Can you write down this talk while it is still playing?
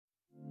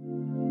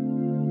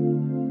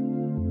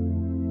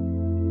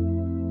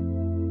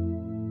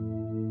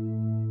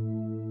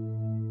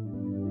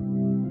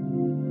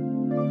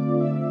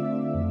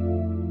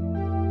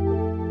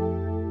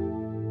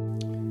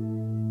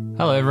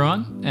Hello,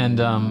 everyone, and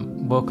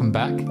welcome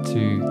back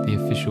to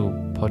the official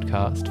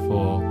podcast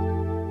for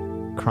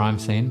Crime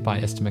Scene by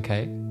Esther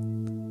McKay.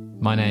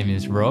 My name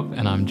is Rob,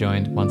 and I'm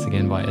joined once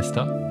again by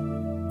Esther.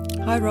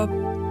 Hi, Rob.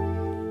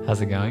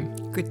 How's it going?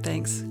 Good,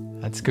 thanks.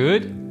 That's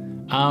good.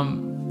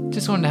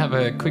 Just wanted to have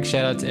a quick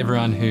shout out to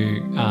everyone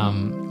who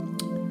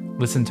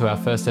listened to our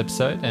first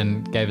episode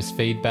and gave us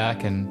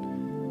feedback, and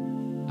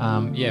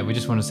we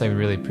just want to say we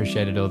really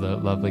appreciated all the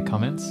lovely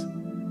comments.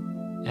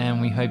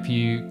 And we hope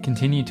you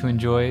continue to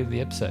enjoy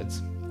the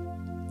episodes.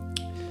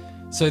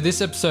 So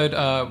this episode,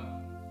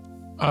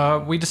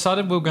 we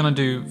decided we were going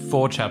to do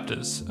 4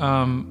 chapters.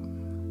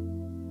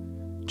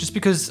 Just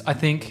because I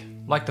think,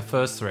 like the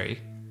first 3,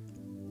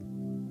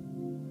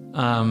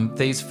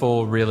 these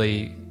 4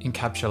 really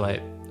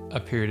encapsulate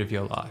a period of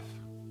your life.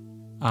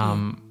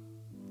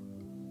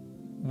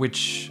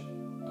 Which,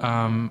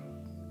 for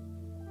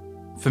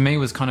me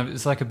was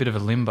it's like a bit of a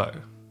limbo.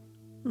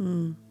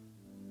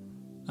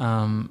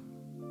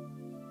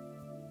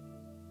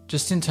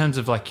 Just in terms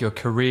of like your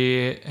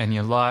career and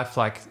your life,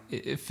 like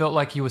it felt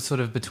like you were sort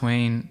of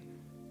between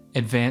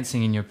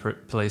advancing in your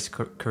police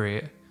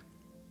career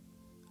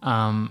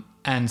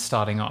and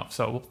starting off.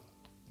 So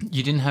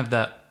you didn't have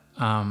that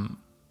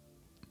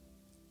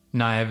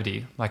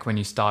naivety like when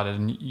you started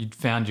and you'd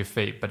found your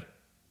feet. But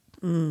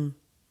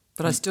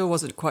I still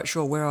wasn't quite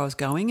sure where I was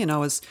going, and I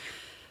was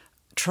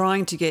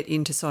trying to get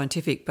into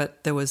scientific,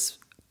 but there was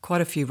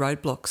quite a few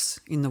roadblocks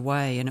in the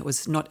way and it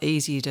was not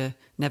easy to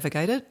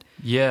navigate it.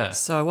 Yeah.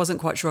 So I wasn't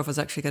quite sure if I was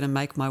actually going to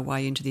make my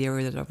way into the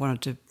area that I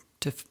wanted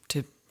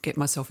to get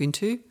myself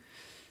into.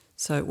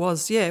 So it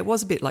was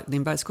a bit like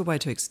limbo. It's a good way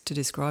to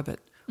describe it.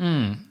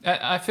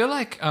 I feel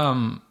like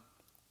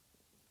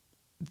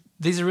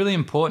these are really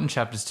important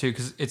chapters too,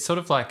 because it's sort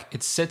of like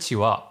it sets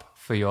you up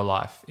for your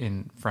life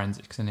in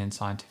forensics and in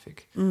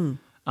scientific. Even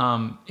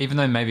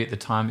though maybe at the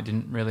time it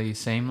didn't really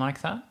seem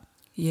like that.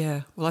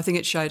 Yeah. Well, I think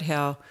it showed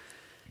how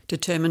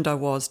determined I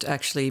was to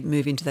actually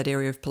move into that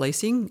area of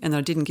policing, and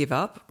I didn't give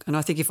up. And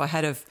I think if I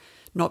had have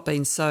not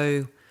been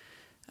so,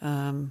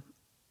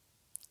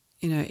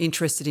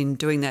 interested in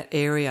doing that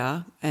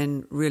area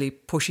and really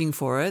pushing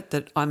for it,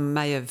 that I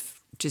may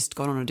have just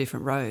gone on a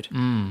different road.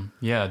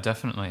 Yeah,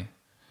 definitely.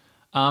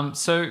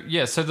 So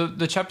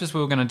the chapters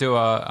we were going to do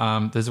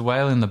are There's a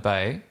Whale in the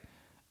Bay,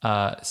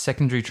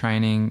 Secondary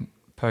Training,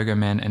 Pogo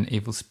Man and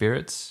Evil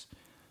Spirits,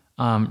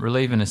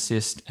 Relieve and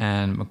Assist,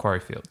 and Macquarie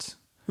Fields.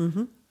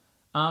 Mm-hmm.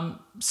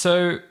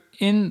 So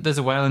in There's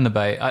a Whale in the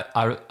Bay,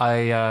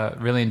 I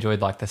really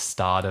enjoyed like the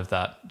start of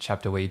that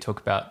chapter where you talk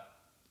about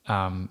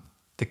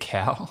the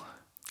cow.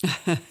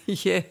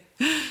 Yeah.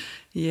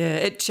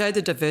 It showed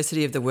the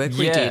diversity of the work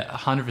we did. Yeah,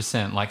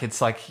 100%. Like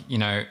it's like,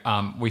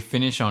 we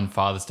finish on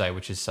Father's Day,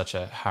 which is such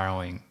a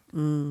harrowing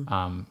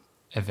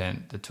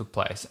event that took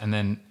place. And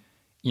then,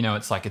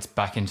 it's like it's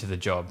back into the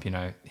job,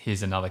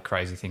 here's another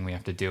crazy thing we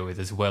have to deal with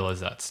as well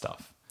as that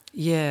stuff.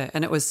 Yeah,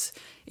 and it was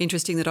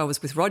interesting that I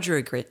was with Roger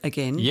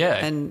again.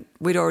 Yeah. And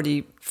we'd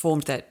already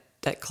formed that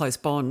close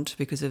bond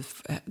because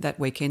of that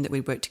weekend that we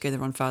worked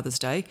together on Father's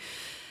Day.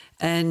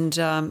 And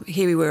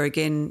here we were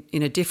again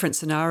in a different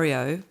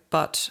scenario,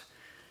 but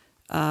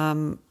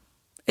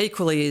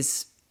equally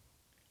as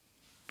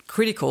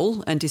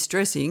critical and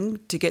distressing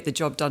to get the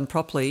job done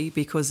properly,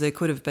 because there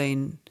could have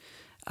been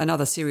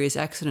another serious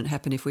accident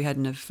happen if we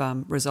hadn't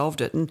have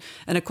resolved it. And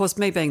of course,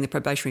 me being the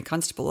probationary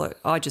constable,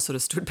 I just sort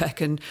of stood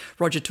back and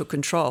Roger took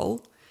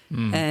control.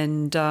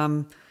 And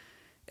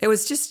it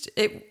was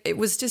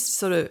just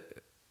sort of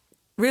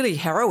really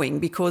harrowing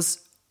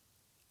because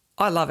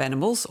I love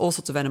animals, all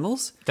sorts of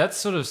animals. That's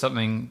sort of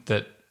something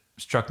that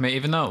struck me,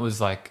 even though it was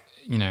like,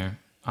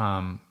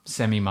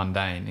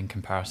 semi-mundane in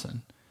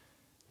comparison.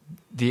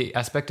 The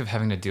aspect of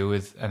having to deal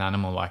with an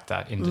animal like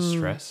that in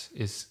distress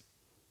is...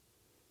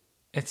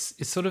 It's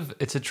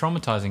a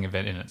traumatizing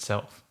event in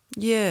itself.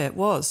 Yeah, it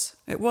was.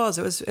 It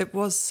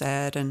was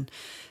sad,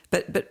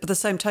 but by the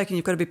same token,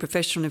 you've got to be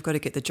professional. You've got to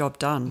get the job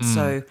done.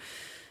 So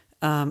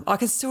I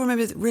can still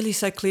remember really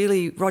so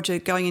clearly Roger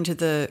going into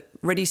the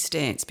ready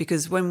stance,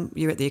 because when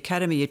you're at the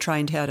academy, you're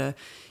trained how to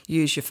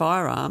use your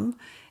firearm,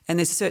 and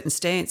there's a certain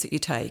stance that you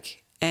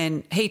take,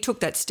 and he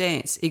took that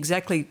stance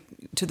exactly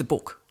to the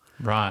book.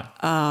 Right.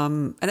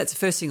 And that's the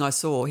first thing I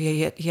saw.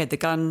 He had the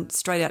gun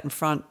straight out in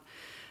front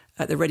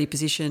at the ready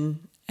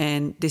position,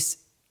 and this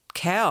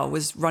cow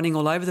was running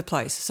all over the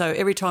place. So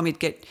every time he'd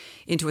get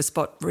into a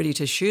spot ready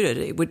to shoot it,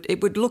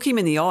 it would look him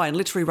in the eye and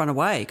literally run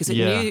away, because it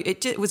knew.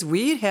 It was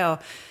weird how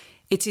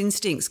its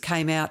instincts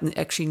came out and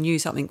actually knew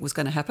something was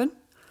going to happen.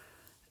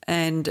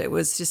 And it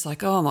was just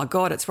like, oh my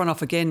God, it's run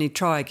off again. He'd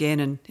try again,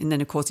 and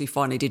then of course he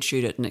finally did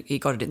shoot it, and he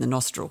got it in the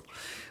nostril,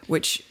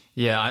 which.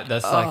 Yeah,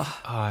 that's like,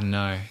 oh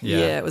no.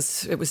 Yeah, it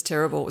was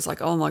terrible. It was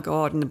like, oh my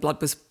God, and the blood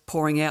was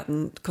pouring out,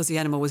 and because the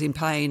animal was in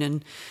pain,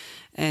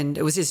 and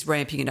it was just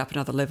ramping it up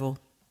another level.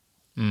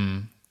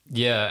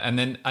 Yeah, and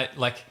then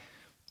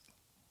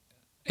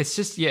it's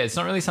just, it's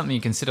not really something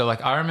you consider.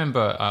 Like I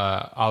remember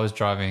I was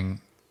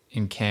driving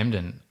in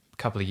Camden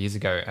couple of years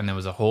ago, and there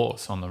was a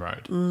horse on the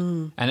road.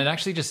 And it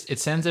actually it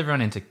sends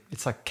everyone into,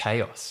 it's like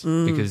chaos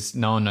because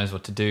no one knows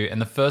what to do. And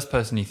the first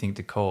person you think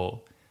to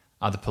call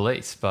are the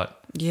police,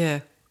 but Yeah.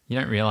 you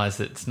don't realise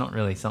that it's not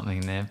really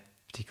something they're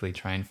particularly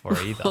trained for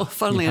either. Well,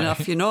 funnily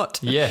enough, you're not.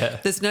 Yeah.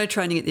 There's no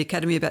training at the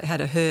academy about how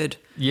to herd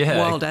Yeah.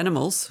 wild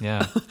animals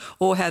Yeah.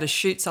 or how to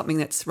shoot something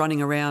that's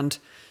running around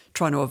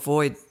trying to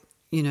avoid,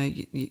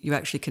 you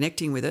actually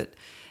connecting with it.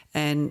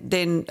 And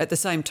then at the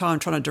same time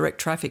trying to direct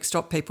traffic,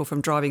 stop people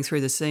from driving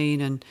through the scene.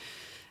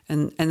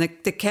 And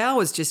the cow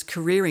was just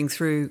careering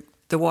through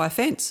the wire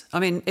fence. I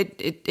mean,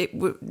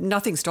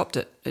 nothing stopped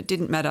it. It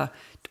didn't matter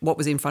what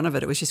was in front of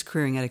it. It was just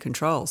careering out of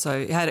control.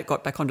 So had it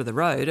got back onto the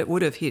road, it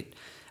would have hit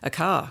a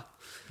car.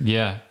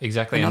 Yeah,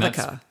 exactly. Another and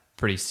that's car.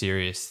 pretty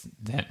serious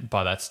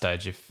by that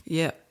stage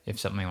if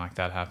something like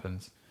that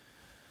happens.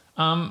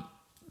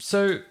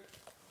 So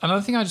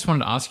another thing I just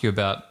wanted to ask you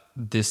about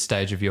this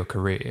stage of your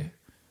career,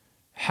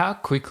 how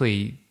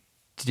quickly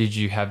did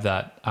you have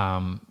that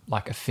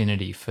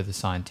affinity for the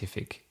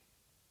scientific?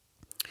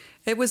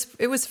 It was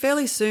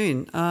fairly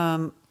soon.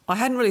 I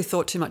hadn't really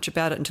thought too much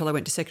about it until I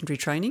went to secondary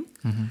training,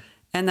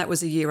 and that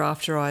was a year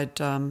after I'd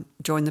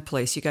joined the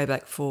police. You go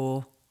back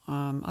for,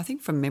 I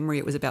think from memory,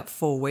 it was about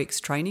 4 weeks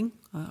training.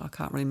 I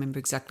can't really remember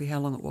exactly how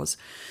long it was,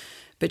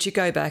 but you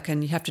go back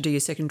and you have to do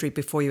your secondary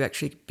before you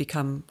actually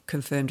become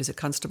confirmed as a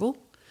constable.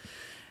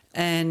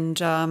 And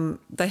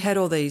they had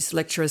all these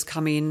lecturers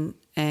come in,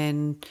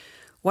 and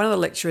one of the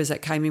lecturers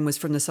that came in was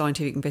from the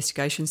scientific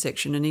investigation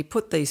section, and he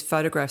put these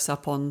photographs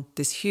up on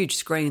this huge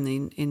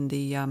screen in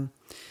the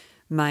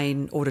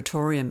main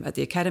auditorium at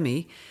the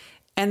academy,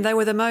 and they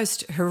were the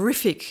most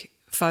horrific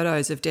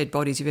photos of dead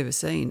bodies you've ever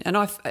seen. And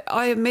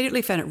I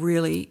immediately found it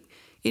really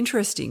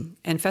interesting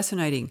and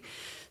fascinating.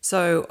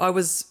 So I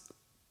was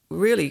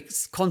really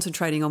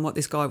concentrating on what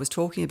this guy was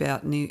talking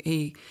about, and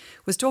he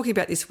was talking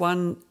about this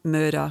one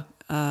murder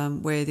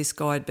where this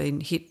guy had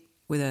been hit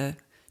with a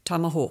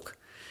tomahawk,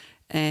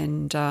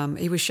 and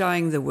he was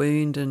showing the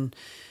wound and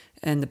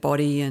the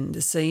body and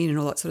the scene and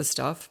all that sort of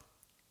stuff.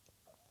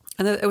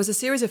 And there was a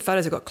series of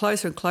photos that got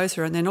closer and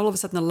closer, and then all of a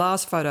sudden the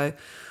last photo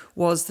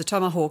was the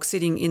tomahawk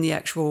sitting in the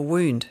actual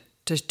wound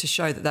to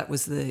show that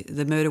was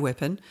the murder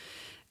weapon.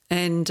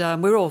 And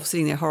we were all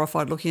sitting there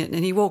horrified looking at it,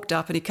 and he walked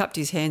up and he cupped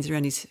his hands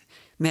around his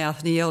mouth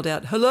and he yelled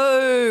out,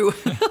 "Hello!"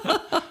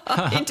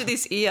 into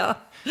this ear,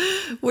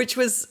 it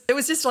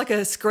was just like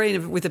a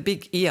screen with a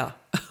big ear.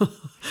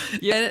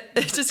 Yeah. And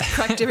it just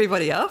cracked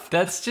everybody up.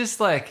 That's just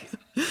like,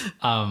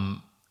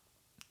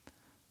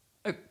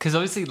 because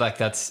obviously like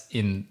that's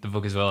in the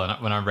book as well.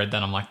 And when I read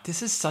that, I'm like,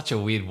 this is such a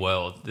weird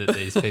world that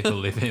these people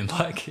live in.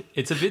 Like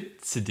it's a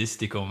bit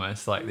sadistic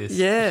almost, like this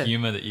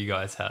humour that you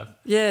guys have.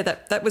 Yeah,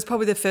 that was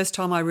probably the first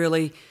time I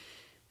really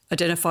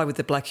identified with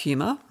the black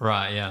humour.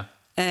 Right, yeah.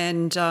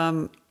 And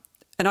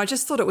I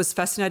just thought it was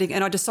fascinating,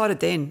 and I decided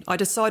then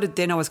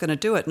I was going to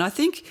do it. And I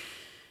think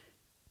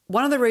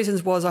one of the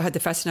reasons was I had the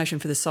fascination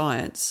for the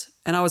science,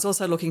 and I was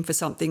also looking for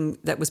something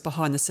that was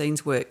behind the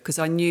scenes work, because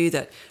I knew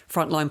that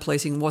frontline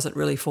policing wasn't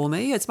really for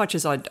me, as much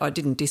as I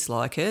didn't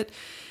dislike it.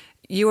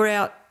 You were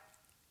out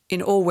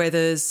in all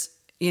weathers,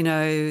 you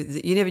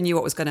never knew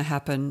what was going to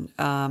happen.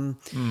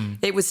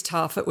 It was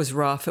tough, it was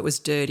rough, it was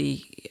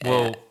dirty.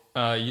 Well,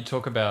 you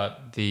talk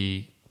about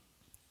the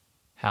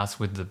house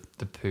with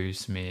the poo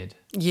smeared.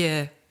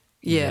 Yeah.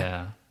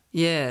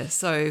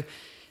 So,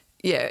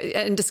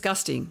 and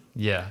disgusting.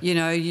 Yeah.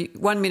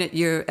 1 minute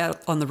you're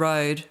out on the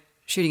road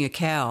shooting a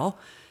cow,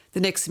 the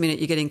next minute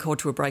you're getting called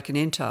to a break and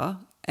enter,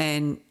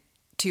 and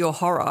to your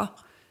horror,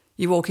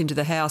 you walk into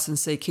the house and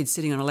see kids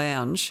sitting on a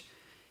lounge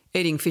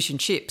eating fish and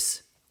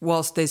chips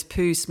whilst there's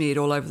poo smeared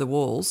all over the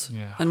walls,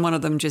 and one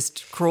of them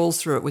just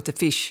crawls through it with the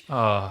fish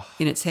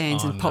in its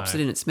hands and pops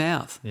it in its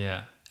mouth.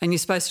 Yeah. And you're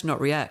supposed to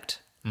not react.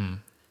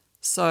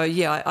 So,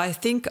 I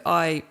think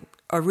I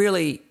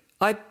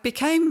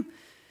became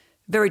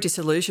very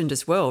disillusioned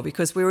as well,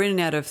 because we were in and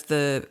out of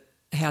the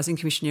housing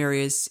commission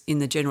areas in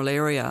the general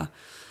area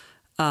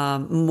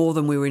more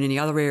than we were in any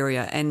other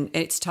area, and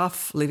it's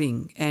tough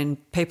living, and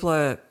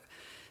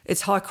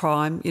it's high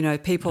crime,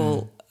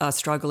 people are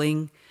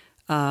struggling,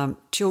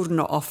 children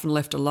are often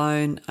left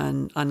alone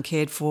and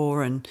uncared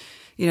for, and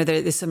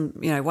there's some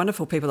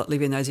wonderful people that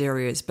live in those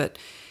areas, but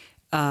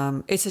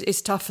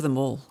it's tough for them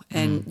all,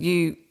 and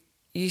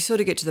you sort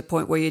of get to the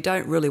point where you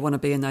don't really want to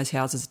be in those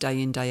houses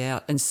day in, day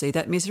out and see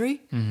that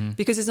misery,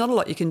 because there's not a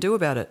lot you can do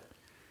about it.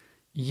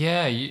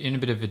 Yeah, you're in a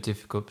bit of a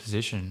difficult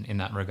position in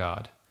that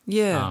regard.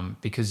 Yeah.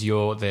 Because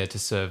you're there to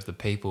serve the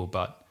people,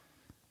 but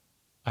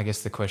I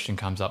guess the question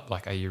comes up,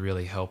 like, are you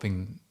really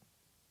helping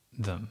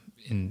them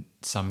in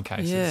some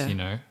cases,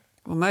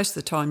 Well, most of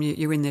the time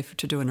you're in there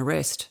to do an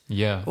arrest.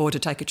 Yeah. Or to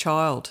take a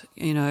child,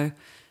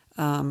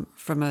 from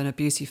an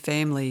abusive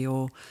family,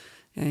 or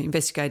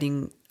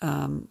investigating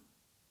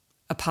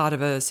a part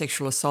of a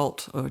sexual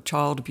assault or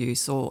child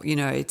abuse, or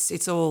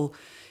it's all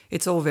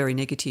very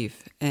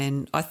negative.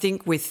 And I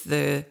think with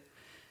the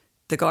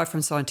guy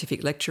from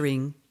scientific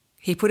lecturing,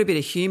 he put a bit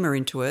of humour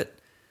into it,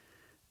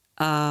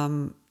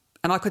 and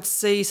I could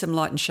see some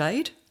light and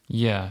shade.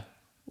 Yeah.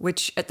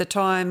 which at the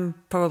time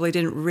probably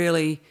didn't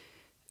really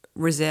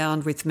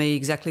resound with me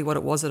exactly what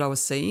it was that I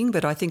was seeing,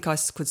 but I think I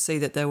could see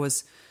that there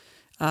was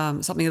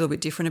something a little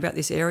bit different about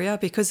this area,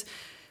 because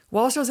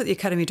whilst I was at the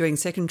academy doing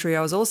secondary,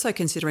 I was also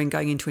considering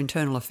going into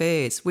internal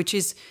affairs, which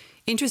is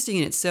interesting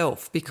in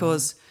itself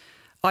because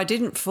I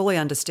didn't fully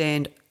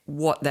understand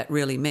what that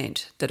really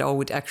meant, that I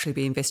would actually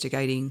be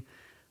investigating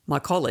my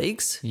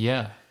colleagues.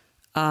 Yeah.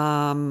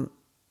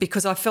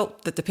 Because I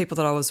felt that the people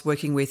that I was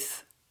working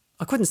with,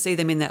 I couldn't see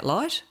them in that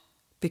light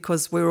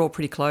because we were all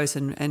pretty close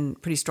and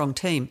pretty strong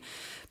team.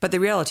 But the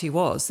reality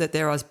was that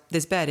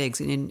there's bad eggs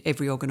in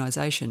every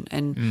organisation.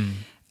 And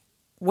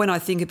when I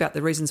think about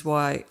the reasons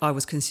why I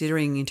was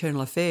considering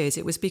internal affairs,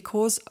 it was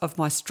because of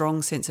my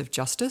strong sense of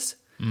justice.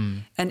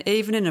 And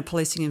even in a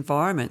policing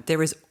environment,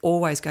 there is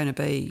always going to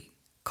be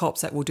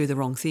cops that will do the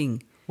wrong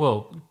thing.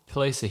 Well,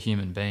 police are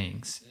human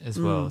beings as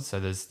well, so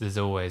there's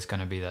always going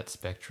to be that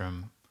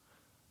spectrum,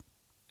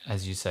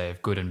 as you say,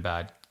 of good and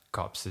bad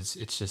cops.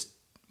 It's just,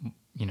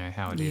 you know,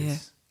 how it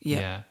is.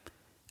 Yeah.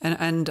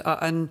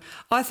 And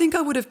I think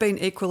I would have been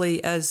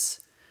equally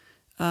as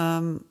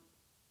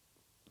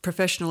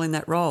professional in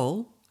that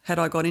role had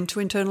I got into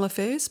internal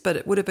affairs, but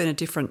it would have been a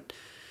different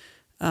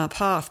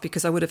path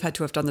because I would have had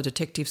to have done the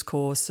detectives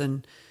course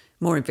and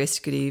more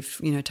investigative,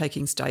 you know,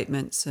 taking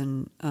statements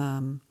and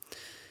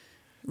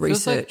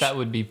research. Feels like that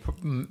would be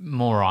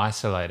more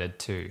isolated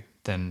too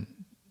than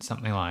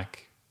something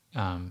like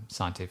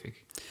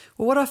scientific.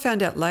 Well, what I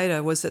found out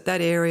later was that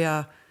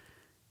area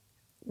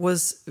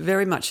was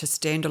very much a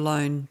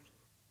standalone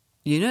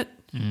unit,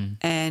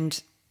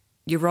 and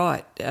you're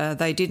right,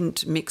 they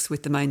didn't mix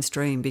with the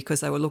mainstream because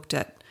they were looked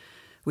at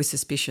with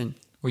suspicion.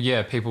 Well,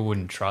 yeah, people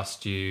wouldn't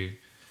trust you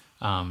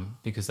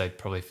because they'd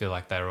probably feel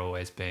like they're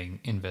always being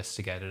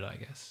investigated, I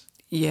guess.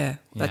 Yeah,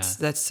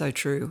 that's so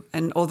true.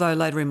 And although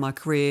later in my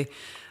career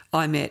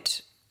I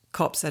met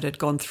cops that had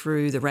gone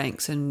through the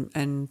ranks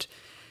and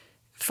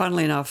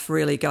funnily enough,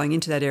 really going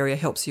into that area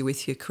helps you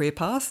with your career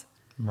path.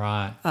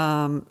 Right.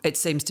 It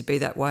seems to be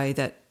that way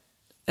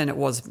and it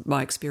was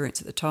my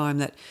experience at the time,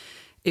 that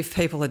if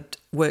people had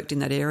worked in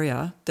that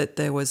area, that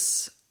there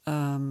was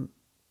an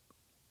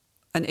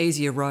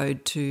easier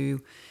road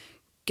to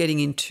getting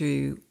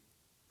into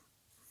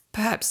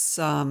perhaps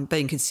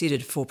being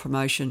considered for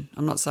promotion.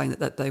 I'm not saying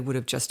that they would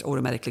have just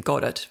automatically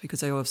got it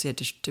because they obviously had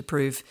to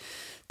prove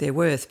their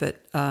worth.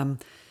 But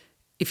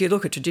if you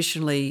look at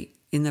traditionally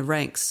in the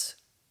ranks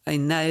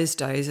in those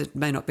days, it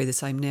may not be the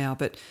same now,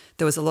 but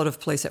there was a lot of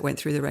police that went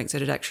through the ranks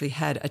that had actually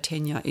had a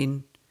tenure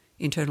in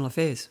internal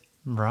affairs.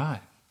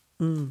 Right.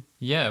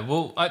 Yeah,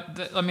 well,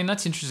 I mean,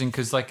 that's interesting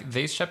because like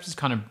these chapters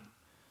kind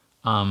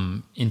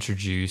of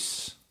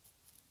introduce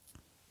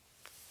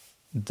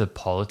the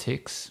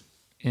politics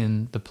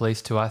in the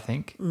police too, I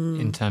think,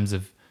 in terms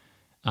of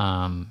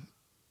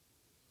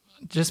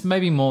just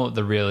maybe more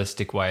the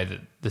realistic way that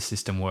the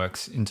system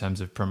works in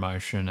terms of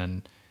promotion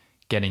and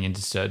getting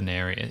into certain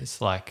areas.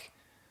 Like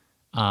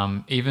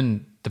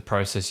even the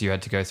process you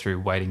had to go through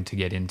waiting to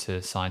get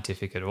into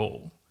scientific at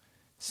all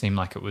seemed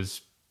like it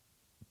was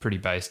pretty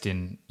based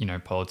in, you know,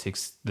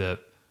 politics. The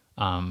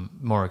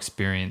more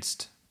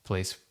experienced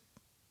police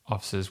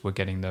officers were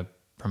getting the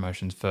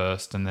promotions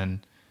first, and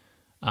then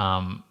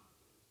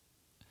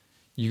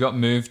you got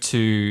moved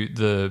to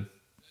the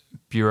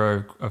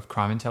Bureau of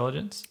Crime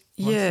Intelligence?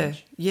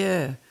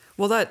 Yeah.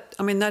 Well,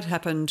 that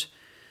happened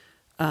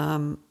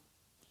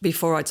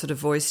before I'd sort of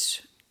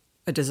voiced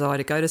a desire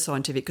to go to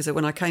scientific, because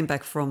when I came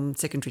back from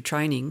secondary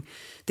training,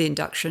 the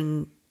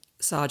induction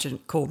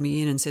sergeant called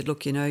me in and said,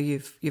 look, you know,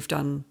 you've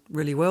done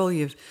really well.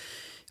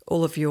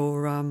 All of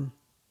your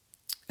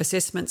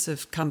assessments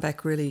have come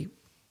back really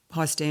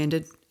high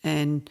standard,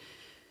 and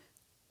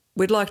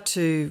we'd like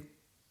to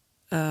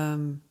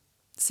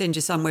send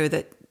you somewhere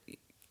that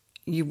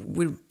you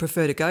would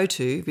prefer to go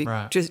to,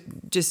 right,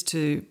 just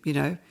to, you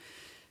know,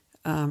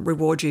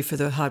 reward you for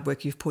the hard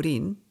work you've put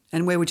in.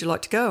 And where would you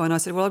like to go? And I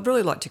said, well, I'd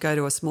really like to go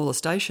to a smaller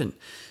station,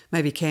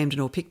 maybe Camden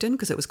or Picton,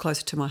 because it was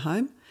closer to my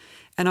home.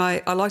 And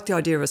I liked the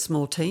idea of a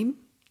small team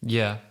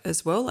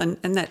as well.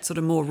 And that sort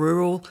of more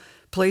rural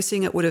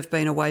policing, it would have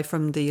been away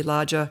from the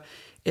larger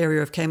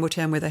area of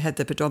Campbelltown where they had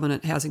the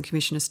predominant housing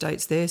commission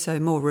estates there, so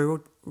more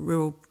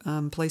rural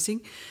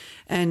policing.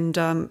 And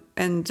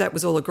that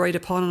was all agreed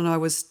upon, and I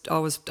was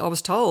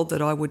told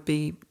that I would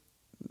be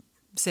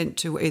sent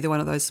to either one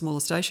of those smaller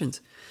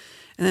stations.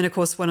 And then, of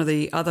course, one of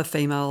the other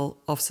female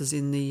officers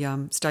in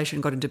the station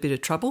got into a bit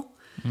of trouble,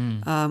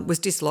 was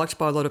disliked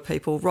by a lot of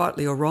people,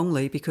 rightly or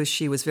wrongly, because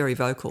she was very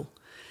vocal.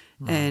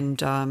 Right.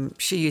 And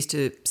she used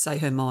to say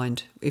her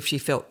mind if she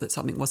felt that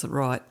something wasn't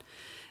right.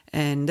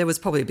 And there was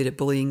probably a bit of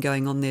bullying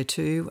going on there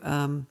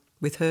too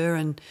with her.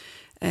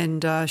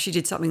 And she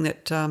did something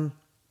that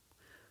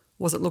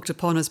wasn't looked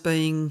upon as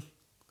being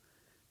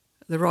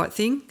the right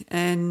thing.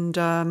 And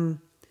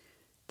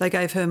they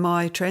gave her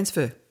my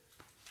transfer.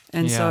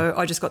 And so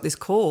I just got this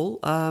call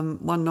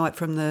one night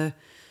from the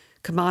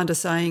commander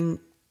saying,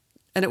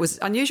 and it was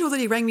unusual that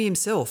he rang me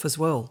himself as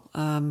well.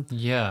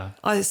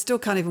 I still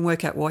can't even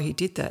work out why he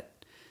did that.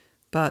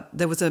 But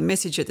there was a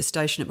message at the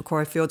station at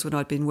Macquarie Fields when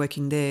I'd been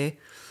working there,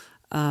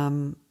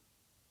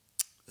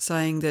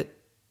 saying that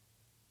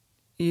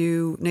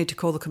you need to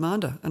call the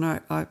commander. And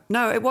I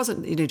no, it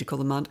wasn't you need to call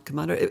the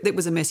commander. It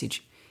was a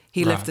message.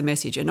 He left the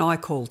message and I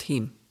called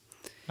him.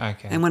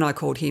 Okay. And when I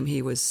called him,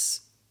 he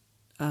was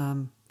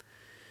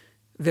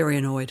very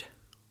annoyed.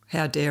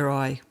 How dare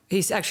I?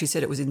 He actually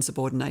said it was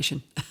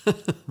insubordination.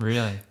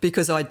 Really?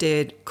 Because I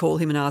dared call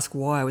him and ask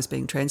why I was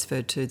being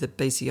transferred to the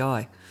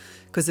BCI.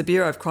 Because the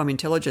Bureau of Crime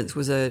Intelligence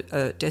was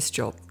a desk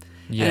job.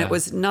 Yeah. And it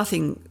was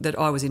nothing that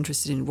I was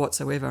interested in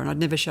whatsoever. And I'd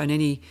never shown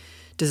any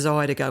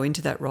desire to go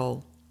into that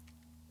role.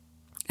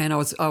 And I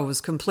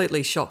was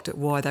completely shocked at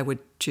why they would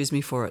choose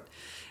me for it.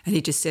 And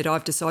he just said,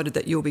 I've decided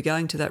that you'll be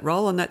going to that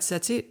role and that's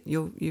it.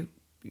 You.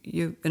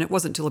 And it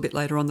wasn't until a bit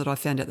later on that I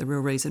found out the real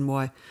reason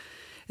why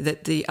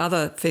that the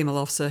other female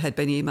officer had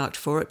been earmarked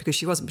for it, because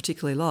she wasn't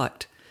particularly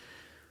liked.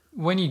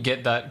 When you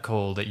get that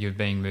call that you're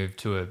being moved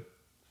to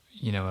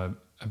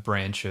a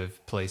branch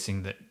of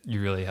policing that you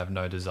really have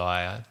no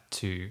desire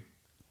to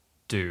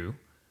do,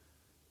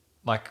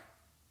 like,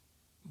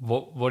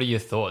 what are your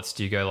thoughts?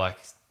 Do you go like,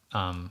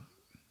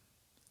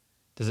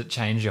 does it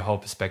change your whole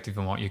perspective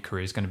on what your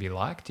career is going to be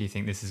like? Do you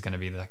think this is going to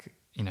be like,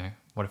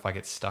 what if I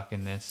get stuck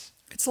in this?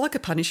 It's like a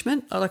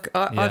punishment.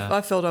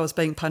 I felt I was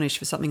being punished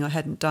for something I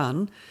hadn't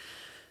done.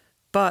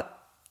 But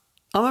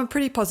I'm a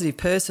pretty positive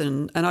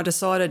person, and I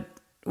decided,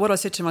 what I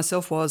said to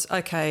myself was,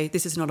 okay,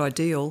 this is not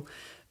ideal,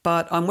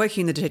 but I'm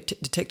working in the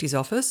detective's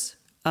office.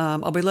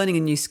 I'll be learning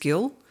a new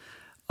skill.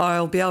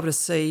 I'll be able to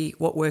see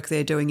what work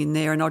they're doing in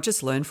there, and I'll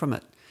just learn from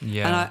it.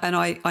 Yeah. And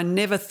I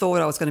never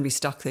thought I was going to be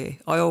stuck there.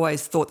 I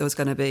always thought there was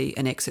going to be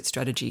an exit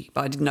strategy,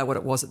 but I didn't know what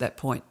it was at that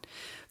point.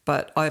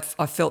 But I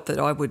felt that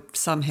I would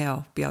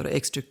somehow be able to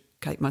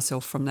extricate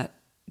myself from that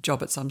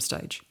job at some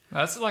stage.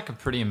 That's like a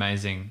pretty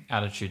amazing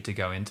attitude to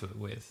go into it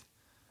with,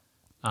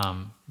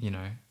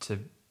 to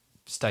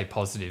stay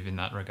positive in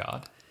that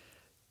regard.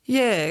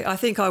 Yeah, I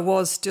think I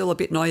was still a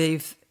bit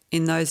naive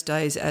in those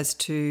days as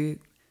to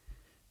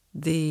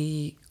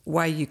the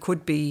way you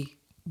could be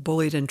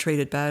bullied and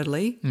treated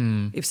badly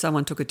if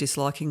someone took a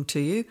disliking to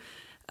you.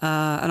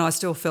 And I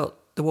still felt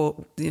the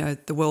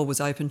world was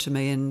open to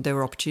me and there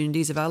were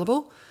opportunities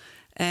available.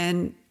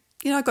 And,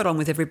 I got on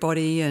with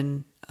everybody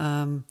and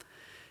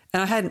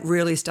I hadn't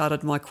really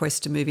started my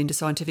quest to move into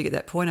scientific at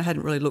that point. I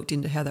hadn't really looked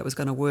into how that was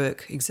going to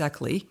work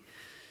exactly.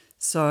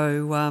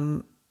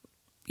 So,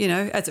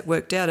 as it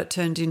worked out, it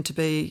turned into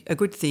be a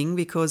good thing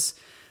because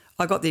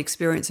I got the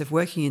experience of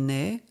working in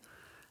there.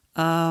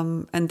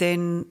 And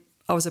then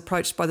I was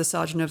approached by the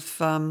sergeant of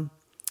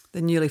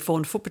the newly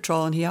formed Foot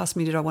Patrol, and he asked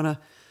me did I want to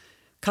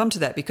come to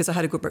that because I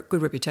had a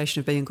good reputation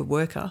of being a good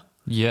worker.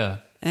 Yeah.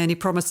 And he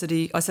promised that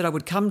I said I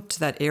would come to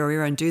that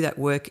area and do that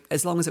work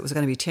as long as it was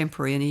going to be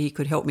temporary and he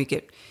could help me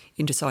get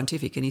into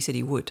scientific, and he said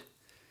he would.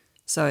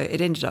 So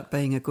it ended up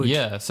being a good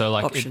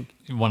option.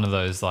 One of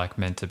those like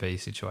meant to be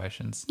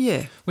situations.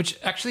 Yeah. Which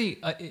actually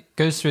it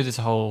goes through this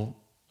whole,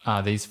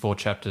 these 4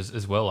 chapters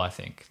as well, I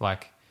think.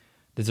 Like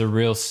there's a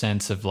real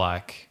sense of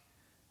like,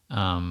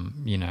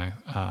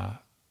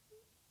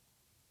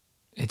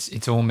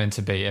 it's all meant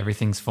to be.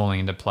 Everything's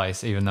falling into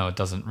place, even though it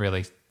doesn't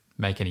really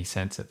make any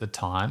sense at the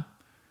time.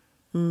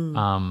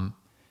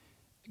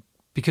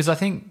 Because I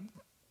think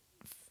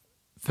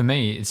for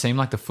me, it seemed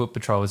like the Foot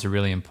Patrol was a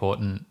really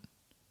important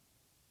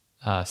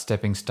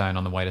stepping stone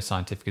on the way to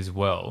scientific as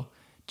well,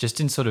 just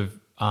in sort of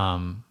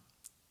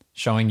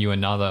showing you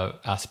another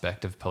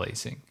aspect of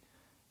policing.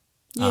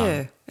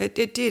 Yeah,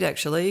 it did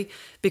actually,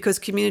 because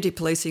community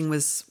policing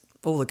was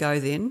all the go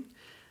then.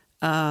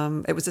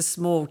 It was a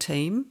small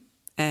team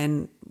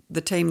and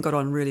the team got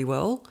on really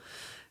well,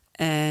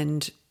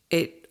 and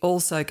it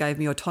also gave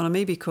me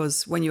autonomy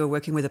because when you were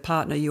working with a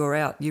partner, you were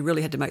out. You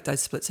really had to make those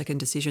split-second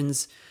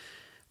decisions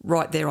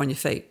right there on your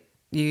feet.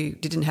 You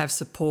didn't have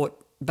support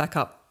back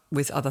up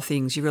with other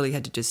things. You really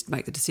had to just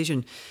make the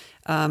decision.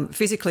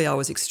 Physically, I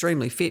was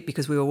extremely fit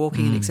because we were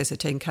walking in excess of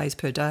 10 Ks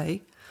per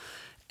day.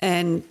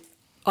 And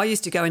I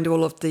used to go into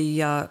all of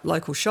the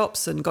local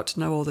shops and got to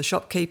know all the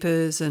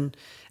shopkeepers. And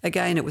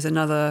again, it was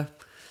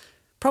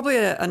probably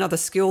another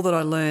skill that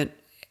I learnt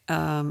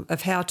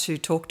of how to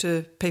talk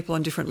to people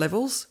on different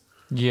levels.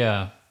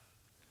 Yeah.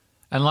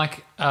 And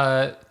like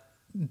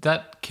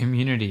that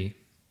community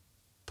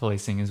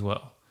policing as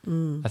well,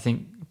 I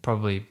think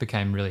probably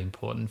became really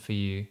important for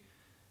you,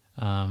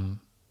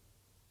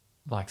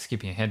 like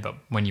skipping ahead, but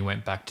when you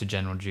went back to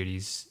general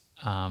duties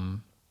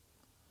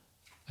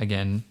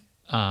again,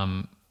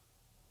 was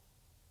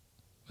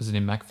it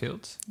in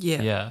Macfields?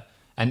 Yeah. Yeah.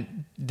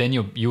 And then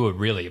you were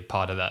really a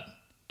part of that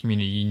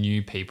community. You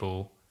knew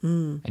people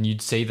and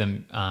you'd see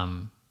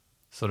them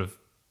sort of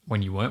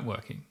when you weren't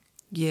working.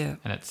 Yeah.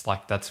 And it's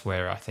like that's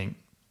where I think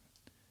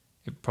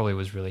it probably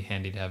was really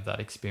handy to have that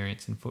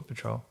experience in Foot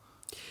Patrol.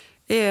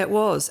 Yeah, it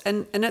was.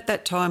 And at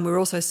that time we were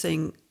also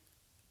seeing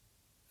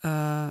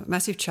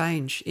massive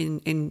change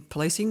in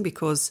policing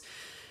because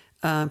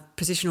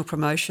positional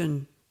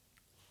promotion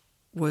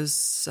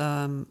was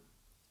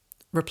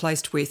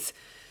replaced with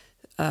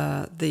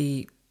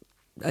the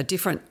a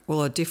different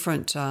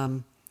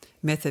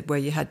method where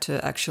you had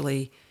to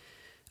actually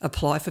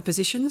apply for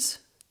positions.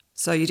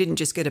 So you didn't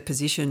just get a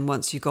position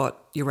once you got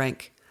your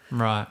rank.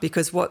 Right.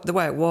 Because the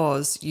way it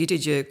was, you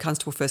did your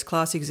constable first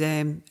class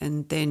exam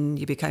and then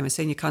you became a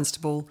senior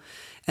constable.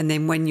 And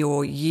then when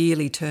your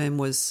yearly term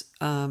was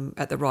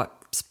at the right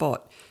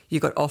spot, you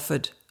got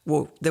offered,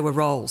 well, there were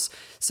roles.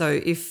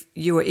 So if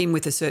you were in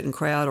with a certain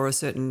crowd or a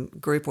certain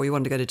group, or you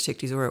wanted to go to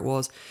detectives or where it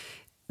was,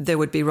 there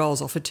would be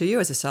roles offered to you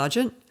as a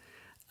sergeant.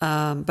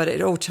 But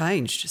it all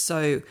changed.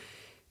 So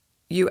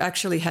you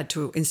actually had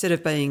to, instead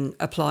of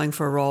applying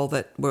for a role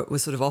that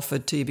was sort of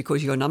offered to you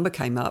because your number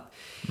came up,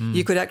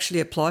 you could actually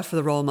apply for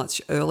the role much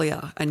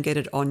earlier and get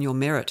it on your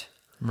merit.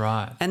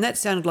 Right. And that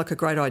sounded like a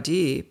great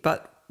idea,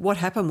 but what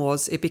happened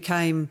was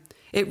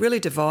it really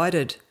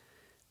divided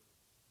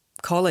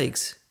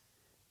colleagues,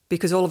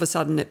 because all of a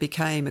sudden it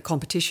became a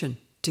competition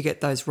to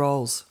get those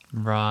roles.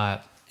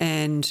 Right.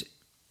 And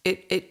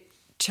it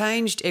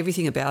changed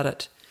everything about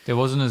it. There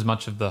wasn't as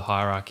much of the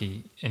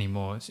hierarchy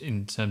anymore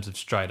in terms of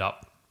straight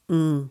up.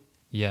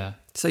 Yeah.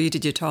 So you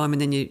did your time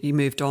and then you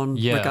moved on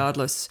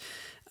regardless.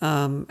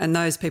 And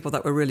those people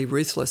that were really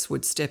ruthless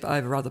would step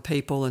over other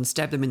people and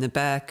stab them in the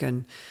back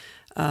and,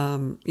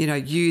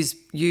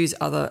 use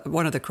other.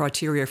 One of the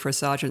criteria for a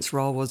sergeant's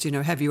role was,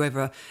 have you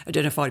ever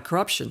identified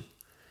corruption?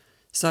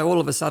 So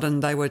all of a sudden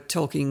they were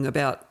talking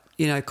about,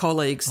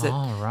 colleagues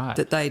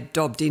that they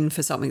dobbed in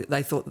for something that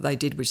they thought that they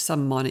did with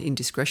some minor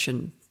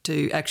indiscretion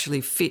to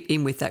actually fit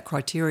in with that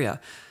criteria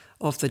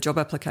of the job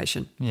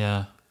application.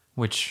 Yeah,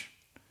 which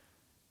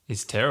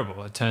is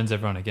terrible. It turns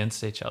everyone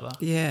against each other.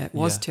 Yeah, it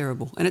was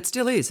terrible. And it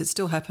still is. It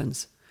still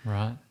happens.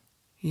 Right.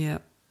 Yeah.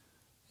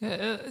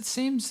 Yeah, it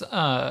seems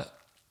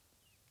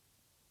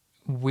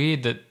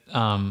weird that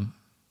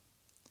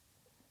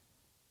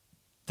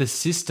the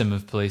system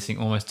of policing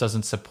almost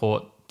doesn't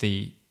support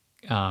the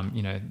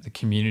the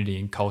community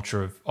and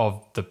culture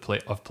of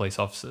police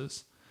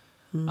officers.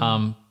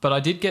 But I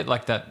did get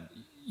like that.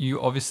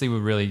 You obviously were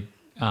really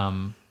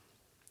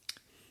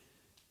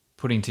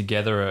putting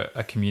together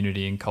a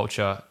community and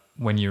culture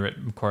when you were at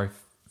Macquarie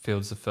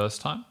Fields the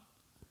first time,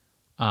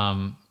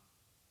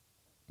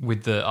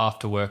 with the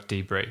after work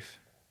debrief.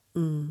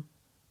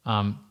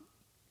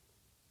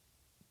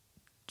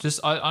 Just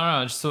I don't know.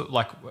 I just thought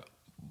like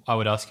I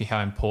would ask you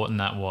how important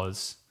that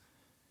was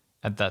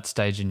at that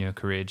stage in your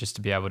career, just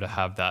to be able to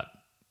have that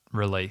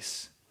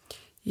release.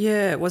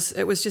 Yeah, it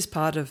was just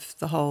part of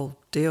the whole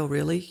deal,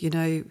 really.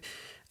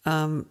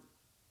 The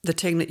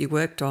team that you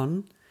worked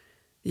on,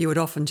 you would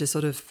often just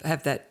sort of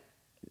have that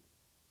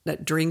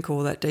drink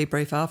or that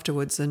debrief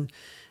afterwards and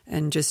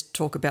just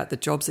talk about the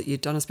jobs that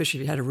you'd done, especially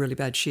if you had a really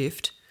bad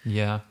shift.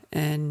 Yeah.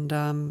 And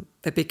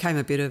it became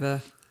a bit of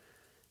a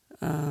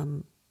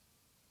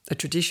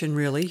tradition,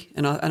 really.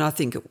 And I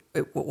think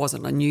it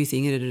wasn't a new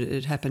thing. It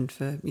had happened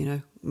for,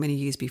 many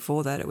years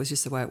before that. It was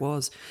just the way it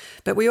was.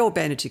 But we all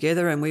banded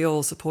together and we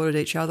all supported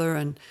each other,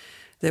 and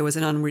there was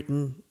an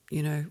unwritten,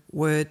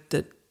 word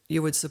that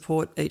you would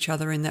support each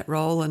other in that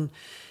role. And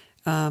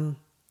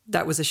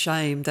that was a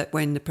shame that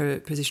when the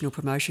positional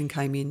promotion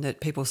came in, that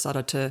people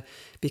started to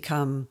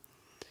become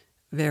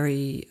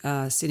very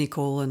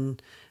cynical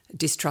and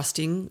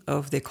distrusting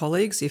of their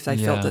colleagues if they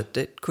felt that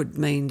it could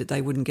mean that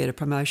they wouldn't get a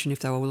promotion if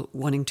they were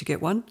wanting to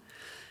get one.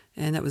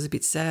 And that was a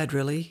bit sad,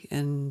 really.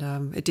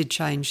 And it did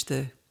change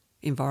the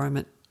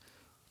environment.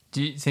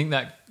 do you think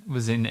that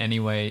was in any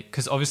way,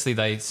 because obviously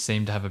they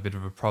seem to have a bit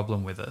of a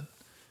problem with it,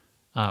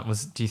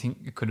 do you think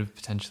it could have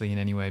potentially in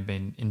any way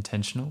been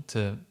intentional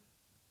to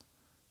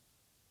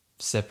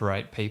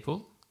separate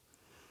people?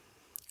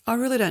 I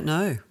really don't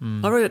know.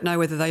 I really don't know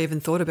whether they even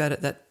thought about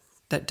it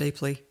that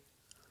deeply,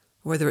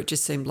 whether it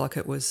just seemed like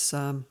it was,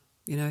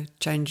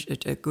 change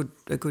a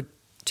good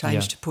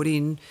change to put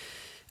in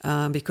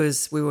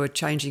because we were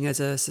changing as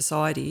a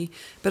society.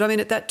 But I mean,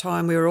 at that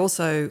time we were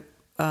also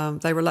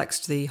they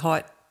relaxed the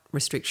height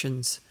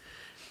restrictions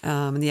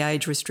and the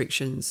age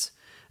restrictions.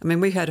 I mean,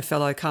 we had a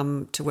fellow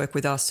come to work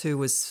with us who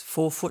was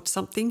 4 foot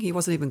something. He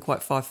wasn't even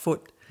quite 5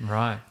 foot.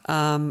 Right.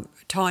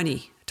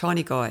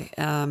 Tiny guy.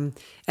 And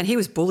he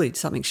was bullied,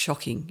 something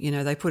shocking.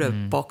 They put a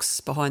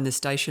box behind the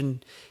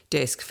station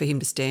desk for him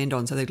to stand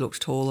on so they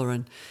looked taller,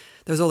 and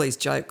there was all these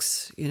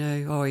jokes,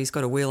 he's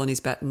got a wheel on his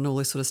baton and all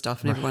this sort of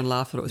stuff, and everyone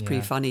laughed, thought it was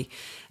pretty funny.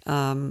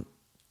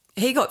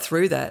 He got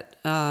through that.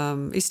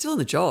 He's still in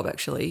the job,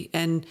 actually,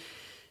 and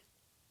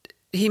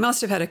he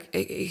must have had an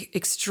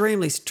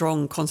extremely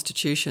strong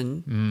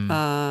constitution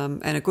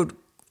and a good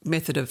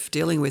method of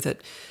dealing with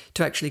it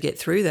to actually get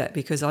through that,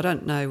 because I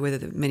don't know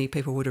whether many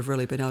people would have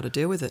really been able to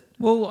deal with it.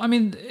 Well, I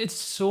mean, it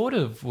sort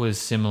of was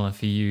similar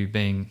for you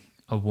being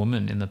a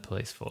woman in the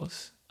police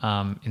force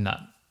in that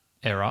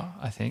era,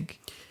 I think.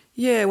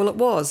 Yeah, well, it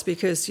was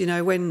because,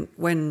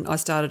 when I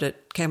started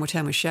at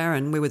Campbelltown with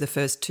Sharon, we were the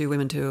first 2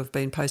 women to have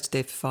been posted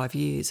there for 5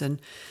 years,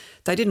 and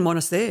they didn't want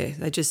us there.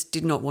 They just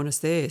did not want us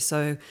there.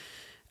 So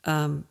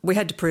we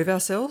had to prove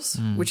ourselves,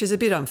 which is a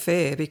bit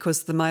unfair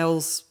because the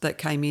males that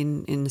came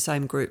in the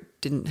same group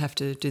didn't have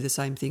to do the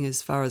same thing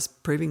as far as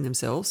proving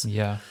themselves.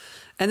 Yeah.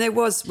 And there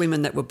was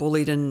women that were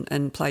bullied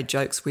and played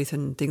jokes with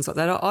and things like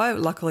that. I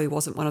luckily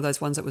wasn't one of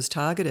those ones that was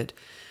targeted.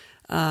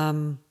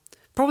 Probably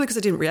because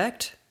I didn't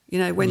react. You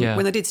know, when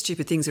they did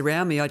stupid things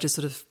around me, I just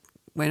sort of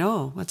went,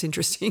 oh, that's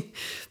interesting.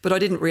 But I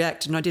didn't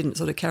react and I didn't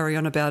sort of carry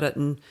on about it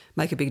and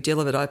make a big deal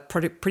of it. I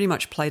pretty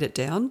much played it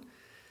down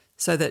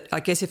so that I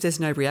guess if there's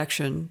no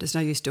reaction, there's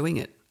no use doing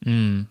it.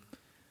 Mm.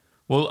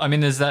 Well, I mean,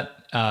 there's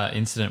that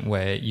incident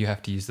where you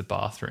have to use the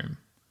bathroom.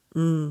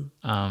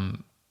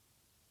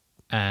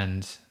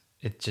 And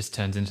it just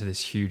turns into this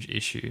huge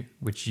issue,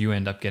 which you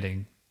end up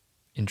getting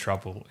in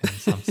trouble in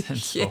some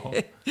sense for.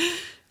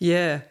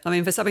 Yeah. I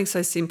mean, for something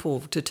so simple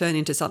to turn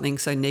into something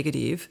so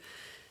negative,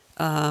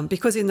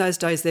 because in those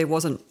days there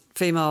wasn't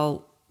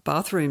female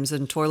bathrooms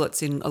and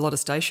toilets in a lot of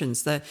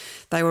stations.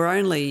 They were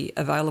only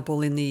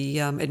available in the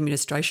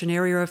administration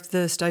area of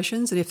the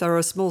stations, and if they were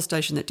a small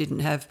station that didn't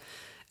have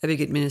a big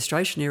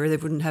administration area, they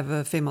wouldn't have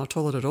a female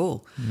toilet at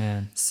all.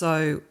 Man.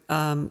 So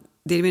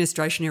the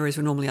administration areas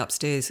were normally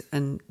upstairs,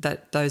 and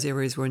those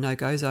areas were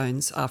no-go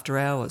zones after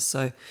hours.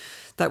 So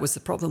that was the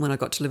problem when I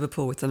got to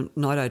Liverpool with the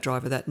Nido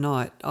driver that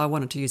night. I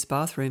wanted to use the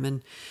bathroom,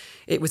 and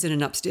it was in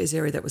an upstairs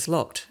area that was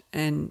locked.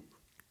 And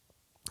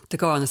the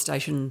guy on the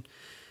station,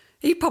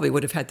 he probably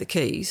would have had the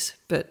keys,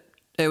 but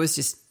it was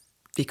just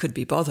he could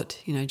be bothered.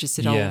 You know, just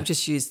said, "Oh,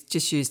 just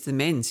use the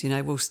men's. You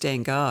know, we'll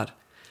stand guard."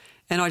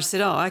 And I just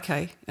said, "Oh,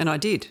 okay," and I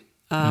did.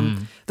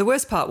 The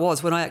worst part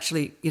was when I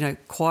actually, you know,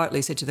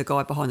 quietly said to the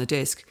guy behind the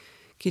desk,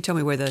 "Can you tell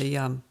me where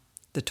the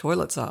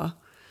toilets are?"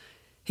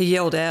 He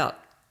yelled out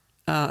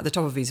at the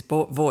top of his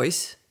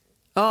voice,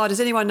 "Oh, does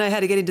anyone know how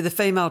to get into the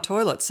female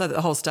toilets?" So that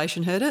the whole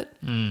station heard it.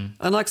 And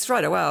like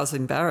straight away I was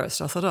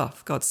embarrassed. I thought, oh,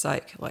 for God's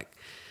sake, like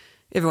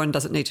everyone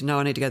doesn't need to know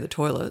I need to go to the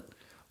toilet.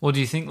 Well, do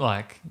you think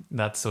like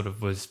that sort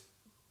of was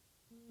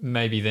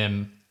maybe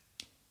them,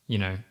 you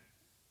know,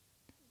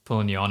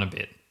 pulling you on a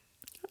bit?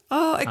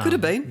 Oh, it could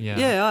have been.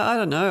 Yeah. I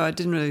don't know. I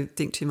didn't really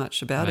think too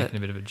much about Making it.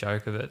 a bit of a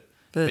joke of it.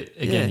 But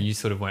again, you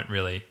sort of weren't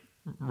really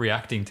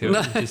reacting to it.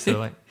 No. Just sort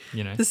of like,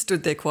 you know. Just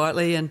stood there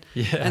quietly and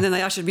then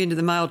they ushered me into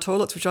the male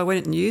toilets, which I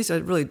went and used. I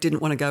really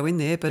didn't want to go in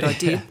there, but I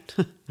did.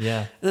 Yeah.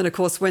 And then, of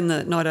course, when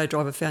the Nido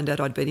driver found out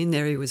I'd been in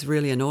there, he was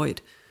really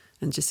annoyed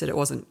and just said it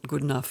wasn't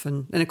good enough.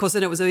 And of course,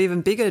 then it was an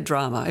even bigger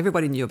drama.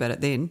 Everybody knew about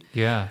it then.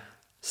 Yeah.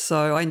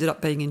 So I ended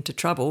up being into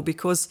trouble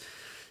because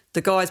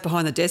the guys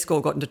behind the desk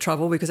all got into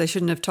trouble because they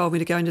shouldn't have told me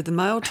to go into the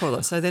male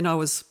toilet. So then I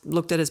was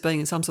looked at as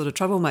being some sort of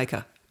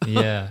troublemaker.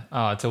 Yeah.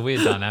 Oh, it's a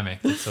weird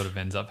dynamic that sort of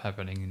ends up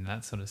happening in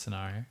that sort of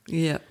scenario.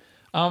 Yeah.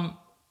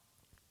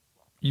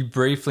 You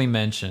briefly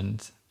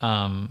mentioned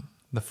the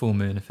full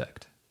moon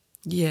effect.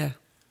 Yeah.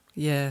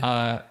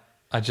 Yeah.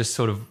 I just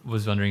sort of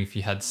was wondering if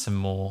you had some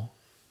more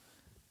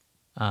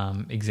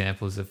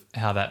examples of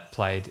how that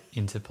played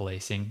into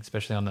policing,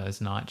 especially on those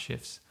night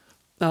shifts.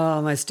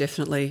 Oh, most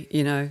definitely.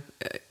 You know,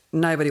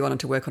 nobody wanted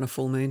to work on a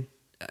full moon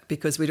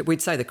because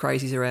we'd say the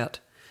crazies are out.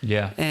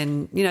 Yeah.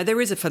 And, you know, there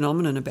is a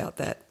phenomenon about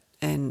that.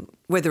 And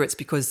whether it's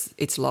because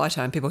it's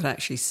lighter and people can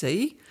actually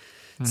see.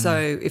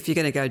 So if you're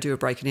going to go do a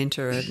break and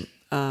enter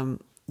and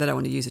they don't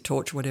want to use a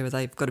torch or whatever,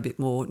 they've got a bit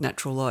more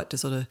natural light to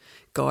sort of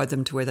guide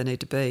them to where they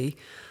need to be.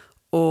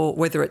 Or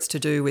whether it's to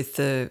do with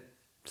the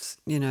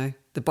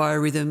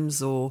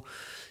biorhythms or,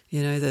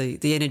 you know,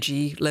 the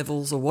energy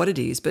levels or what it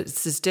is. But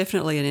there's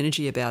definitely an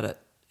energy about it.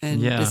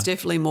 And there's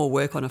definitely more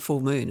work on a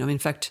full moon. I mean, in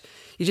fact,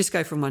 you just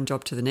go from one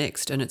job to the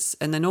next and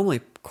they're normally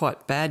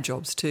quite bad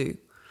jobs too.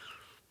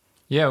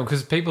 Yeah,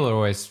 because people are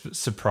always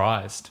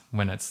surprised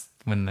when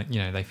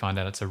they find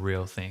out it's a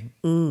real thing.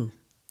 You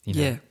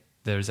know,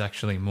 there's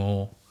actually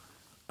more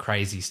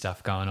crazy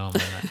stuff going on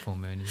when that full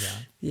moon is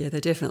out. Yeah, there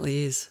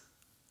definitely is.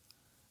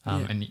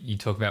 And you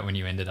talk about when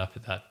you ended up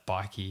at that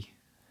bikie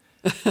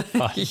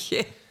fight.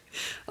 Yeah.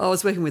 I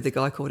was working with a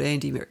guy called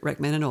Andy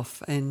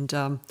Rachmaninoff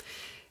and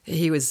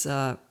he was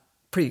a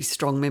pretty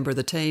strong member of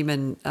the team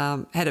and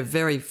had a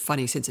very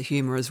funny sense of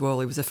humour as well.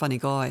 He was a funny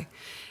guy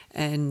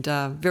and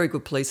very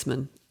good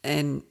policeman.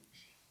 And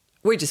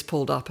we just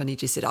pulled up and he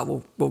just said,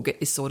 "Oh, we'll get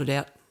this sorted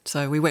out."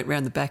 So we went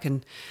round the back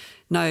and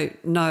no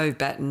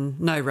baton,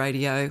 no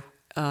radio,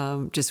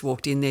 just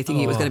walked in there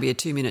thinking it was going to be a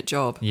 2-minute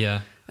job.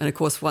 Yeah. And, of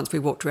course, once we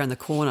walked around the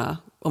corner,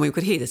 we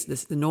could hear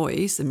the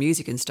noise, the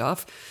music and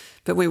stuff,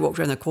 but we walked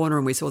around the corner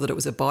and we saw that it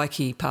was a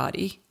bikie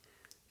party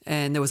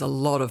and there was a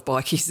lot of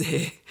bikies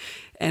there.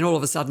 And all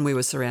of a sudden we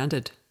were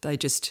surrounded. They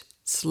just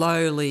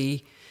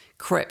slowly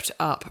crept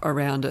up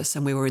around us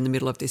and we were in the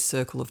middle of this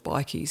circle of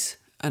bikies.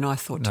 And I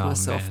thought to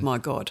myself, man. my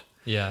God.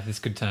 Yeah, this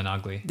could turn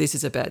ugly. This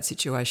is a bad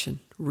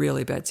situation,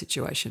 really bad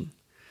situation,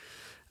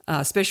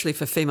 especially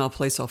for female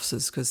police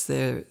officers because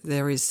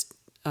there is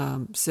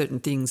certain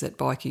things that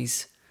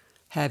bikies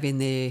have in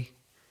their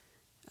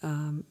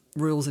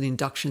rules and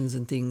inductions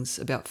and things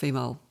about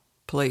female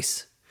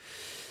police.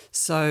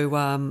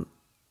 So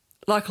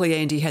luckily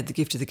Andy had the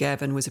gift of the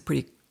gab and was a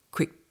pretty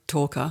quick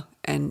talker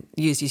and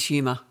used his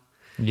humour.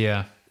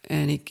 Yeah.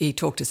 And he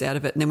talked us out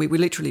of it. And then we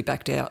literally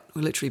backed out.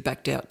 We literally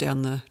backed out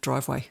down the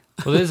driveway.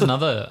 Well, there's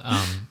another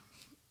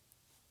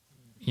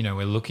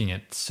we're looking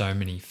at so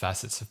many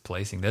facets of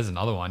policing. There's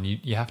another one.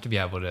 You have to be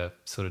able to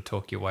sort of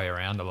talk your way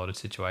around a lot of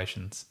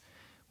situations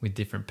with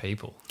different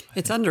people.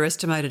 It's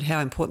underestimated how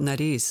important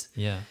that is.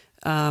 Yeah.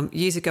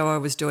 Years ago, I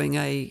was doing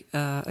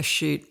a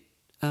shoot,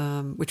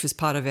 which was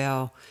part of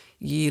our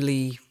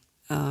yearly.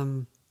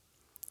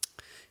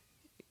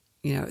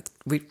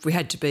 We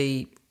had to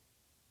be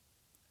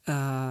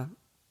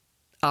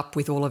up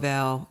with all of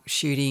our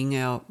shooting,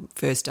 our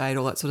first aid,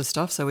 all that sort of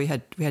stuff. So we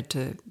had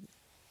to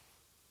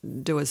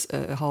do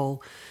a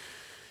whole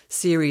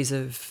series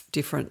of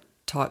different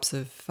types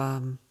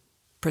of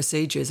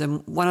procedures,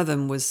 and one of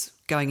them was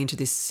going into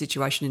this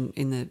situation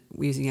in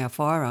using our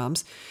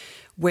firearms,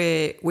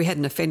 where we had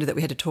an offender that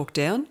we had to talk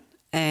down,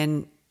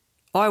 and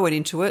I went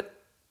into it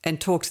and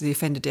talked the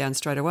offender down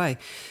straight away.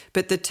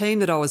 But the team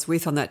that I was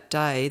with on that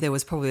day, there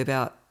was probably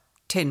about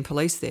 10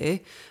 police there.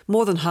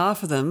 More than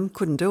half of them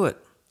couldn't do it.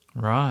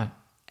 Right.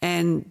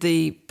 And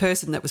the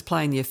person that was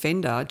playing the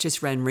offender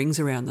just ran rings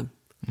around them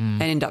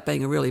and ended up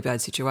being a really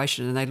bad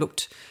situation, and they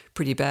looked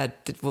pretty bad.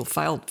 Well,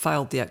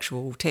 failed the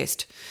actual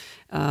test,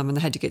 and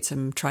they had to get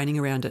some training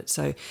around it.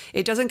 So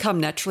it doesn't come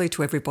naturally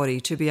to everybody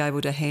to be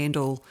able to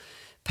handle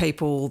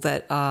people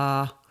that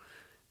are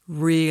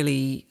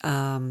really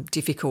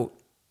difficult.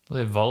 Well,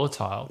 they're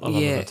volatile a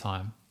lot of the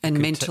time. And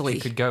mentally.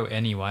 It could go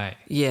any way.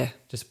 Yeah.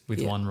 Just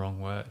with one wrong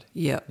word.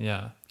 Yeah.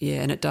 Yeah.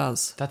 Yeah, and it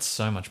does. That's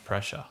so much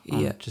pressure.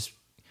 Yeah. Just,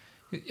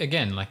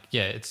 again,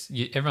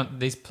 everyone,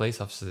 these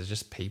police officers are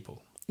just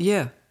people.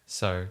 Yeah.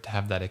 So to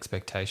have that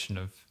expectation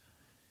of,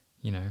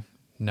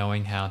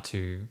 knowing how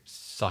to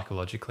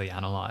psychologically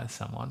analyse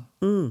someone,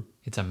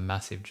 it's a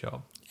massive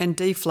job. And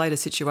deflate a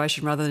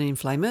situation rather than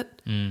inflame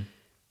it.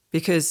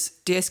 Because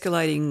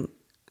de-escalating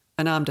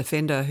an armed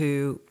offender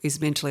who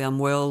is mentally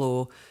unwell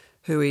or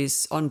who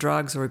is on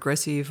drugs or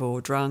aggressive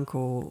or drunk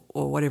or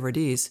whatever it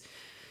is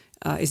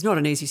not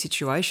an easy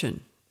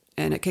situation,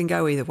 and it can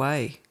go either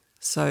way.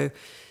 So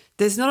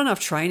there's not enough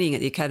training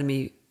at the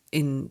academy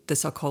in the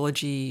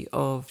psychology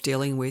of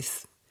dealing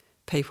with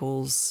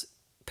people's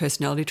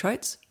personality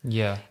traits.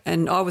 Yeah.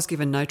 And I was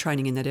given no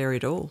training in that area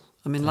at all.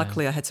 I mean,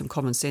 luckily I had some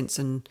common sense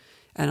and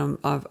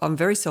I'm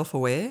very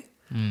self-aware.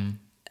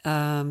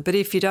 But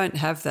if you don't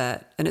have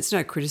that, and it's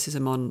no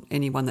criticism on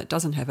anyone that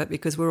doesn't have it,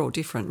 because we're all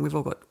different. We've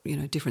all got,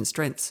 different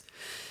strengths.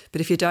 But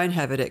if you don't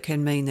have it, it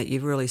can mean that you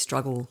really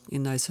struggle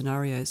in those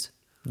scenarios.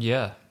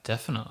 Yeah,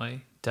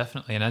 definitely.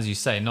 Definitely. And as you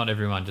say, not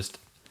everyone just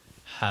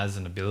has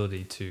an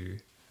ability to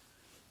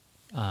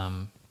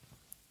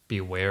be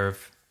aware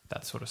of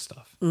that sort of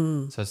stuff.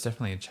 So it's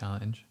definitely a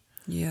challenge.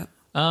 Yeah.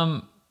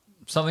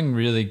 Something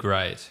really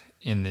great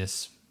in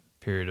this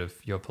period of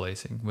your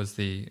policing was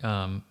the...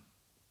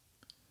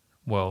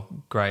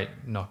 great,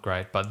 not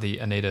great, but the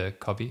Anita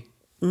Cobby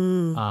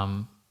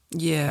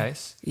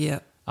case. Yeah.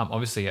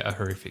 Obviously a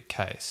horrific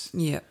case.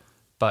 Yeah.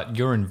 But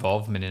your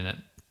involvement in it,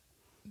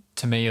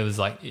 to me, it was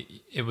like,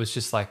 it was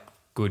just like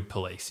good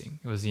policing.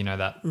 It was, it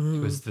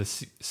was the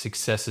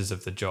successes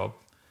of the job.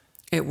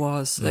 It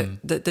was.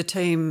 The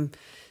team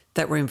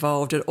that were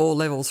involved at all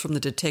levels, from the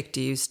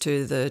detectives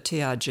to the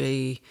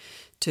TRG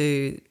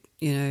to,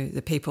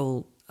 the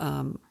people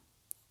in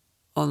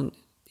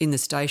the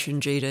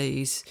station,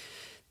 GDs,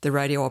 the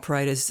radio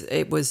operators,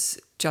 it was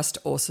just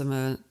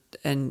awesome,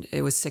 and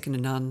it was second to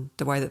none,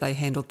 the way that they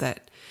handled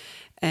that.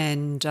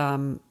 And,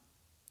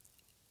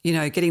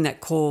 getting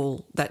that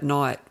call that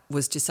night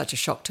was just such a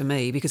shock to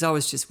me, because I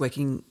was just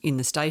working in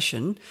the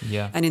station.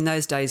 Yeah. And in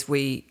those days,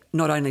 we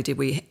not only did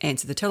we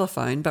answer the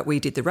telephone, but we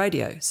did the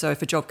radio. So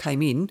if a job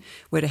came in,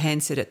 we had a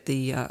handset at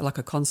the like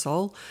a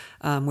console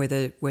where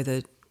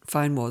the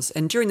phone was.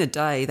 And during the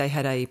day, they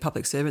had a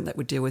public servant that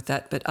would deal with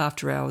that, but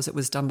after hours, it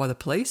was done by the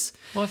police.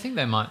 Well, I think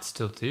they might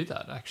still do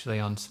that, actually,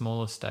 on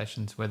smaller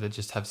stations where they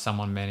just have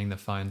someone manning the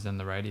phones and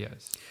the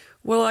radios.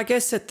 Well, I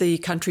guess at the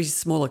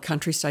smaller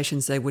country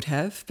stations they would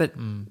have, but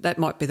that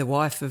might be the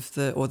wife of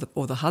or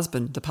the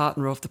husband, the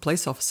partner of the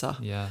police officer.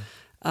 Yeah.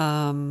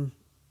 And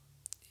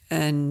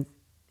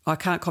I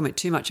can't comment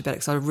too much about it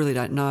because I really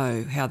don't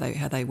know how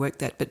they work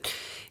that. But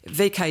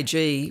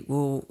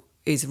VKG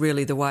is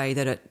really the way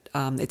that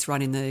it's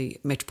run in the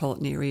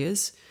metropolitan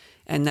areas,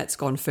 and that's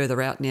gone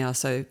further out now.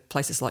 So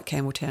places like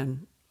Campbelltown,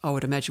 I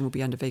would imagine, will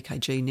be under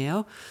VKG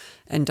now,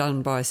 and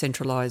done by a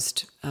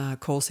centralised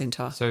call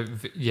centre. So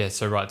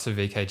right. So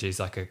VKG is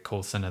like a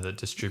call centre that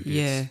distributes.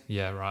 Yeah.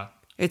 Yeah, right.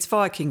 It's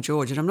via King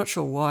George, and I'm not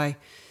sure why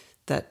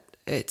that.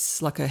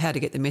 It's like how to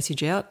get the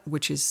message out,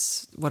 which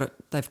is what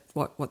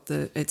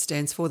it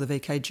stands for, the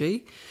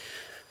VKG.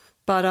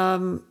 But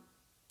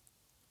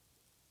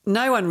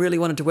no one really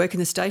wanted to work in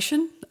the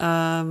station.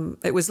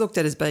 It was looked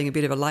at as being a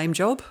bit of a lame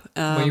job.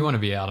 Well, you want to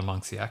be out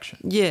amongst the action.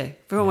 Yeah,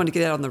 everyone wanted to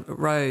get out on the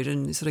road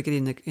and sort of get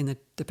in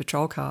the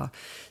patrol car.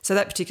 So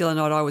that particular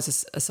night I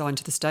was assigned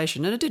to the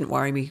station, and it didn't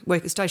worry me.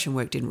 Station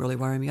work didn't really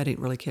worry me. I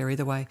didn't really care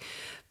either way.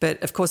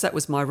 But, of course, that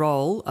was my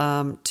role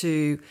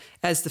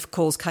as the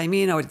calls came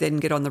in, I would then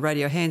get on the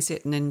radio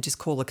handset and then just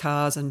call the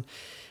cars, and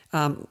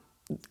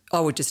I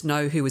would just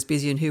know who was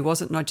busy and who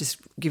wasn't, and I'd just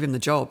give them the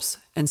jobs.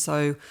 And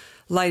so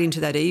late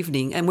into that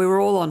evening, and we were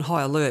all on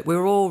high alert. We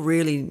were all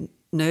really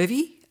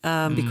nervy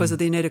because of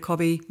the Anita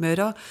Cobby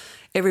murder.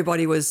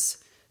 Everybody was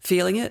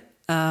feeling it.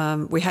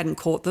 We hadn't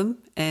caught them,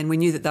 and we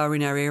knew that they were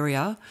in our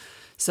area.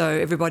 So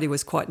everybody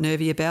was quite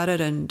nervy about it.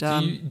 And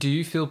do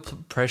you feel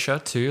pressure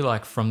too,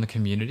 like from the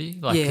community?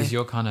 Like, because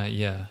you're kind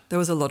of, there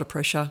was a lot of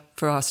pressure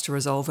for us to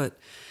resolve it.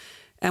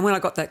 And when I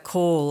got that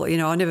call,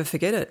 I'll never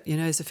forget it.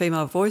 As a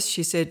female voice,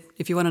 she said,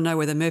 if you want to know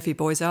where the Murphy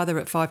boys are, they're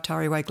at 5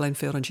 Tarry Way,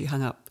 Glenfield, and she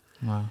hung up.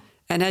 Wow.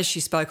 And as she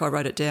spoke, I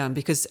wrote it down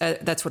because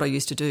that's what I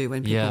used to do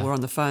when people were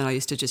on the phone. I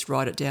used to just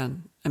write it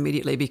down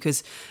immediately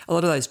because a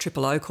lot of those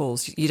 000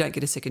 calls, you don't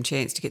get a second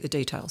chance to get the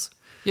details.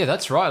 Yeah,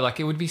 that's right. Like,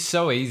 it would be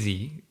so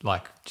easy,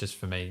 like, just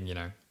for me,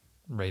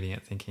 reading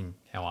it, thinking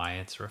how I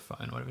answer a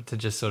phone, whatever, to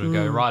just sort of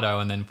go, righto,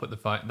 and then put the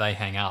phone, they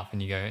hang up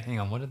and you go, hang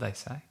on, what did they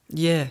say?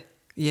 Yeah.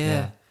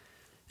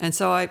 And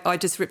so I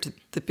just ripped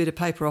the bit of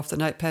paper off the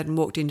notepad and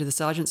walked into the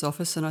sergeant's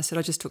office and I said,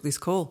 I just took this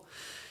call.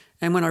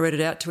 And when I read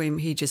it out to him,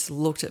 he just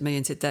looked at me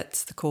and said,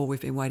 that's the call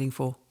we've been waiting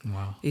for.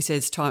 Wow. He said,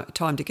 it's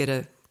time to get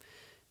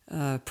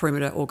a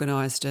perimeter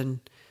organised. And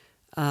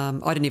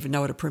I didn't even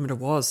know what a perimeter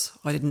was.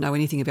 I didn't know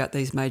anything about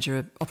these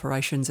major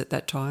operations at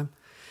that time.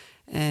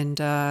 And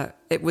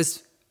it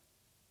was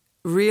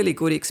really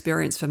good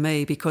experience for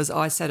me because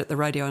I sat at the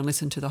radio and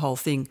listened to the whole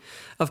thing.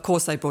 Of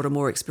course, they brought a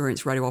more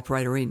experienced radio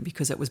operator in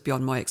because it was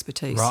beyond my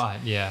expertise. Right,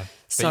 yeah.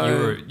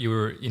 So, but you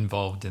were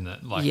involved in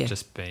it, like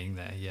just being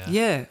there, yeah.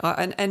 Yeah,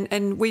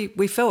 and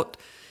we felt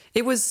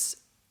it was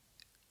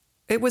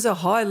a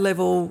high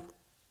level,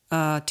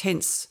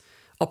 tense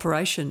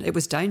operation. It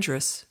was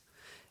dangerous.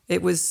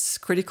 It was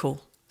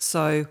critical.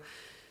 So,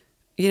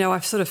 I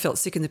sort of felt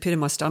sick in the pit of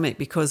my stomach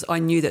because I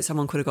knew that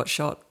someone could have got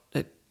shot.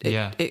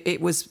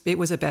 It was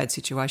a bad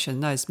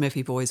situation. Those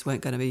Murphy boys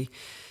weren't going to be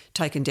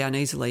taken down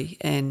easily,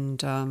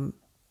 and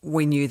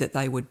we knew that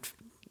they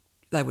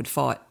would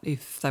fight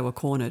if they were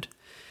cornered.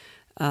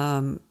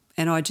 And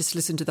I just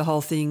listened to the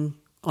whole thing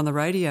on the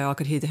radio. I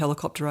could hear the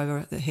helicopter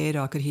overhead.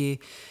 I could hear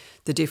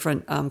the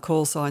different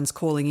call signs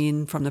calling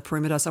in from the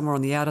perimeter. Some were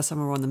on the outer, some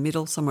were on the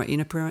middle, some were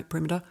inner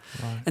perimeter.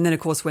 Right. And then,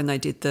 of course, when they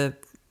did the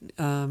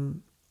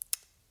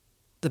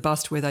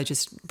bust where they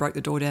just broke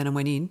the door down and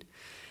went in,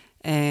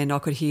 and I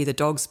could hear the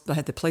dogs. They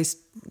had the police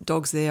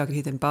dogs there. I could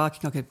hear them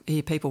barking. I could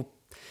hear people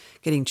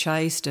getting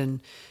chased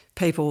and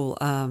people,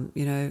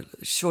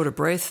 short of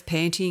breath,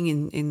 panting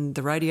in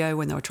the radio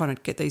when they were trying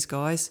to get these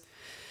guys.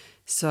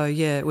 So,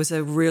 yeah, it was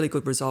a really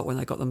good result when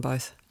they got them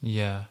both.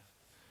 Yeah.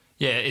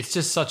 Yeah, it's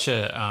just such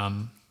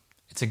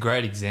it's a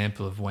great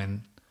example of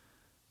when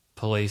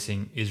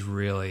policing is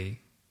really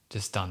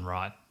just done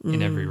right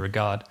in every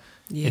regard.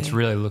 Yeah. It's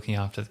really looking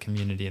after the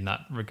community and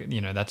that,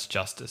 that's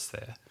justice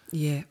there.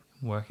 Yeah.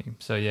 Working.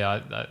 So,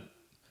 yeah, that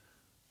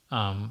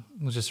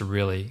was just a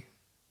really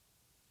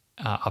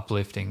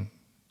uplifting,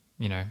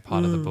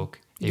 part of the book,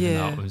 even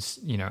though it was,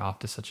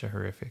 after such a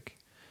horrific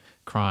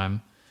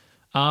crime.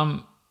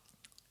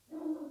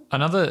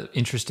 Another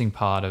interesting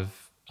part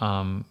of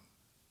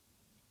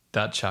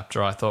that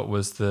chapter I thought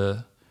was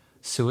the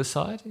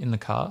suicide in the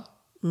car,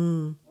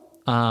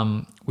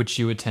 which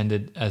you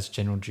attended as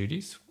general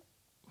duties,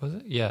 was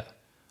it? Yeah.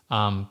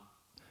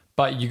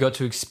 But you got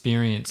to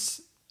experience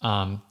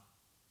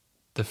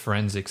the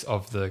forensics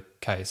of the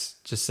case,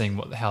 just seeing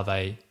how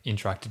they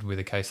interacted with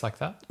a case like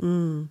that.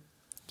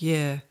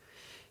 Yeah.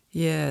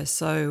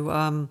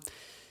 So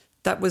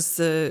that was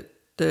the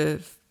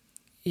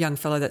young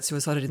fellow that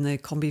suicided in the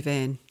combi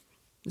van.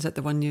 Is that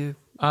the one you're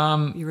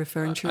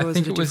referring to? I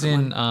think it was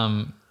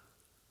in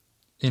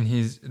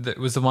his. It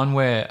was the one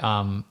where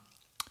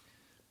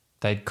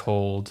they'd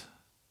called,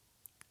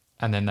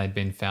 and then they'd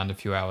been found a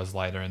few hours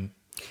later, and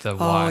the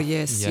wife. Oh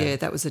yes, yeah,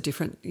 that was a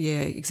different.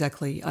 Yeah,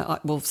 exactly.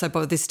 So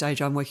by this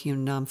stage, I'm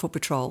working in foot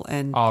patrol,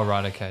 and oh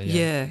right, okay,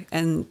 yeah,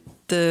 and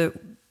the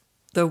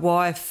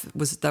wife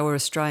they were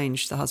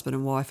estranged, the husband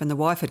and wife, and the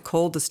wife had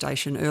called the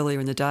station earlier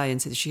in the day and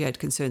said she had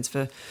concerns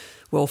for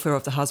welfare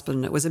of the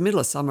husband. It was the middle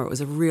of summer. It was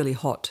a really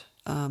hot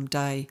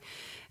day,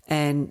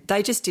 and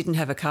they just didn't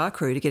have a car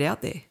crew to get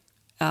out there,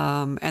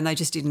 and they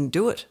just didn't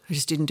do it. They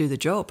just didn't do the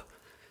job.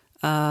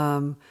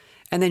 And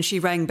then she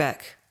rang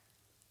back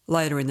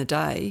later in the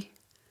day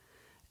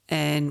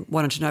and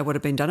wanted to know what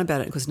had been done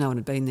about it because no one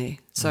had been there.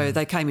 So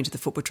they came into the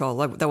foot patrol.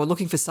 They were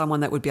looking for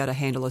someone that would be able to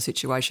handle a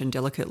situation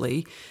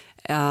delicately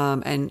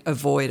and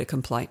avoid a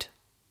complaint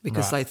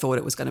because they thought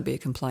it was going to be a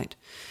complaint.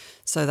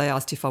 So they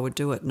asked if I would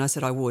do it, and I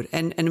said I would.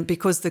 And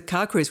because the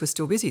car crews were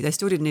still busy, they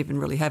still didn't even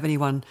really have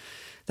anyone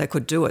that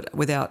could do it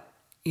without,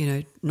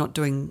 not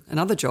doing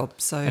another job.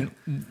 So, and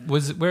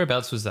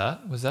whereabouts was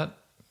that? Was that?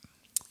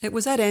 It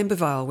was at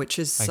Ambervale, which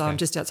is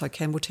just outside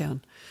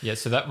Campbelltown. Yeah,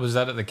 so that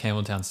at the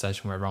Campbelltown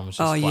station where everyone was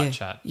just flat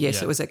chat.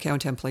 Yes, it was at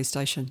Campbelltown Police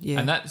Station. Yeah,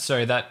 and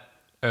that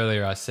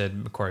earlier I said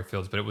Macquarie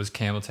Fields, but it was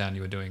Campbelltown.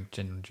 You were doing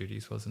general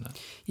duties, wasn't it?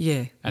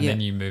 Yeah, and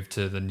then you moved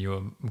to the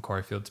newer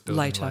Macquarie Fields building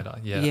later.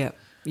 Yeah.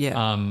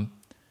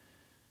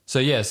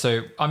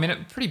 So I mean, a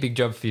pretty big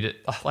job for you to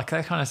like.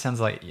 That kind of sounds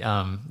like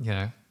a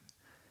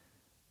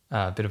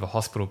bit of a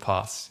hospital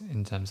pass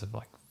in terms of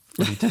like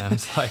footy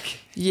terms. Like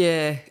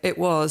yeah, it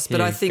was, but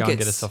I think go and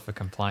get us off a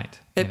complaint.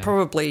 It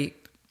probably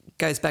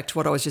goes back to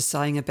what I was just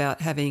saying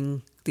about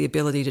having the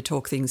ability to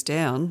talk things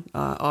down.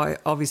 I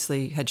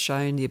obviously had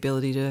shown the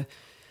ability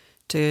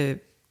to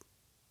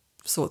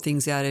sort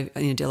things out in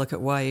a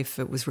delicate way if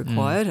it was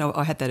required.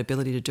 I had that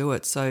ability to do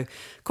it. So,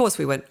 of course,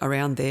 we went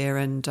around there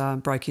and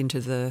broke into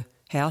the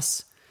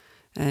house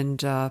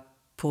and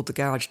pulled the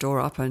garage door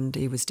up, and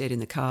he was dead in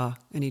the car,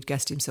 and he'd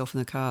gassed himself in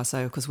the car.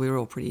 So, because we were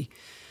all pretty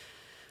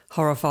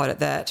horrified at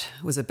that,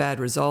 it was a bad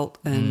result.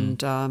 And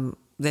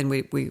then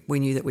we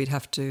knew that we'd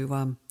have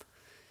to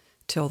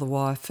tell the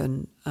wife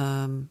and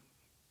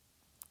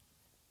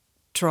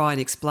try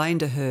and explain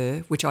to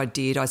her, which I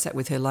did. I sat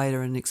with her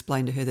later and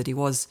explained to her that he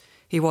was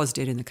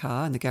dead in the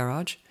car, in the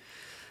garage.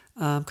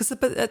 Because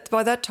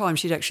by that time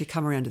she'd actually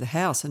come around to the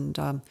house,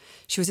 and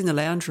she was in the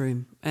lounge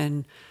room,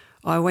 and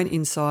I went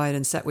inside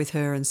and sat with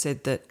her and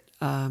said that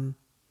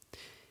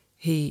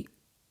he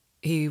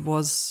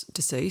was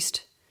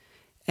deceased,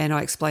 and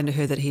I explained to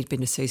her that he'd been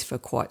deceased for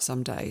quite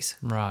some days.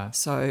 Right.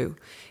 So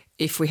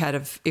if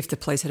the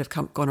police had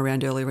gone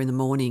around earlier in the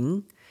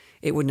morning,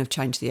 it wouldn't have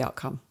changed the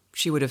outcome.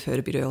 She would have heard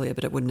a bit earlier,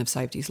 but it wouldn't have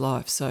saved his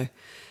life. So,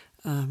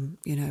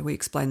 we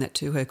explained that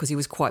to her because he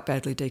was quite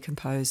badly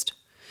decomposed.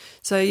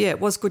 So, yeah, it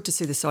was good to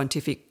see the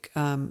scientific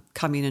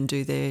come in and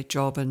do their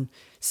job and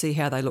see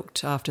how they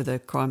looked after the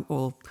crime.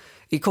 Or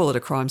you call it a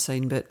crime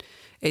scene, but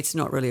it's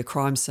not really a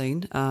crime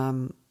scene.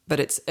 But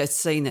it's a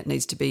scene that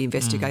needs to be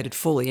investigated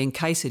fully in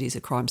case it is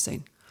a crime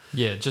scene.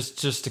 Yeah,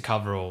 just to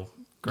cover all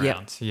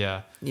grounds.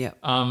 Yep. Yeah.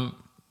 Yeah.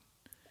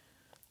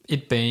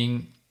 It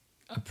being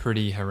a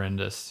pretty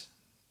horrendous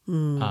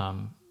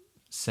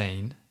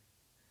scene,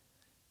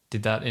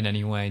 did that in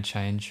any way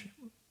change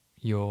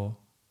your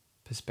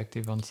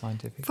perspective on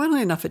scientific?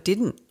 Funnily enough, it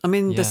didn't. I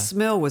mean, Yeah. the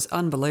smell was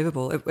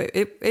unbelievable.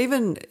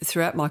 Even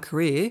throughout my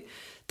career,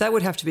 that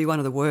would have to be one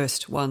of the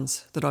worst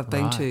ones that I've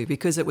been to,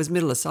 because it was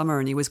middle of summer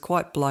and he was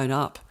quite blown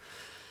up,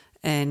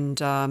 and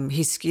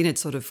his skin had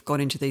sort of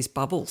gone into these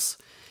bubbles,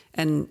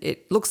 and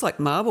it looks like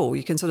marble.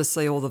 You can sort of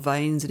see all the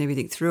veins and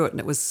everything through it, and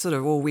it was sort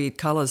of all weird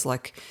colours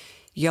like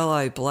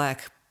yellow,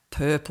 black,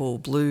 purple,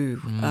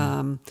 blue,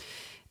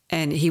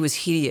 and he was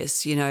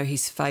hideous.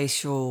 His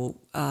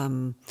facial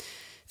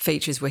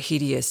features were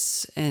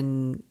hideous,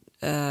 and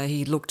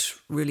he looked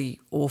really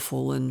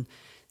awful and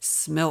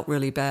smelt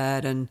really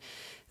bad. And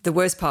the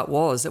worst part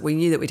was that we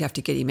knew that we'd have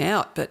to get him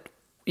out, but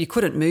you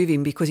couldn't move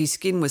him because his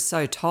skin was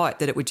so tight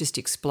that it would just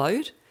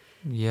explode.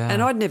 Yeah.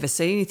 And I'd never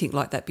seen anything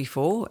like that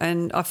before,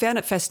 and I found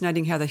it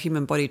fascinating how the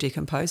human body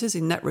decomposes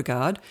in that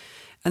regard.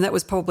 And that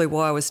was probably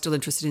why I was still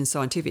interested in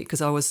scientific,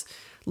 because I was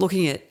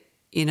looking at it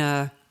in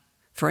a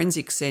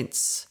forensic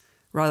sense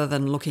rather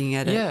than looking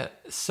at it. Yeah,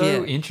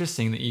 so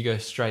interesting that you go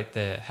straight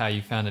there, how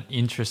you found it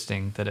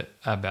interesting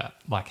about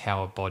like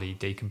how a body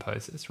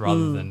decomposes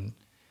rather than,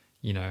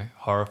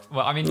 horror.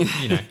 Well, I mean,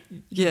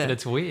 Yeah. but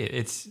it's weird.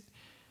 It's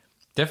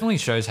definitely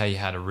shows how you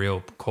had a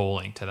real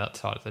calling to that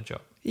side of the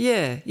job.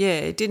 Yeah.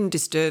 It didn't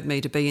disturb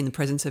me to be in the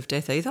presence of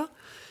death either,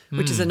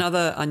 which is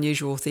another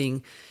unusual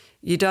thing.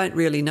 You don't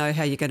really know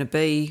how you're going to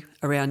be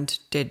around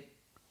dead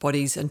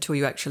bodies until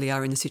you actually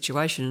are in the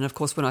situation. And, of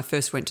course, when I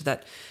first went to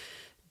that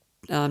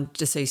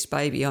deceased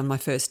baby on my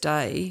first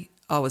day,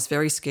 I was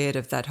very scared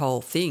of that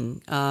whole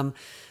thing.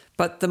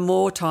 But the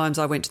more times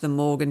I went to the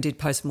morgue and did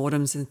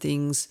postmortems and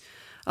things,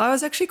 I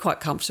was actually quite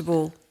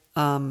comfortable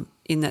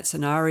in that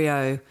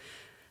scenario.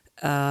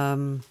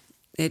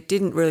 It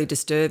didn't really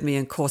disturb me,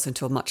 of course,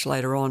 until much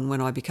later on when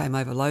I became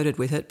overloaded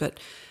with it. But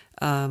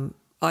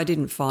I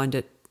didn't find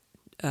it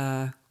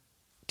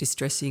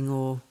distressing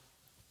or...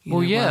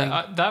 worrying.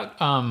 That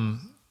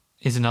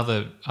is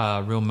another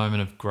real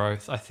moment of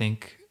growth, I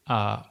think,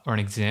 or an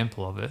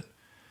example of it.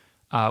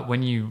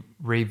 When you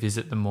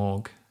revisit the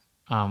morgue,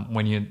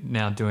 when you're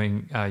now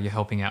doing, you're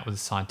helping out with the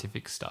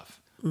scientific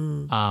stuff,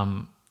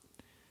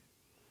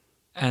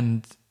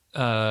 and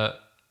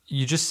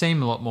you just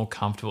seem a lot more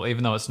comfortable,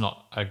 even though it's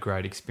not a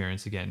great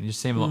experience again. You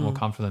just seem a lot more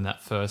comfortable than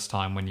that first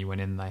time when you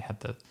went in and they had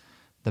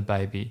the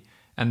baby.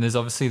 And there's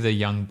obviously the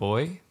young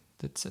boy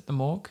that's at the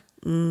morgue.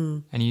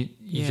 And you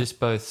just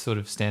both sort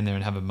of stand there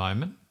and have a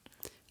moment.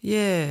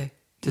 Yeah.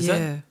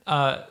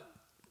 That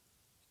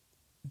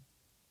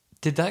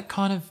did that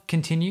kind of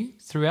continue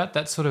throughout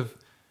that sort of,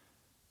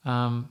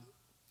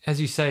 as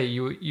you say,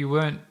 you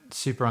weren't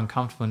super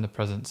uncomfortable in the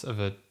presence of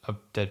a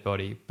dead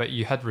body, but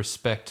you had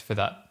respect for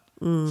that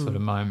sort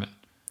of moment.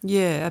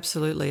 Yeah,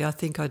 absolutely. I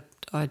think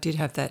I did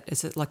have that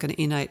as like an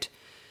innate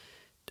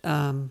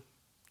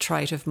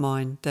trait of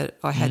mine, that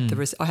I had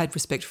I had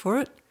respect for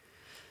it.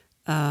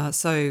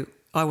 So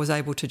I was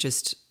able to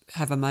just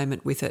have a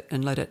moment with it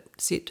and let it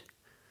sit.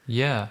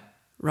 Yeah.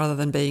 Rather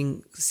than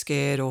being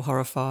scared or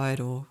horrified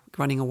or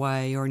running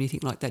away or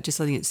anything like that, just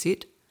letting it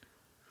sit.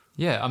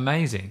 Yeah,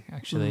 amazing,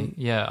 actually.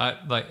 Yeah,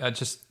 I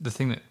just, the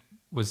thing that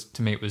was,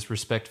 to me, it was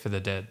respect for the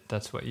dead.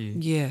 That's what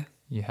you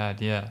had,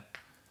 yeah.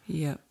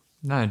 Yeah.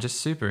 No,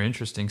 just super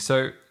interesting.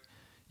 So,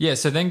 yeah,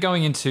 so then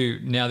going into,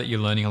 now that you're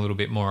learning a little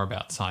bit more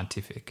about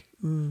scientific,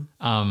 and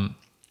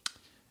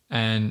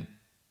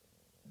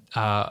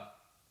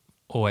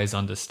always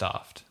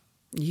understaffed.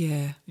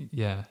 Yeah.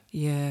 Yeah.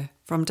 Yeah.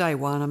 From day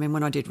one, I mean,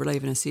 when I did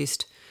relieve and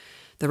assist,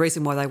 the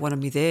reason why they wanted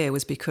me there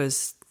was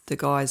because the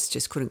guys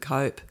just couldn't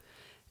cope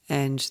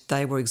and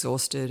they were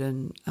exhausted.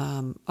 And,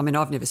 I mean,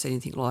 I've never seen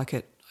anything like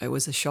it. It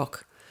was a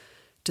shock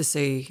to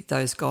see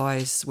those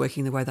guys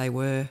working the way they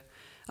were.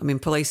 I mean,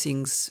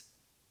 policing's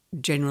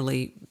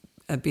generally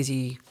a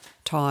busy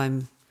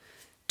time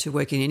to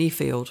work in any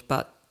field,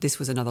 but this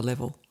was another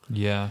level.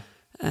 Yeah.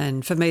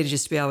 And for me to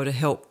just be able to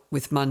help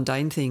with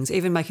mundane things,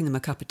 even making them a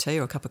cup of tea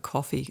or a cup of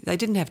coffee, they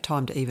didn't have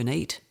time to even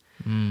eat.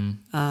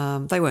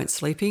 They weren't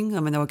sleeping.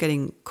 I mean, they were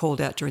getting called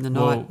out during the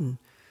night. And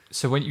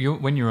so when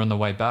you were on the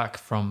way back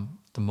from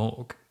the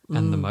morgue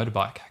and the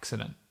motorbike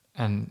accident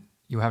and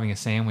you were having a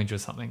sandwich or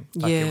something,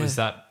 like it was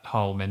that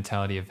whole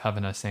mentality of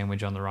having a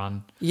sandwich on the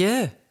run.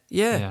 Yeah.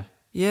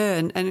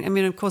 And I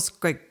mean, of course,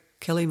 Greg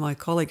Kelly, my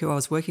colleague who I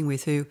was working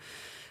with, who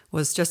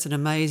was just an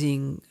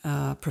amazing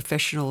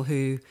professional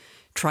who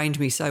trained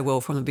me so well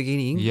from the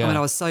beginning. Yeah. I mean,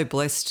 I was so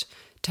blessed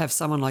to have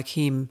someone like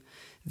him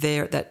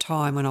there at that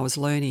time when I was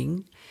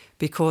learning,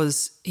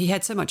 because he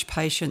had so much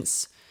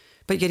patience,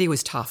 but yet he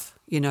was tough.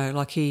 You know,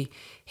 like he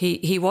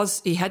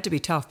had to be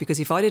tough, because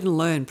if I didn't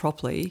learn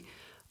properly,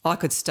 I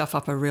could stuff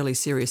up a really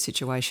serious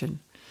situation.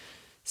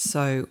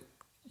 So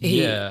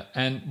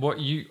and what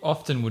you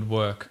often would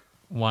work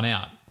one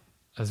out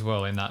as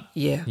well in that.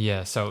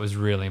 Yeah, so it was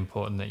really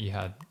important that you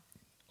had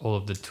all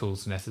of the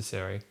tools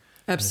necessary.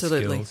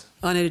 Absolutely.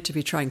 I needed to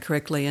be trained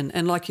correctly.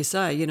 And like you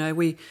say, you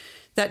know,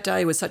 that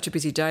day was such a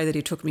busy day that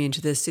he took me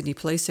into the Sydney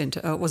Police Centre.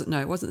 Oh, it wasn't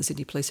the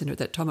Sydney Police Centre at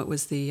that time. It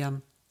was we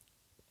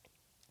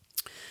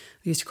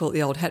used to call it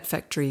the old hat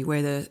factory,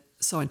 where the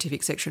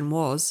scientific section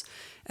was.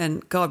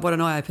 And God, what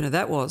an eye-opener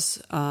that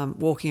was,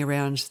 walking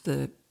around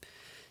the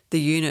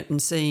unit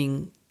and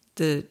seeing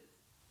the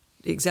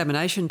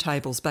examination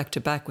tables back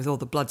to back with all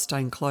the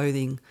bloodstained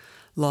clothing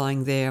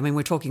lying there. I mean,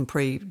 we're talking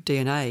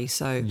pre-DNA,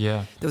 so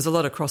there was a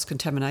lot of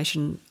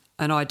cross-contamination,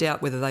 and I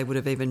doubt whether they would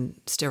have even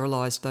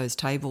sterilised those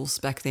tables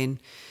back then,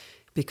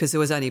 because there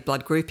was only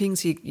blood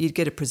groupings. You'd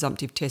get a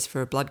presumptive test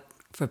for blood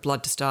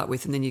to start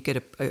with, and then you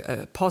get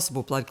a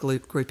possible blood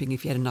grouping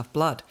if you had enough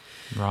blood.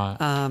 Right.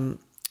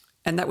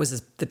 And that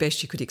was the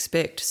best you could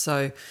expect.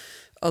 So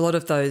a lot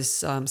of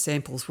those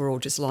samples were all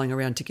just lying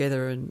around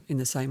together and in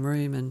the same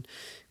room, and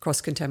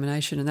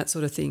cross-contamination and that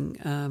sort of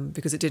thing,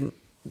 because it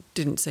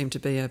didn't seem to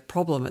be a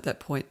problem at that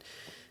point.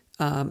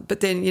 But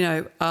then, you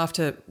know,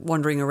 after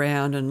wandering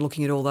around and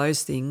looking at all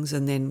those things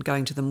and then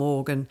going to the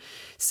morgue and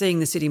seeing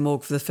the city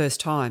morgue for the first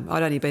time,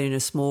 I'd only been in a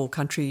small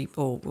country,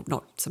 or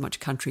not so much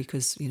country,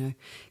 because, you know,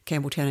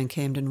 Campbelltown and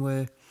Camden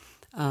were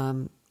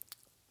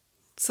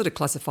sort of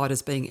classified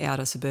as being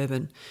outer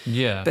suburban,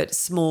 but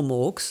small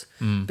morgues.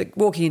 But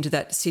walking into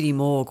that city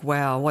morgue,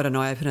 wow, what an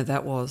eye-opener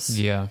that was.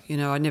 Yeah. You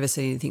know, I'd never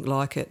seen anything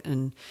like it.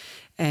 And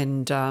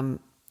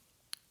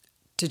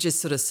to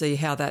just sort of see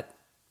how that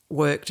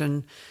worked,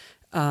 and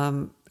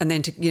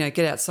then to, you know,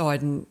 get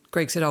outside, and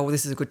Greg said, oh, well,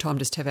 this is a good time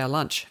just to have our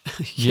lunch.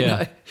 you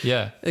know?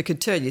 It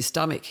could turn your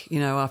stomach, you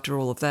know, after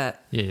all of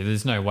that. Yeah,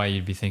 there's no way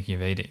you'd be thinking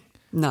of eating.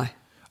 No.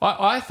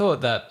 I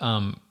thought that,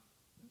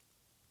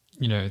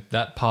 you know,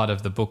 that part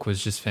of the book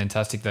was just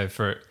fantastic, though,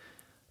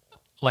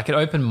 it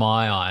opened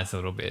my eyes a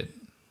little bit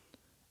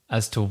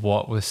as to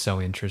what was so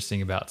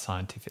interesting about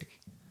scientific.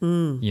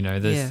 You know,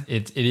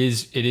 it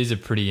is a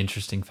pretty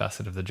interesting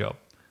facet of the job.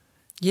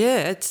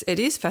 Yeah, it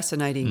is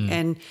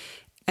fascinating,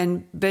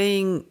 and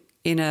being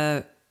in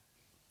a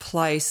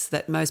place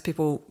that most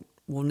people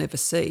will never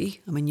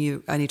see. I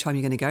mean, only time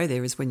you're going to go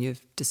there is when you're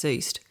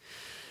deceased.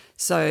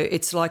 So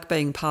it's like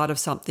being part of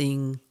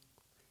something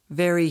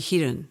very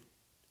hidden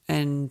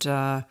and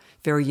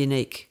very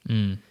unique.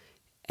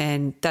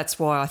 And that's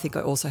why I think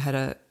I also had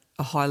a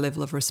high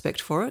level of respect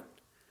for it,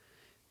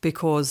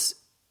 because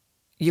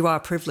you are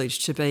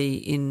privileged to be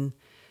in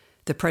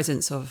the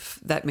presence of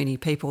that many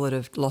people that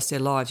have lost their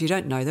lives. You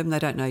don't know them, they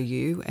don't know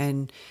you,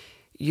 and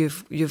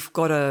you've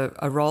got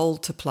a role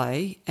to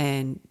play,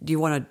 and you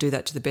want to do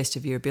that to the best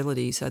of your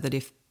ability, so that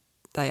if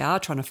they are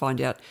trying to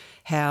find out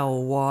how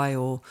or why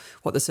or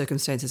what the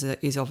circumstances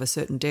is of a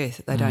certain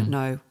death, they don't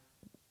know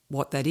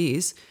what that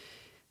is,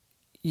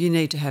 you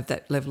need to have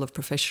that level of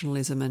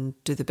professionalism and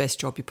do the best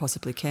job you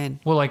possibly can.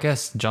 Well, I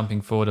guess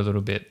jumping forward a little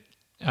bit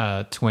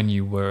to when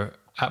you were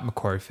at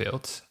Macquarie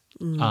Fields,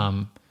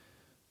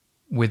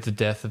 with the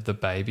death of the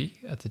baby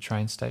at the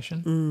train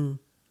station,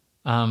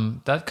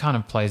 that kind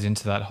of plays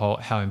into that whole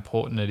how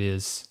important it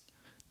is,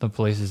 the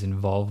police's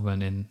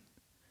involvement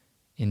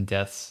in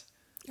deaths.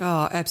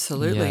 Oh,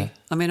 absolutely. Yeah.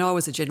 I mean, I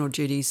was a general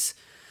duties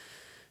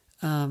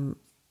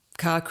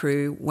car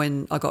crew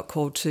when I got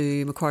called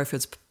to Macquarie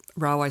Fields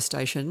railway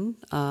station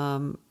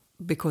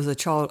because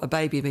a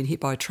baby had been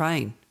hit by a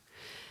train.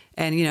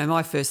 And, you know,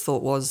 my first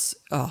thought was,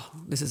 oh,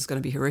 this is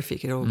going to be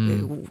horrific. It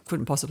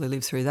couldn't possibly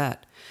live through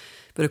that.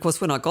 But, of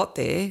course, when I got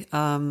there,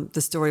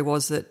 the story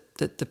was that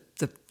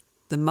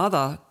the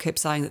mother kept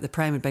saying that the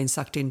pram had been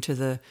sucked into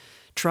the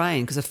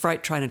train because a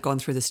freight train had gone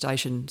through the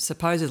station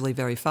supposedly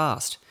very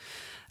fast.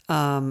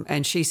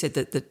 And she said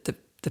that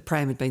the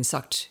pram had been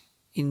sucked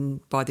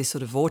in by this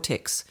sort of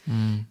vortex,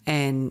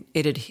 and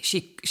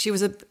she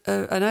was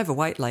an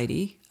overweight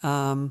lady,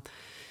 and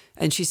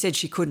she said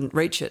she couldn't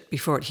reach it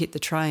before it hit the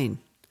train.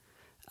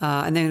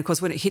 And then, of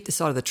course, when it hit the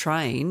side of the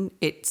train,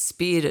 it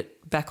speared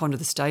it back onto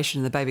the station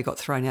and the baby got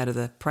thrown out of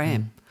the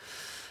pram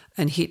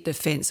and hit the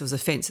fence. There was a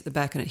fence at the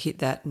back and it hit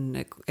that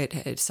and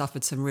it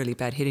suffered some really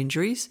bad head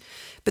injuries.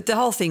 But the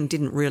whole thing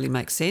didn't really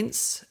make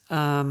sense.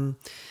 And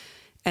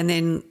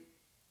then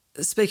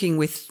speaking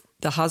with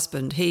the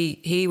husband,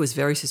 he was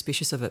very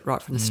suspicious of it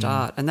right from the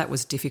start, and that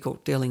was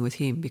difficult dealing with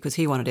him because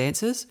he wanted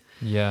answers.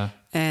 Yeah.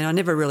 And I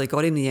never really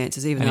got him the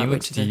answers, even though he I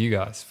went looked to you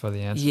guys for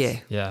the answers. Yeah.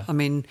 Yeah. I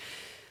mean,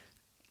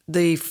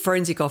 the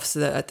forensic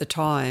officer at the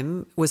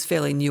time was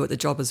fairly new at the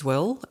job as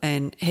well,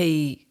 and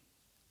he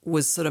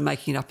was sort of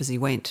making it up as he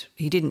went.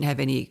 He didn't have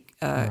any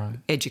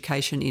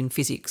education in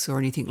physics or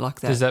anything like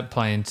that. Does that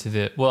play into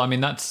the... Well, I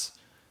mean, that's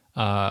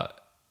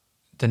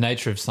the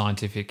nature of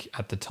scientific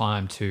at the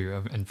time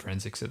too, and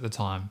forensics at the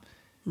time.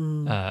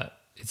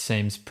 It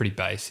seems pretty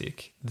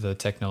basic, the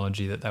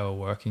technology that they were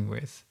working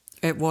with.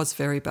 It was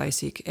very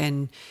basic,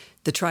 and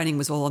the training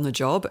was all on the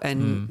job,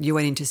 and you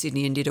went into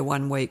Sydney and did a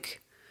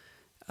 1-week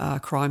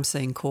crime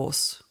scene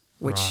course,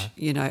 which,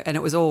 you know, and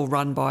it was all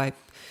run by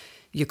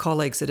your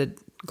colleagues that had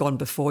gone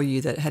before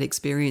you that had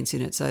experience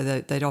in it. So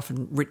they'd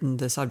often written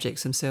the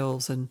subjects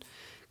themselves and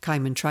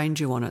came and trained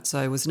you on it.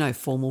 So there was no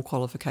formal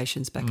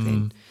qualifications back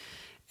then.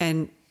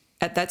 And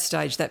at that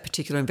stage, that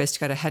particular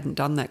investigator hadn't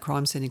done that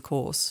crime scene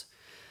course.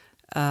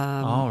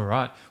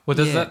 Right. Well,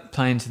 does that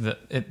play into the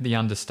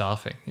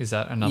understaffing? Is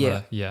that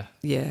another? Yeah.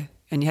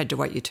 And you had to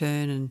wait your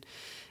turn,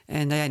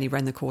 and they only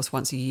ran the course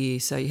once a year,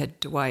 so you had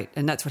to wait.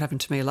 And that's what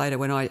happened to me later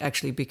when I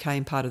actually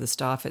became part of the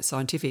staff at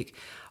Scientific.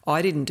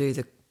 I didn't do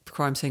the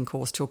crime scene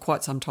course till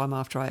quite some time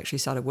after I actually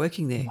started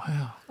working there.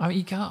 Wow. I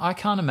mean, I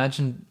can't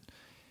imagine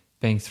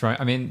being thrown.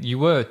 I mean, you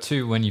were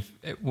too when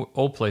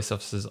all police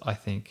officers, I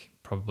think,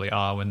 probably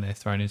are when they're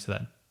thrown into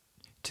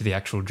the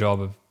actual job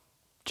of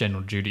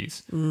general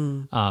duties.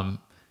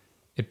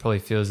 It probably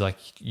feels like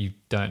you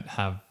don't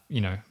have,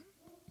 you know,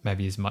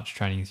 maybe as much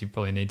training as you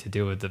probably need to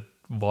deal with the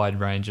wide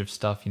range of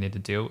stuff you need to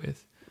deal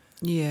with.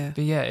 Yeah.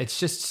 But yeah, it's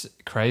just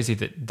crazy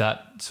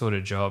that sort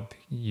of job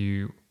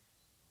you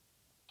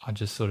are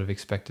just sort of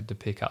expected to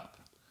pick up.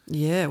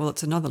 Yeah, well,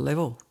 it's another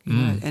level, you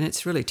know, and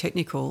it's really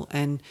technical,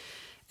 and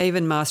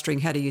even mastering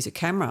how to use a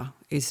camera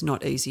is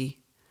not easy.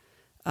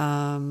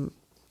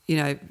 You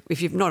know,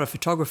 if you're not a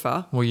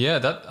photographer. Well, yeah,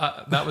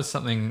 that was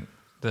something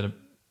that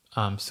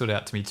stood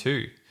out to me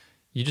too.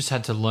 You just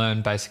had to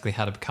learn basically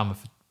how to become a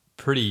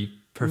pretty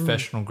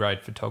professional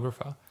grade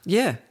photographer.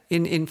 Yeah,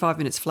 in 5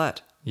 minutes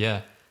flat.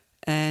 Yeah.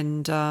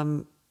 And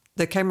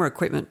the camera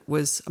equipment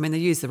was, I mean, they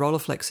used the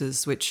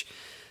Rolleiflexes, which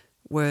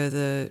were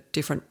the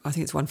different, I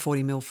think it's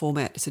 140mm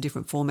format. It's a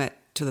different format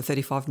to the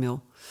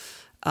 35mm.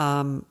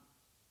 And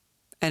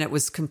it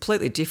was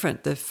completely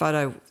different. The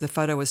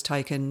photo was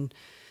taken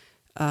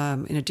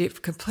in a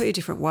completely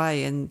different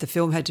way, and the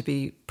film had to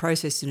be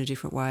processed in a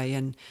different way.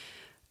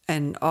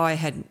 And I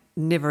had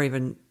never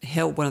even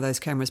held one of those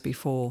cameras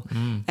before.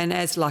 And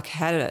as luck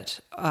had it,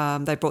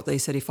 they brought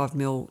these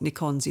 35mm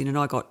Nikons in, and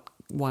I got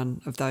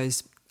one of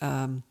those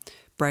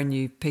brand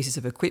new pieces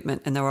of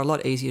equipment, and they were a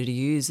lot easier to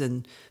use.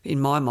 And in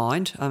my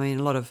mind, I mean,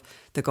 a lot of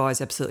the guys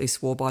absolutely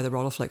swore by the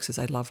Rolleiflexes.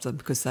 They loved them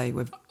because they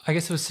were... I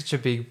guess it was such a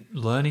big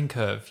learning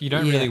curve. You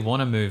don't really want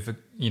to move,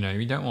 you know,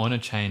 you don't want to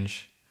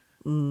change.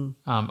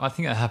 I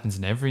think that happens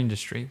in every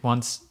industry.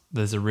 Once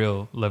there's a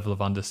real level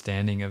of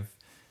understanding of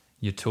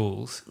your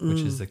tools,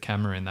 which is the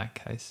camera in that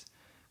case,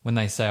 when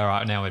they say, all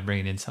right, now we're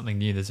bringing in something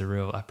new, there's a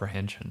real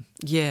apprehension.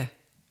 Yeah.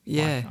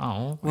 Like,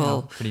 oh,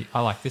 well, I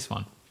like this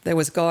one. There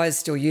was guys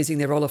still using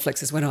their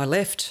Rolleiflexes when I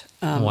left.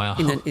 Wow.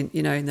 In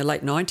the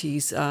late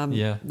 90s.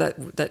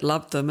 That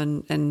loved them,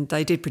 and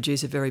they did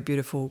produce a very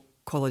beautiful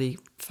quality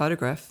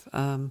photograph.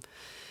 But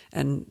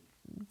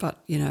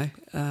you know.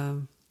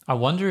 I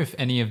wonder if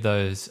any of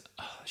those,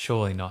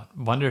 surely not.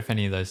 I wonder if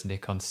any of those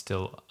Nikons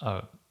still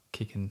are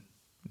kicking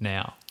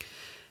now.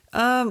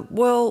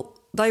 Well,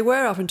 they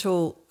were up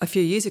until a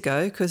few years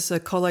ago, because a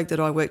colleague that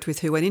I worked with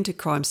who went into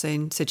crime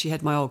scene said she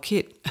had my old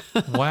kit.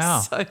 Wow.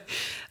 So,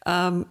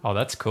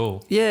 that's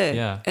cool.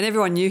 Yeah. And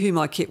everyone knew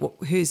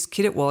whose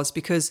kit it was,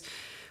 because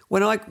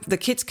when the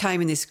kits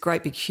came in this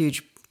great big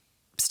huge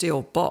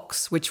steel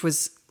box, which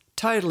was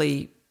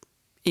totally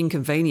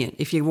inconvenient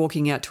if you're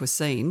walking out to a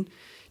scene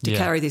to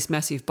carry this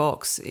massive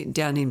box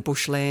down in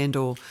bushland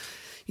or,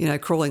 you know,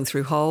 crawling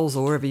through holes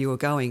or wherever you were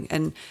going.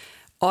 And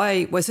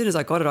as soon as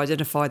I got it, I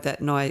identified that,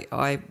 and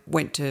I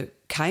went to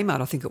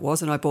Kmart, I think it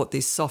was, and I bought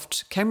this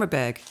soft camera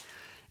bag,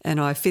 and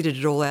I fitted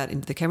it all out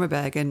into the camera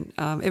bag, and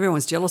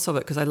everyone's jealous of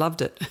it because they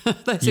loved it.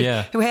 They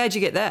said, well, how'd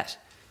you get that?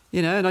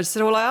 You know, and I just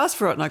said, well, I asked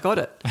for it and I got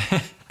it.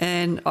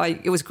 And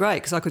it was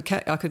great because I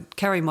could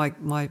carry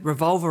my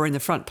revolver in the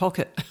front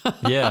pocket.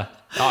 Yeah.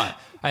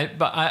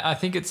 But I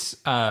think it's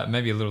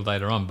maybe a little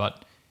later on,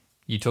 but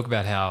you talk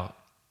about how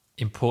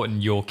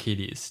important your kid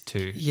is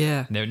too.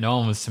 Yeah. No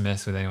one was to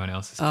mess with anyone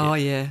else's kid. Oh,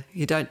 yeah.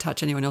 You don't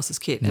touch anyone else's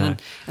kit. No.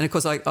 And, of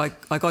course, I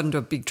got into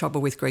a big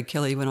trouble with Greg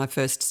Kelly when I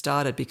first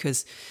started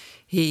because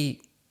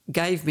he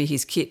gave me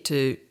his kit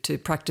to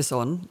practice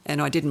on,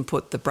 and I didn't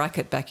put the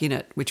bracket back in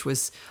it, which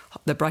was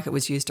the bracket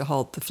was used to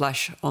hold the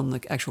flash on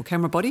the actual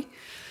camera body.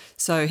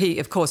 So he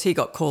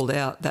got called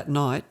out that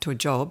night to a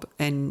job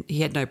and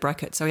he had no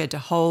bracket. So he had to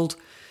hold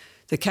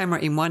the camera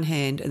in one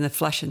hand and the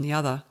flash in the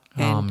other.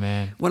 And Oh,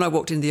 man. when I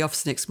walked into the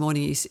office next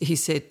morning, he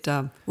said,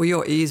 were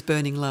your ears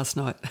burning last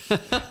night?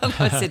 And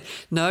I said,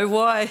 no,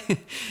 why?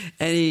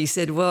 And he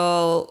said,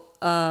 well,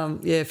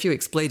 a few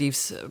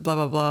expletives,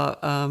 blah, blah,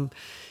 blah.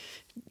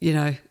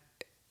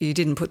 You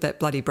didn't put that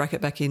bloody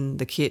bracket back in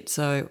the kit,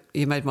 so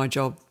you made my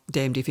job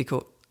damn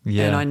difficult.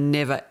 Yeah. And I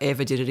never,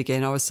 ever did it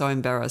again. I was so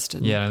embarrassed.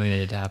 And Yeah, it only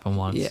needed to happen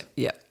once.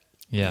 Yeah.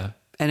 Yeah.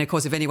 And, of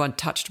course, if anyone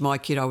touched my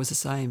kit, I was the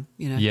same.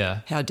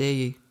 Yeah. How dare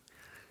you?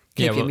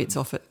 Keep your mitts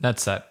off it.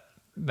 That's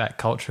that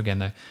culture again,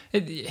 though.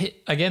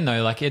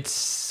 It's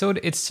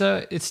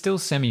still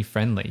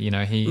semi-friendly.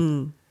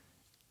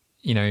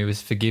 He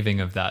was forgiving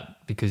of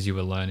that because you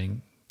were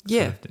learning.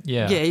 Yeah.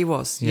 Yeah, he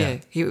was. Yeah.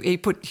 Yeah. He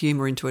put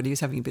humour into it. He was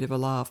having a bit of a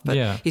laugh.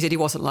 But he said he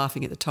wasn't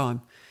laughing at the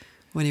time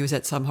when he was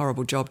at some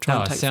horrible job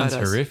trying to take sounds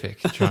photos. horrific.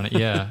 Trying to,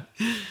 yeah.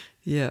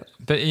 Yeah.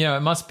 But, it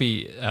must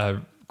be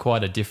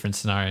quite a different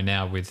scenario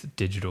now with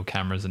digital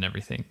cameras and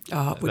everything.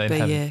 Oh, it would They'd be,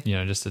 have,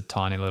 yeah. Just a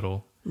tiny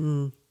little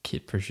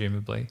kit,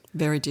 presumably.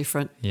 Very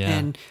different. Yeah.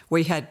 And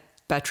we had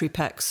battery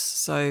packs,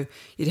 so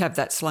you'd have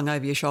that slung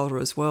over your shoulder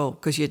as well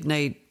because you'd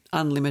need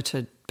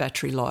unlimited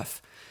battery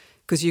life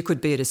because you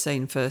could be at a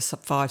scene for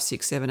 5,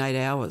 6, 7,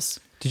 8 hours.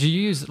 Did you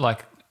use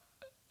like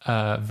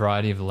a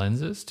variety of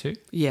lenses too?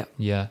 Yeah.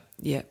 Yeah.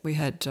 Yeah, we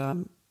had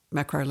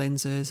macro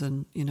lenses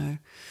and,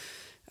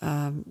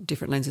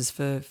 different lenses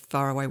for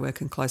far away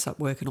work and close up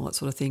work and all that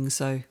sort of thing.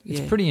 So, yeah.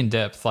 It's pretty in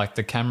depth. Like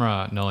the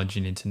camera knowledge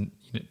you need to,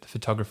 the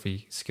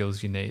photography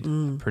skills you need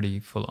are pretty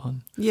full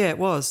on. Yeah, it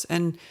was.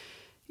 And,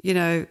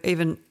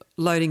 even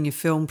loading your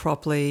film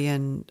properly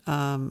and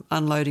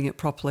unloading it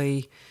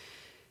properly.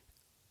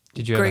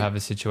 Did you ever have a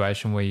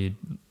situation where you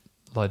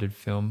loaded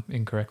film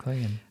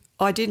incorrectly?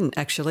 I didn't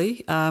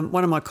actually.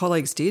 One of my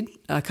colleagues did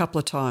a couple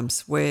of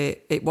times where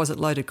it wasn't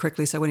loaded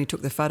correctly. So when he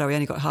took the photo, he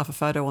only got half a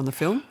photo on the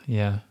film.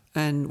 Yeah.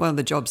 And one of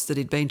the jobs that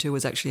he'd been to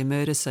was actually a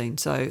murder scene.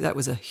 So that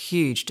was a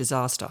huge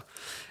disaster.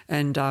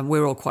 And we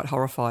were all quite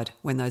horrified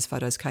when those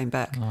photos came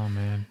back. Oh,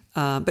 man.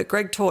 But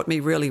Greg taught me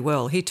really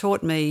well. He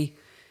taught me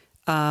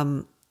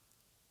how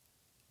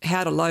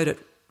to load it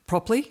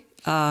properly,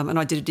 and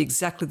I did it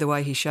exactly the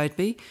way he showed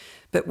me.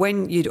 But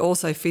when you'd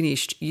also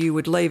finished, you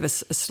would leave a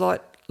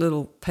slight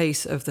little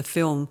piece of the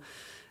film.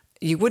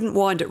 You wouldn't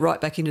wind it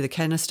right back into the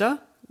canister,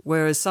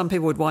 whereas some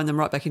people would wind them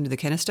right back into the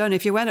canister. And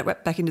if you wound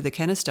it back into the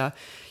canister,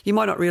 you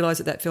might not realise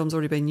that film's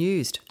already been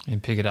used.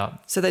 And pick it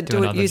up. So they'd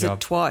use it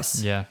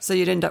twice. Yeah. So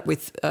you'd end up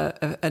with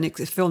a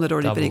film that had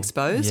already been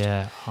exposed.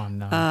 Yeah. Oh,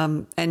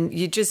 no. And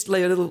you just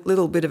leave a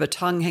little bit of a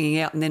tongue hanging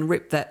out and then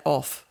rip it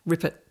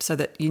so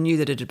that you knew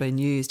that it had been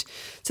used.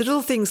 So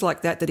little things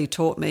like that he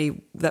taught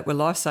me that were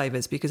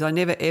lifesavers because I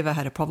never, ever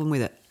had a problem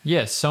with it.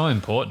 Yeah, so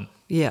important.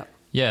 Yeah.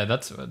 Yeah,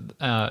 that's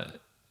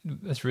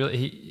really,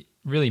 he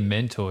really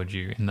mentored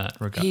you in that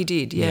regard. He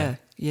did, yeah.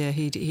 Yeah,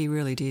 he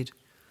really did.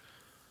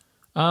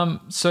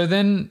 So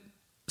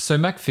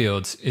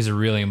Macfields is a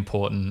really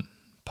important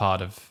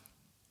part of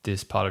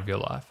this part of your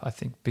life, I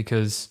think,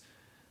 because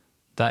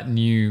that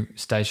new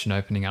station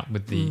opening up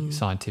with the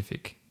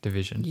scientific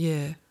division.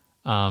 Yeah.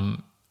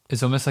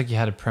 It's almost like you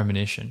had a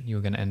premonition you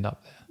were going to end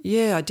up there.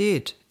 Yeah, I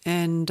did.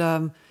 And,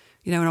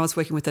 when I was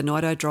working with the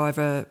Nido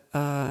driver,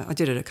 I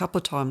did it a couple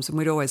of times and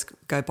we'd always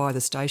go by the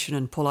station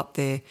and pull up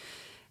there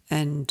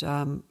and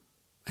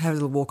have a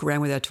little walk around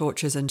with our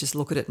torches and just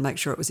look at it and make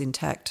sure it was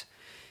intact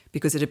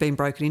because it had been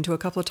broken into a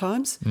couple of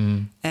times.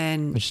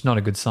 And which is not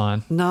a good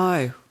sign.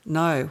 No.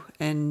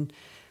 And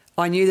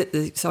I knew that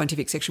the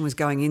scientific section was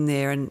going in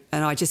there and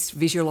I just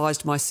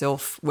visualised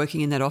myself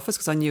working in that office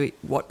because I knew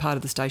what part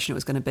of the station it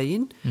was going to be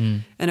in.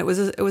 And it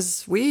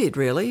was weird,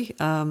 really.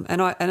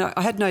 And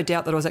I had no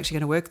doubt that I was actually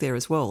going to work there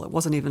as well. It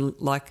wasn't even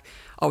like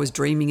I was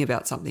dreaming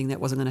about something that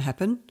wasn't going to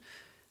happen.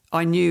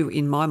 I knew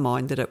in my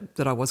mind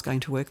that I was going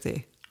to work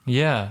there.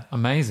 Yeah,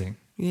 amazing.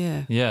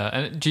 Yeah. Yeah.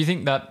 And do you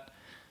think that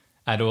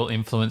at all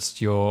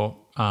influenced your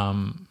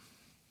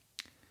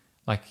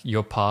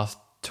your path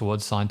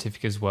towards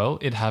scientific as well?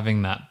 It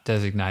having that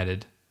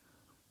designated,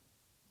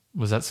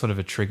 was that sort of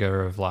a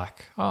trigger of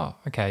like, oh,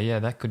 okay, yeah,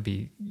 that could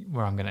be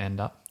where I'm going to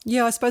end up?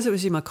 Yeah, I suppose it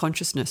was in my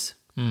consciousness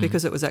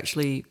because it was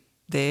actually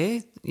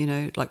there,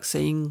 like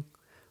seeing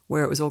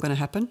where it was all going to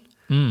happen.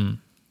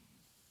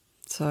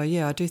 So,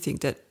 yeah, I do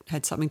think that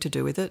had something to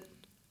do with it.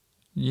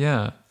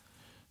 Yeah.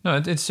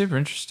 No, it's super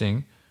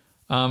interesting.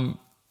 So,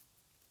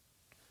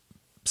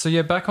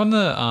 yeah, back on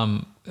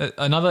the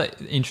another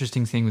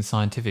interesting thing with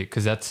scientific,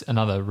 because that's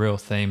another real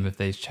theme of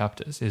these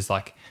chapters, is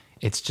like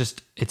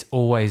it's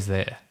always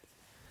there.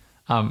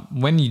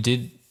 When you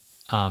did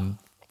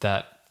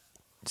that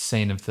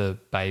scene of the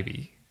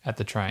baby at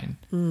the train,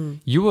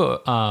 you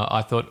were,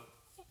 I thought,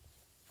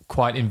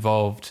 quite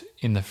involved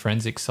in the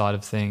forensic side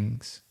of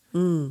things.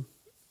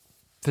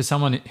 For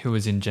someone who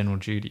was in general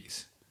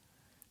duties,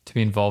 to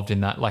be involved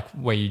in that, like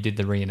where you did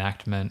the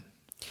reenactment.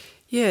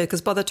 Yeah,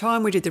 because by the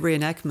time we did the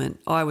reenactment,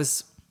 I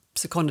was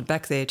seconded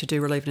back there to do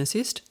relieve and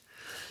assist.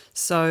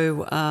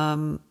 So,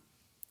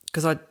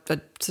 because I'd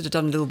sort of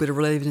done a little bit of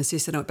relieve and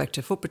assist, then I went back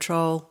to foot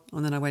patrol,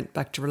 and then I went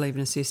back to relieve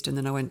and assist, and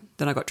then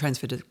I got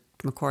transferred to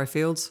Macquarie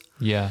Fields.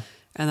 Yeah.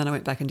 And then I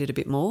went back and did a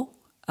bit more.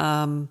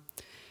 And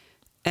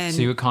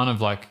so you were kind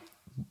of like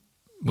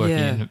working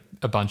in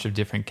a bunch of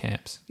different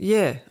camps.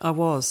 Yeah, I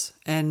was.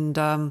 And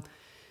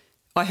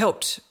I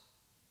helped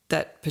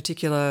that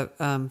particular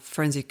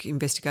forensic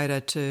investigator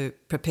to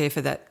prepare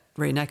for that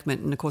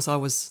reenactment. And, of course,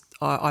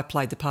 I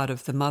played the part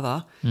of the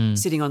mother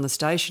sitting on the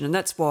station. And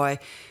that's why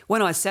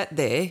when I sat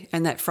there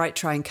and that freight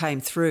train came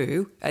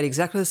through at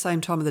exactly the same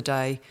time of the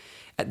day,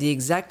 at the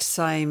exact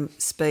same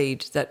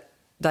speed that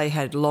they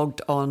had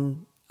logged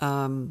on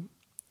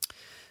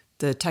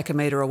the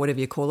tachometer or whatever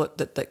you call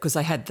it, because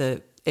they had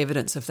the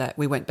evidence of that.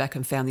 We went back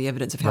and found the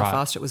evidence of how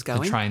fast it was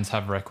going. The trains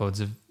have records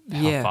of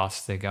how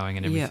fast they're going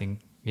and everything.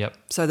 Yeah. Yep.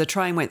 So the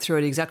train went through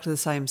at exactly the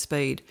same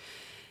speed.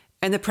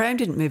 And the pram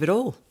didn't move at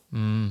all.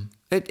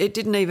 It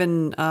didn't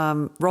even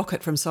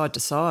rocket from side to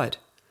side.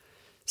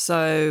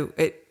 So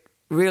it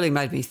really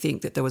made me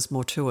think that there was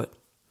more to it.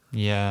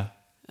 Yeah.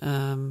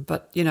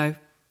 But, you know,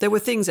 there were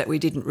things that we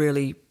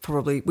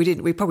probably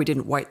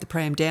didn't weight the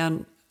pram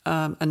down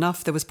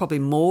enough. There was probably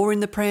more in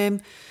the pram.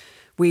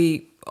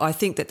 I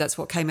think that's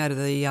what came out of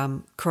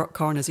the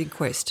coroner's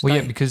inquest.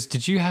 Well, because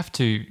did you have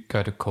to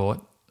go to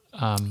court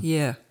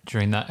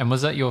during that? And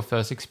was that your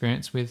first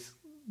experience with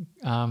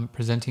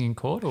presenting in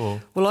court?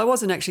 Or? Well, I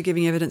wasn't actually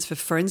giving evidence for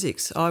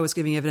forensics. I was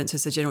giving evidence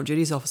as the general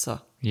duties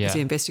officer, as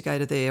the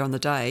investigator there on the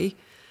day.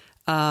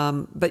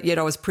 But yet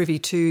I was privy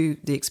to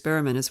the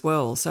experiment as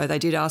well. So they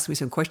did ask me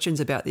some questions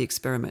about the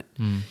experiment,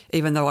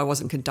 even though I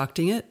wasn't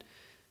conducting it,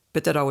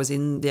 but that I was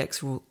in the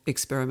actual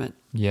experiment.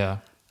 Yeah.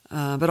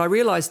 But I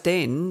realised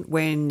then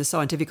when the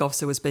scientific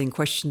officer was being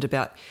questioned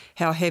about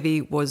how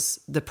heavy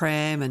was the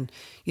pram and,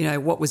 you know,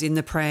 what was in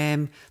the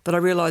pram, that I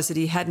realised that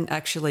he hadn't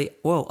actually,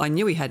 well, I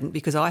knew he hadn't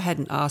because I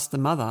hadn't asked the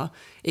mother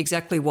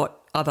exactly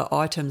what other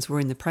items were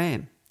in the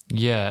pram.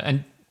 Yeah.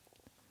 And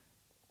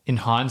in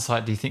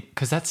hindsight, do you think,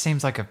 because that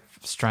seems like a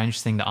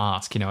strange thing to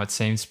ask, you know, it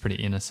seems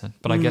pretty innocent,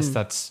 but I guess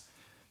that's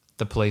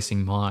the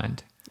policing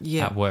mind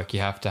at work.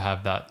 You have to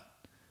have that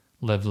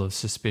level of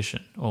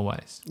suspicion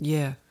always.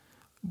 Yeah.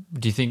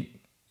 Do you think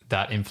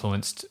that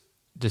influenced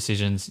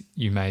decisions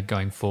you made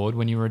going forward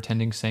when you were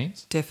attending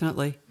scenes?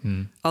 Definitely.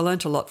 I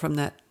learnt a lot from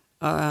that.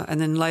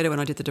 And then later when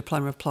I did the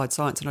Diploma of Applied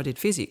Science and I did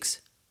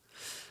physics,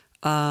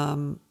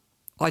 I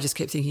just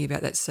kept thinking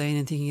about that scene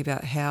and thinking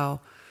about how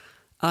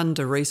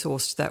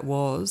under-resourced that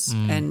was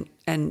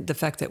and the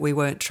fact that we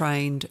weren't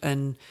trained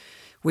and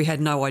we had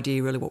no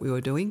idea really what we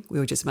were doing. We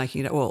were just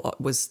making it up. Well, it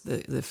was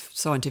the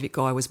scientific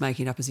guy was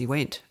making it up as he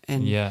went.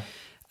 And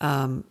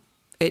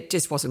it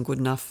just wasn't good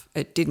enough.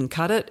 It didn't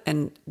cut it.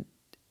 And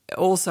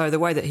also the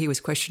way that he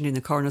was questioned in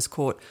the coroner's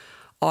court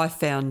I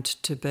found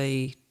to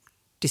be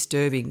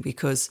disturbing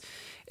because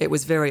it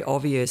was very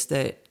obvious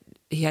that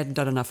he hadn't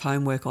done enough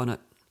homework on it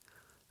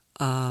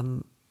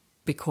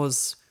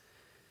because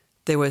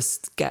there was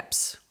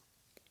gaps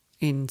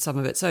in some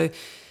of it. So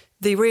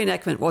the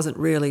reenactment wasn't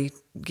really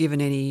given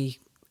any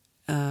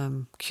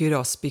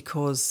kudos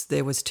because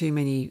there was too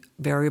many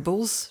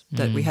variables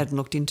that we hadn't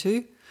looked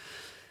into.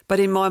 But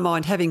in my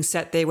mind, having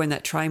sat there when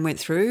that train went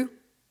through,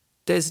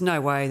 there's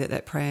no way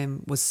that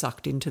pram was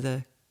sucked into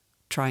the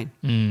train.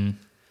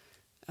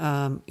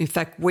 In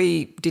fact,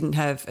 we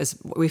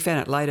found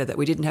out later that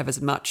we didn't have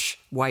as much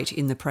weight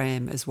in the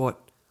pram as what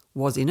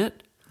was in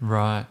it.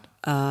 Right.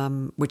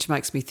 Which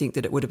makes me think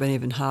that it would have been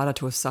even harder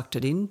to have sucked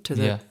it into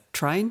the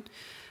train.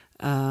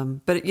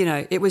 But, you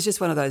know, it was just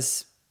one of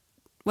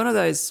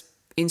those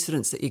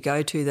incidents that you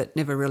go to that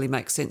never really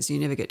makes sense and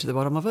you never get to the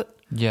bottom of it.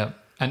 Yeah.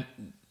 And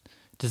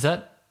does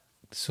that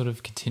sort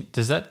of continue?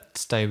 Does that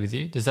stay with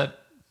you? Does that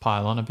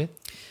pile on a bit?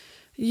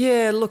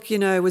 Yeah, look, you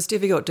know, it was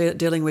difficult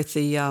dealing with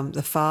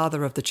the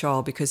father of the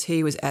child because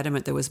he was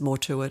adamant there was more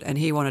to it and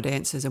he wanted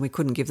answers and we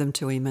couldn't give them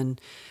to him.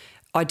 And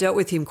I dealt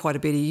with him quite a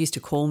bit. He used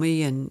to call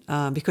me and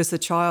because the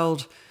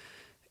child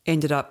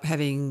ended up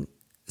having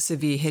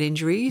severe head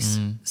injuries.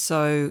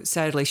 So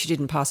sadly she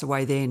didn't pass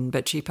away then,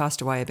 but she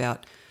passed away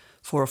about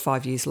 4 or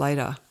 5 years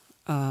later.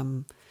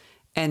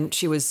 And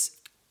she was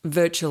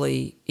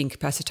virtually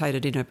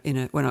incapacitated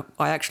when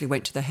I actually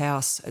went to the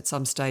house at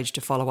some stage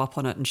to follow up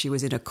on it and she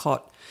was in a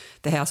cot.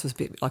 The house was a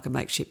bit like a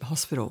makeshift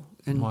hospital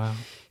and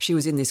she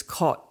was in this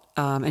cot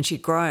and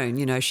she'd grown,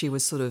 you know, she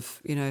was sort of,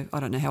 you know, I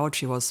don't know how old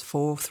she was,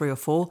 3 or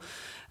 4,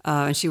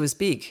 and she was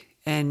big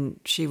and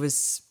she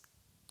was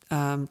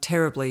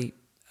terribly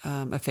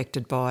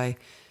affected by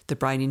the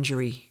brain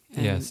injury.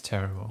 And, it's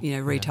terrible. You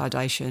know,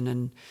 retardation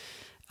and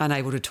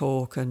unable to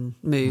talk and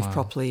move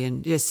properly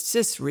and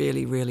just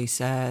really, really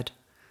sad.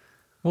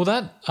 Well,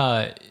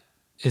 that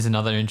is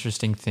another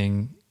interesting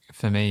thing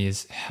for me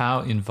is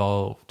how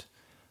involved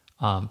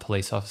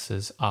police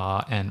officers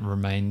are and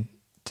remain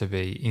to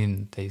be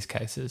in these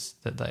cases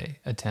that they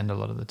attend a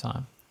lot of the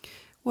time?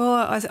 Well,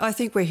 I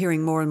think we're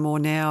hearing more and more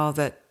now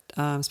that,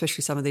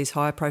 especially some of these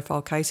higher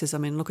profile cases. I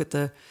mean, look at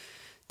the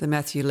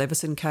Matthew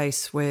Levison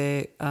case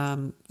where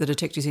the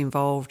detectives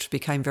involved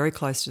became very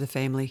close to the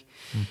family.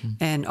 Mm-hmm.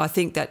 And I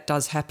think that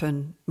does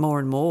happen more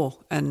and more.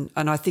 And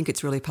I think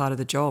it's really part of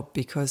the job,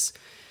 because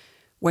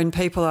when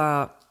people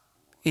are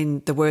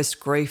in the worst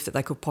grief that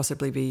they could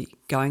possibly be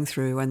going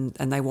through and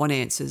they want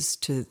answers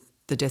to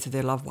the death of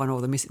their loved one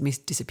or the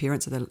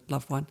disappearance of their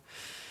loved one,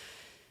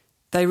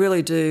 they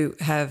really do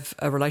have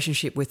a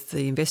relationship with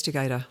the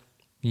investigator.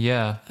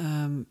 Yeah.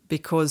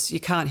 Because you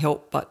can't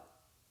help but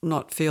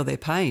not feel their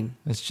pain.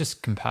 It's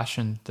just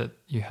compassion that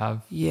you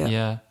have. Yeah.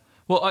 Yeah.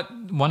 Well,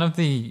 one of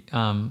the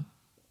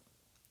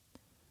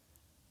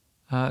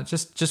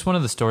just one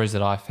of the stories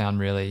that I found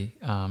really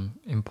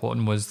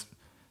important was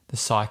the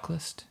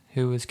cyclist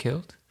who was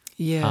killed.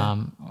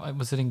 Yeah.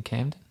 Was it in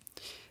Camden?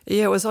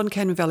 Yeah, it was on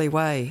Camden Valley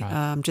Way,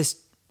 Right. just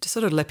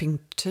sort of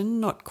Leppington,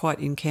 not quite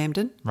in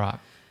Camden. Right.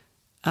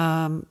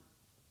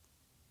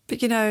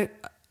 But, you know,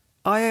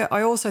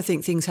 I also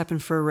think things happen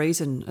for a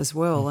reason as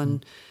well.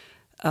 Mm-hmm.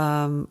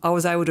 And I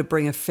was able to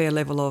bring a fair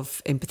level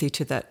of empathy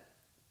to that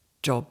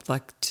job,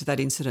 like to that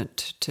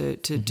incident,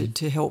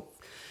 to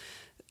help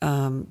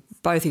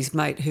both his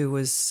mate who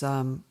was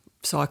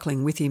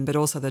cycling with him, but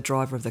also the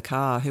driver of the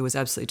car who was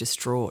absolutely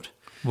distraught.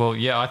 Well,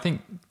 yeah, I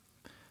think,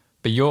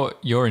 but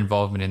your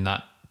involvement in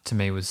that to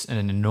me was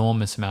an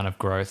enormous amount of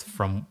growth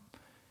from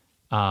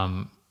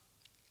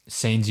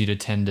scenes you'd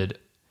attended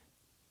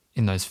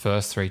in those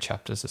first 3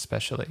 chapters,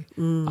 especially.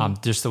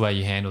 Just the way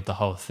you handled the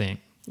whole thing.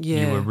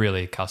 Yeah. You were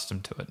really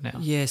accustomed to it now.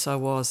 Yes, I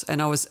was.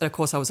 And I was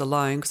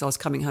alone because I was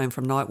coming home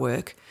from night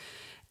work,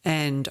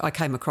 and I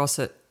came across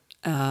it,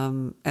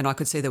 and I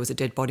could see there was a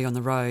dead body on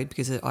the road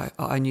because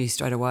I knew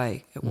straight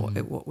away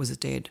it was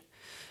dead.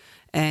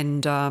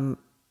 And,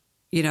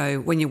 you know,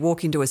 when you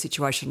walk into a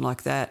situation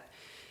like that,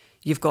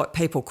 you've got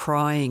people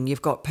crying,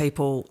 you've got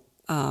people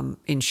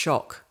in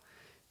shock,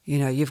 you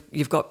know,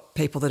 you've got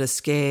people that are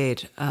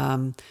scared,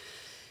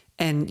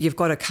 and you've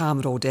got to calm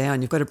it all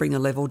down. You've got to bring the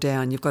level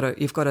down. You've got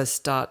to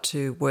start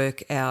to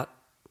work out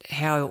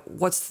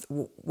what's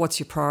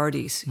your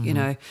priorities, you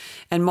know.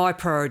 And my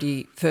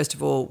priority, first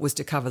of all, was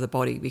to cover the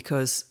body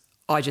because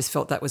I just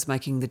felt that was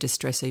making the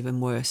distress even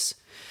worse.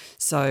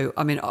 So,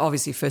 I mean,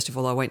 obviously, first of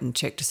all, I went and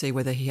checked to see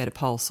whether he had a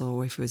pulse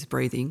or if he was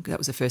breathing. That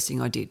was the first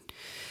thing I did,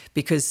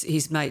 because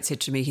his mate said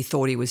to me he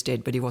thought he was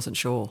dead, but he wasn't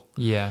sure.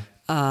 Yeah.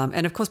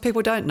 And of course,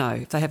 people don't know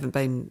if they haven't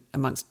been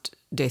amongst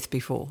death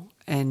before.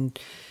 And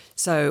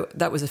so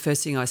that was the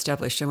first thing I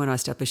established. And when I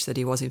established that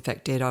he was in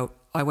fact dead,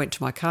 I went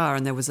to my car,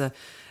 and there was a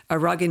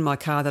rug in my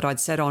car that I'd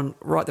sat on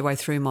right the way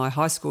through my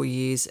high school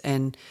years,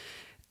 and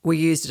we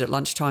used it at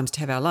lunchtimes to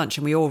have our lunch,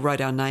 and we all wrote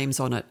our names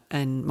on it.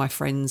 And my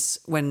friends,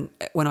 when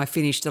I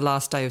finished the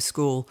last day of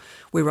school,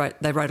 they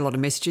wrote a lot of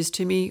messages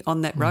to me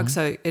on that rug.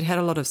 So it had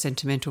a lot of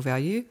sentimental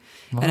value.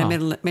 Wow. And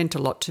it meant a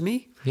lot to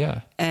me.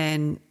 Yeah.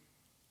 And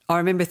I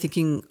remember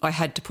thinking I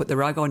had to put the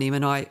rug on him,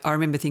 and I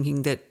remember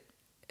thinking that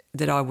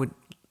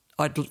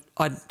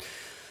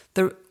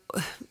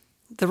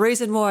the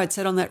reason why I'd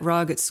sat on that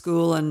rug at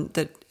school and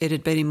that it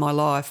had been in my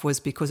life was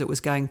because it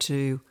was going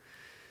to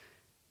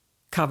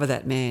cover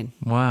that man.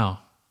 Wow.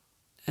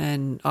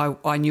 And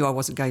I knew I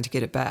wasn't going to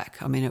get it back.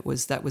 I mean,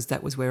 that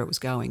was where it was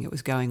going. It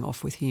was going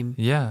off with him.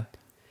 Yeah.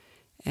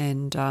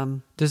 And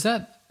does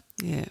that?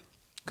 Yeah.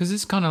 Because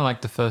it's kind of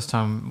like the first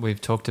time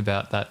we've talked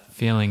about that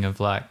feeling of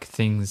like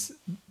things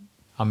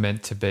are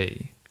meant to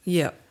be.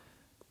 Yeah.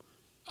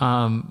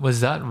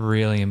 Was that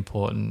really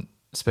important,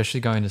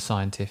 especially going to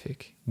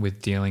scientific,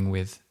 with dealing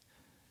with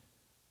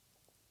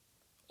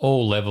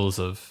all levels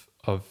of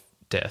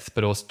death,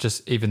 but also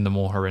just even the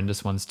more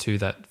horrendous ones too,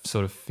 that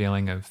sort of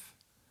feeling of,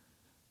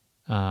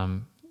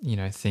 you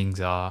know,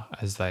 things are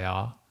as they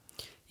are.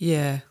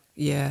 Yeah,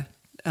 yeah.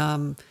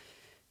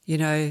 You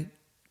know,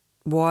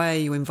 why are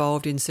you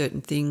involved in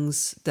certain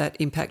things that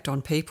impact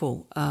on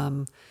people? I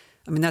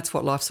mean, that's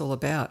what life's all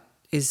about,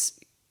 is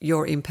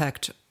your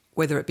impact,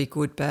 whether it be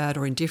good, bad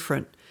or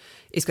indifferent,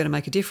 is going to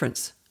make a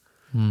difference.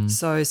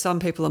 So some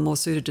people are more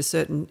suited to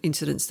certain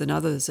incidents than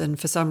others, and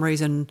for some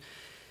reason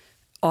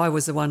I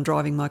was the one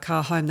driving my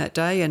car home that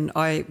day, and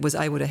I was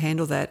able to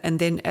handle that. And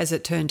then, as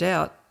it turned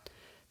out,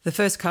 the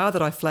first car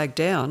that I flagged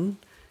down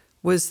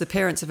was the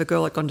parents of a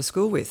girl I'd gone to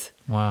school with.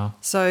 Wow.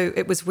 So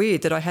it was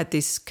weird that I had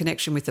this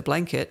connection with the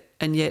blanket,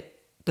 and yet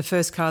the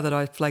first car that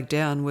I flagged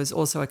down was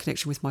also a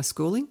connection with my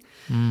schooling.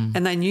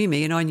 And they knew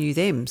me and I knew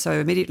them. So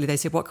immediately they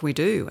said, what can we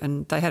do?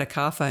 And they had a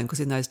car phone, because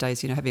in those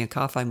days, you know, having a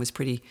car phone was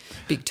pretty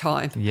big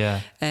time.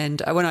 Yeah.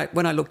 And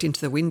when I looked into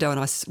the window and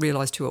I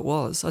realised who it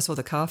was, I saw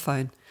the car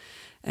phone.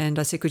 And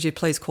I said, could you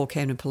please call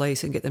Camden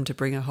Police and get them to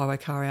bring a highway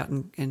car out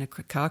and a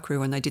car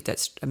crew? And they did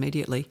that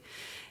immediately.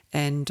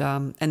 And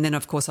then,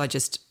 of course, I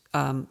just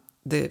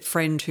the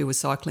friend who was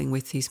cycling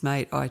with his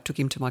mate, I took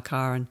him to my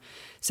car and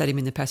sat him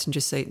in the passenger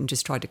seat and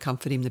just tried to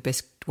comfort him the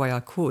best way I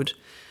could.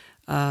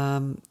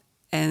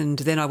 And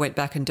then I went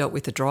back and dealt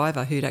with the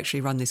driver who'd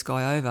actually run this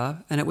guy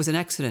over, and it was an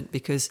accident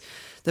because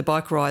the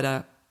bike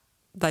rider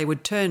they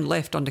would turn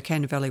left onto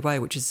Cannon Valley Way,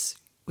 which was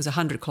a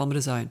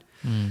 100-kilometre zone.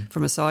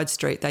 From a side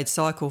street. They'd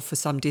cycle for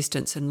some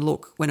distance and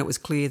look. When it was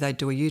clear, they'd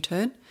do a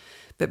U-turn.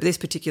 But this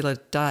particular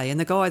day, and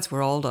the guides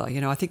were older,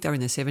 I think they were in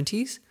their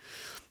 70s.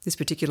 This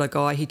particular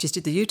guy, he just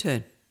did the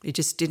U-turn. He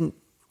just didn't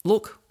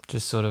look.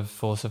 Just sort of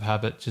force of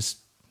habit, just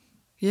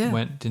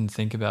didn't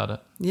think about it.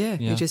 Yeah.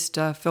 He just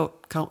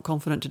felt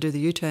confident to do the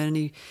U-turn, and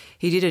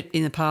he did it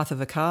in the path of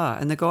a car.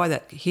 And the guy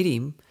that hit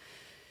him,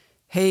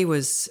 he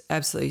was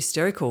absolutely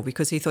hysterical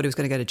because he thought he was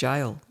going to go to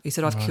jail. He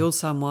said, I've killed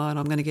someone,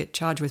 I'm going to get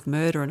charged with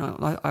murder. And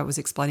I was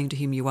explaining to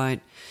him, you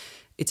won't.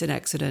 It's an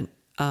accident.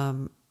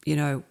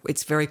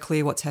 It's very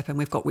clear what's happened.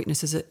 We've got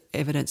witnesses,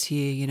 evidence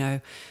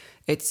here,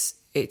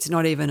 It's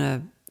not even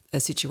a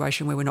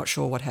situation where we're not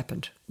sure what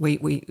happened.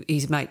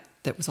 His mate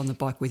that was on the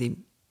bike with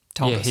him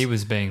told us. Yeah, he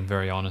was being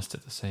very honest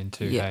at the scene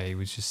too. Yeah. Hey, he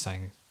was just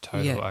saying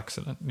total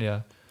accident.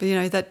 Yeah.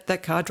 But,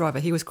 that car driver,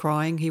 he was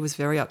crying. He was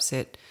very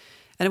upset.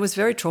 And it was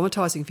very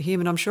traumatising for him,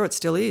 and I'm sure it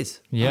still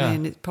is. Yeah. I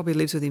mean, it probably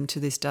lives with him to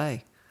this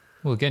day.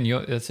 Well, again,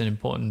 that's an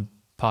important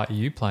part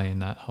you play in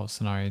that whole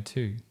scenario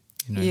too.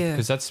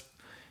 Because that's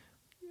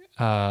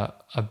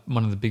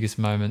one of the biggest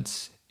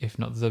moments, if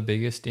not the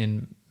biggest,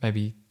 in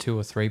maybe 2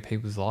 or 3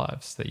 people's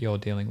lives that you're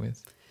dealing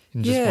with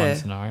in just one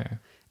scenario.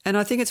 And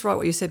I think it's right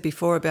what you said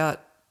before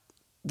about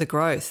the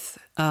growth,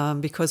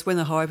 because when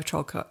the Highway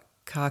Patrol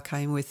car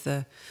came with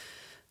the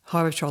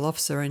Highway Patrol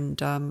officer,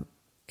 and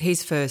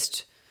his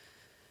first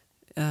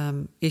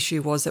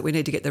issue was that we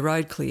need to get the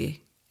road clear,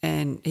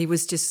 and he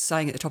was just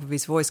saying at the top of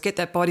his voice, get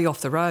that body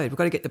off the road. We've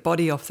got to get the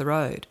body off the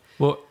road.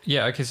 Well,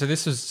 yeah, okay, so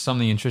this was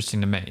something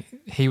interesting to me.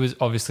 He was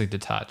obviously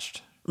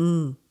detached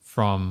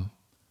from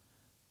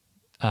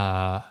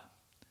that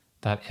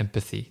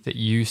empathy that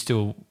you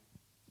still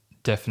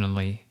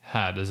definitely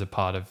had as a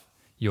part of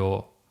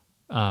your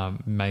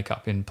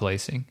makeup in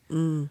policing.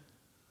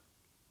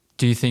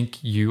 Do you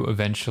think you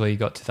eventually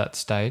got to that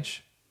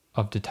stage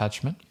of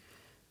detachment?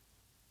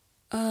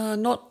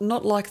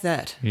 Not like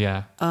that.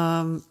 Yeah.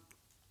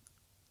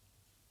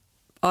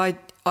 I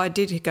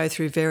did go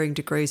through varying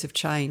degrees of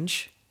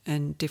change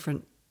and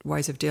different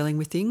ways of dealing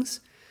with things.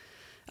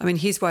 I mean,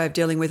 his way of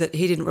dealing with it,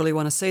 he didn't really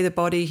want to see the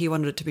body. He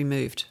wanted it to be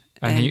moved.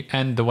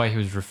 And the way he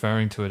was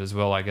referring to it as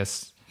well, I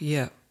guess,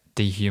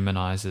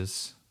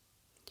 dehumanizes.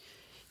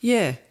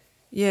 Yeah,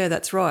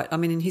 that's right. I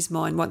mean, in his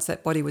mind, once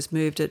that body was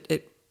moved,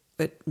 it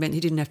meant he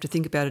didn't have to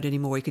think about it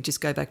anymore. He could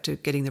just go back to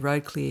getting the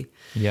road clear.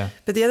 Yeah.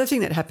 But the other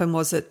thing that happened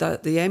was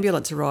that the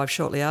ambulance arrived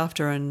shortly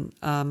after, and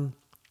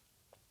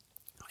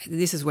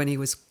this is when he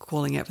was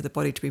calling out for the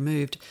body to be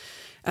moved.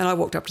 And I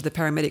walked up to the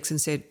paramedics and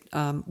said,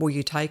 will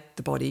you take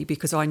the body?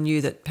 Because I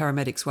knew that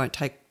paramedics won't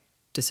take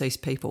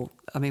deceased people.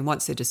 I mean,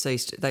 once they're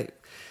deceased,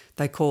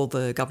 they call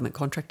the government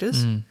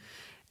contractors.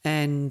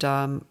 And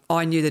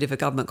I knew that if a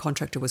government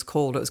contractor was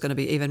called, it was going to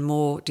be even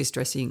more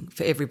distressing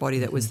for everybody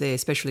that was there,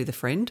 especially the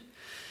friend.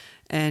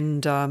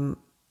 And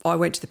I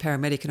went to the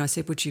paramedic and I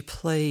said, would you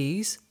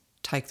please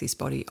take this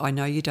body? I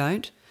know you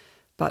don't,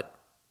 but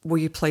will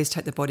you please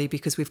take the body,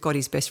 because we've got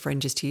his best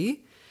friend just here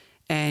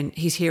and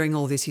he's hearing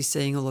all this, he's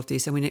seeing all of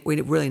this, and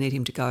we really need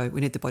him to go.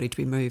 We need the body to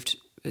be moved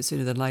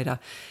sooner than later.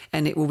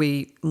 And it will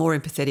be more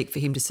empathetic for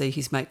him to see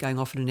his mate going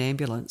off in an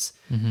ambulance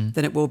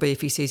than it will be if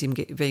he sees him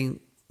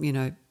being,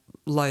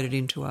 loaded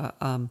into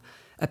a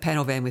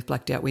panel van with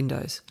blacked out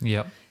windows.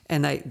 Yep.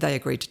 And they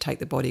agreed to take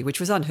the body, which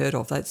was unheard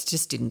of. They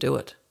just didn't do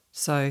it.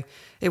 So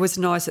it was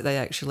nice that they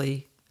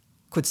actually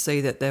could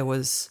see that there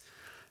was,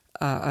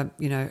 a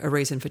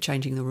reason for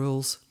changing the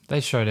rules. They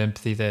showed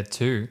empathy there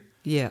too.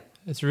 Yeah.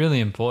 It's really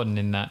important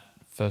in that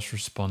first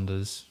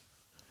responders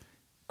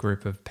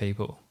group of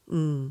people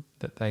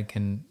that they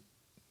can...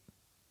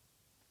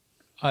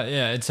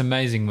 it's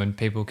amazing when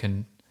people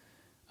can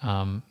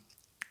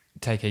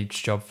take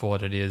each job for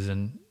what it is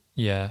and,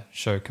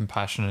 show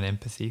compassion and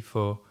empathy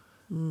for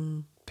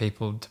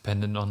people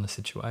dependent on the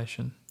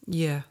situation.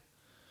 Yeah.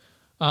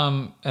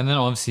 And then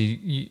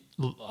obviously,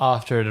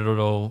 after it had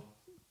all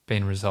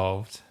been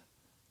resolved,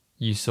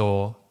 you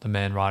saw the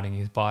man riding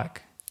his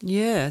bike.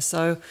 Yeah.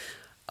 So,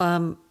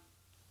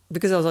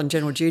 because I was on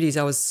general duties,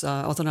 I was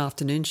on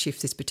afternoon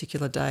shift this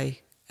particular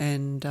day,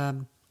 and I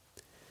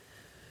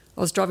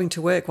was driving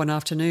to work one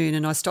afternoon,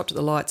 and I stopped at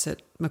the lights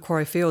at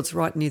Macquarie Fields,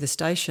 right near the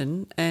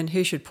station. And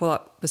who should pull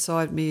up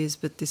beside me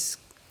but this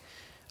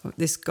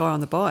guy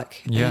on the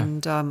bike. Yeah.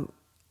 And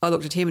I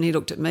looked at him, and he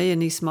looked at me,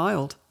 and he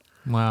smiled.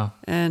 Wow.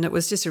 And it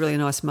was just a really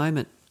nice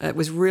moment. It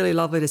was really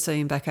lovely to see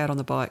him back out on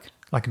the bike.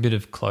 Like a bit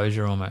of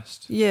closure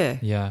almost. Yeah.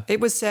 Yeah. It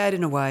was sad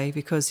in a way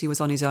because he was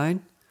on his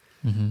own.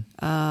 He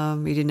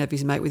didn't have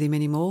his mate with him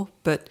anymore,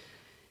 but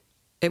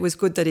it was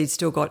good that he'd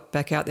still got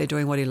back out there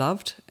doing what he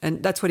loved.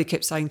 And that's what he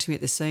kept saying to me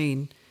at the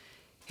scene.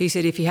 He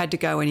said if he had to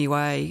go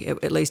anyway,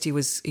 at least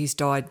he's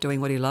died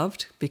doing what he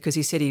loved, because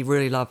he said he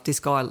really loved, this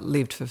guy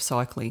lived for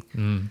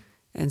cycling.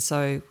 And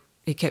so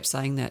he kept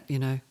saying that,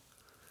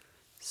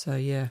 So,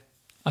 yeah.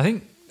 I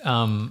think,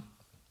 I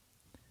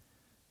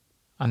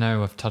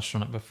know I've touched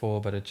on it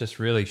before, but it just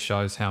really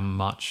shows how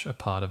much a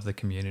part of the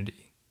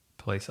community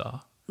police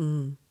are.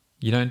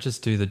 You don't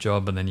just do the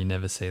job and then you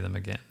never see them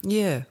again.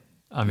 Yeah.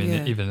 I mean,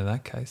 Yeah. even in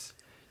that case,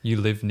 you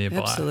live nearby.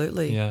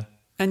 Absolutely. Yeah.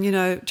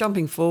 And,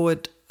 jumping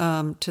forward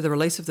to the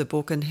release of the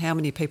book and how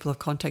many people have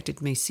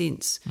contacted me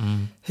since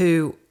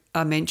who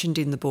are mentioned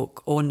in the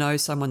book or know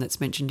someone that's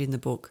mentioned in the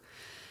book.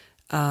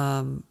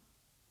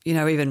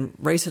 Even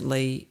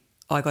recently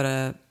I got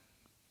a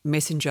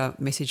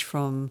message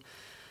from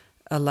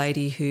a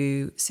lady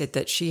who said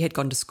that she had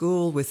gone to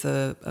school with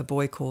a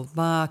boy called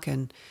Mark,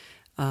 and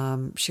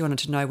she wanted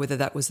to know whether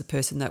that was the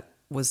person that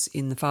was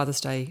in the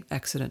Father's Day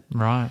accident.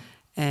 Right.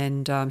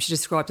 And she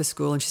described the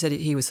school, and she said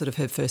he was sort of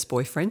her first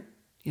boyfriend,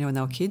 when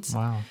they were kids.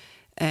 Wow.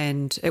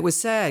 And it was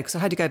sad because I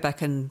had to go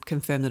back and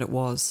confirm that it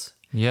was.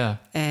 Yeah.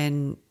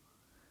 And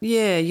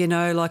yeah,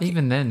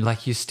 even then,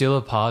 like, you're still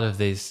a part of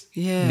these.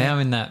 Yeah. Now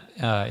in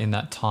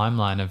that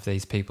timeline of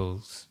these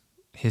people's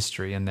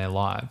history and their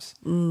lives,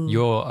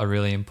 you're a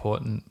really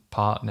important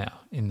part now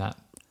in that.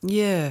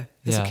 Yeah,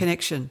 there's Yeah. a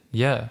connection.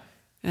 Yeah.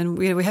 And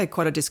we had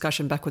quite a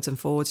discussion backwards and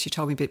forwards. She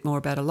told me a bit more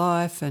about her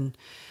life and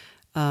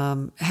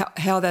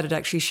how that had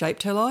actually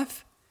shaped her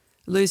life.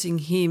 Losing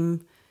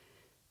him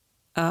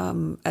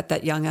at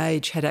that young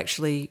age had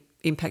actually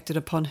impacted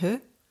upon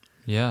her.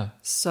 Yeah.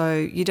 So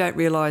you don't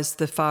realise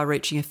the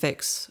far-reaching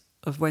effects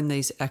of when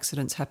these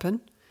accidents happen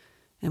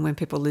and when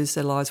people lose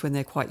their lives when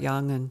they're quite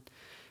young, and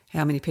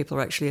how many people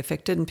are actually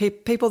affected, and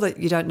people that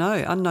you don't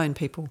know, unknown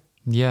people.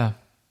 Yeah.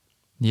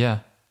 Yeah.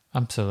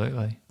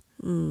 Absolutely.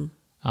 And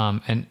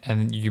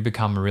you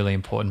become a really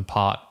important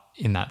part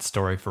in that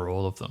story for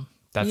all of them.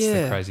 That's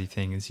the crazy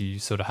thing, is you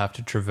sort of have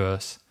to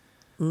traverse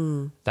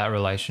that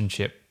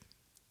relationship.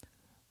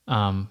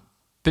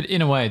 But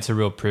in a way, it's a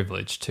real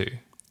privilege too.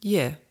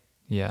 Yeah.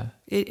 Yeah.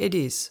 It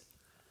is.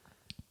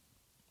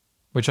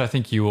 Which I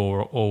think you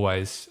all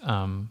always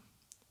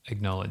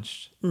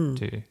acknowledged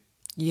too.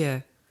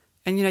 Yeah.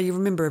 And, you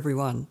remember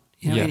everyone.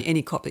 Yeah.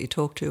 Any cop that you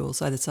talk to will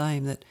say the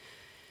same, that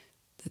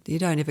you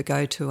don't ever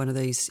go to one of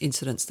these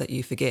incidents that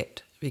you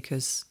forget,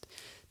 because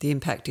the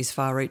impact is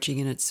far-reaching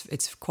and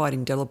it's quite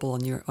indelible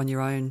on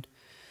your own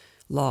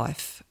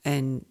life.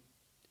 And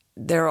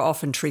there are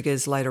often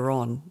triggers later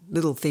on,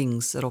 little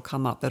things that'll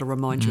come up that'll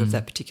remind you of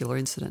that particular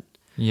incident.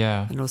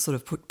 Yeah. And it'll sort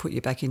of put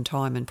you back in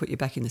time and put you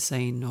back in the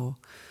scene,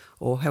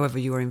 or however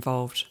you were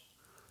involved.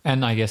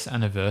 And I guess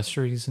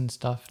anniversaries and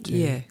stuff too.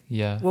 Yeah.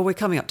 Yeah. Well, we're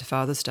coming up to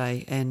Father's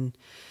Day, and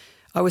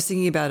I was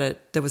thinking about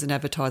it. There was an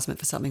advertisement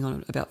for something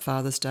on about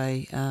Father's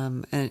Day,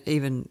 and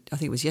even I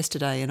think it was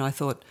yesterday, and I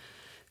thought,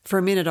 for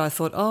a minute,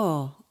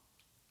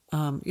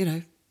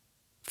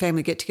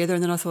 family get together,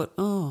 and then I thought,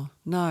 oh,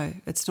 no,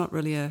 it's not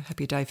really a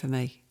happy day for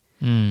me.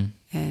 And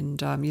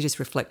you just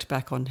reflect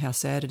back on how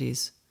sad it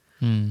is.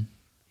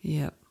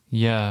 Yeah.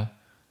 Yeah.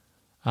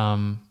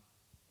 And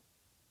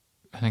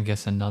I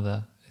guess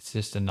it's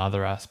just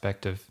another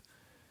aspect of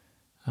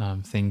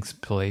things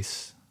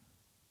police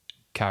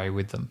carry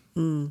with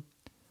them.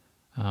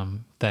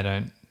 They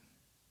don't,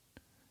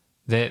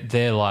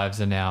 their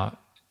lives are now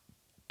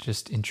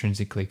just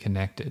intrinsically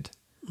connected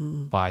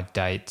by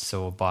dates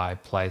or by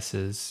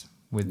places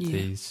with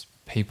these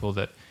people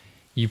that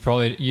you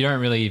don't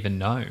really even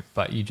know,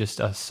 but you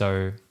just are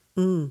so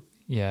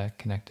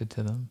connected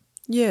to them.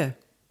 Yeah,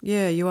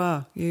 you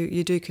are.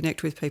 You do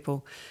connect with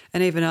people.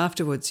 And even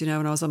afterwards,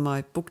 when I was on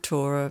my book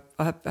tour,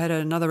 I had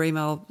another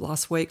email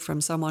last week from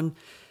someone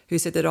who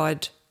said that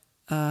I'd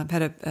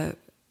had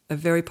a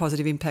very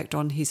positive impact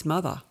on his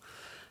mother,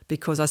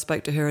 because I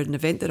spoke to her at an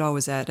event that I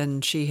was at,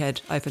 and she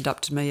had opened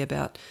up to me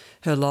about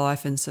her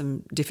life and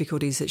some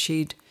difficulties that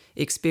she'd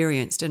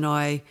experienced, and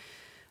I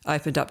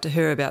opened up to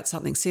her about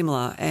something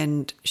similar,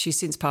 and she's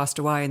since passed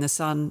away, and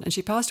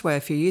she passed away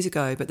a few years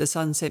ago, but the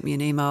son sent me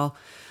an email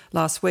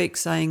last week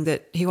saying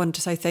that he wanted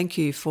to say thank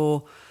you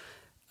for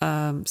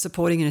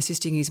supporting and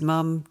assisting his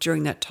mum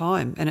during that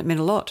time, and it meant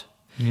a lot.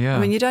 Yeah. I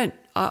mean,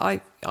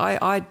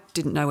 I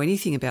didn't know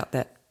anything about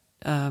that.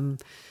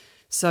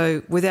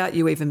 So without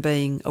you even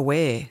being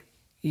aware,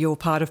 you're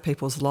part of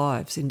people's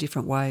lives in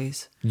different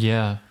ways.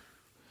 Yeah.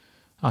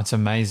 Oh, it's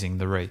amazing,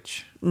 the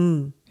reach.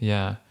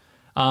 Yeah.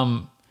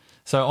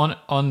 So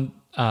on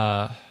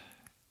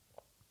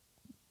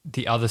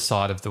the other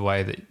side of the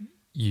way that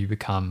you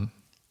become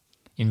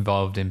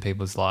involved in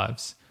people's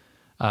lives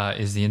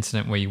is the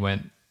incident where you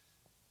went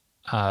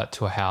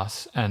to a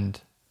house and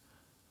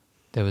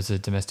there was a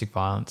domestic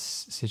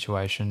violence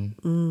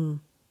situation.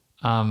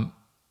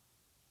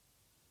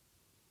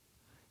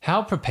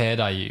 How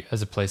prepared are you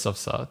as a police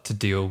officer to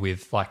deal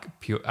with like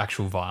pure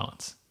actual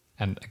violence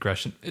and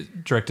aggression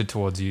directed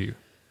towards you?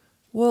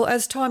 Well,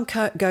 as time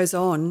goes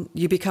on,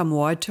 you become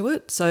wired to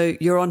it. So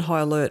you're on high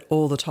alert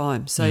all the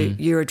time. So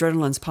your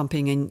adrenaline's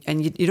pumping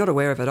and you're not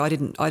aware of it. I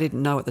didn't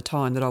know at the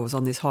time that I was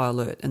on this high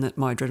alert and that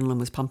my adrenaline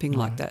was pumping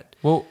like that.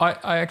 Well,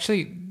 I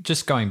actually,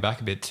 just going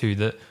back a bit too,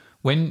 that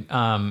when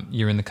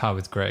you're in the car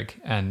with Greg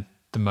and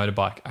the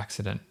motorbike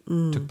accident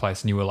took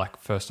place and you were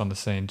like first on the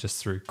scene just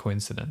through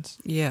coincidence.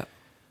 Yeah.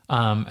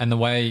 And the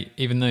way,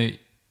 even though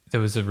there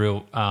was a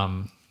real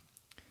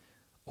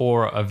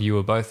aura of you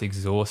were both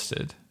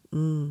exhausted,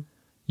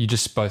 you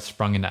just both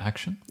sprung into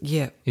action?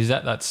 Yeah. Is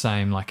that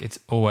same, like it's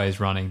always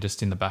running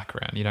just in the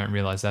background? You don't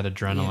realize that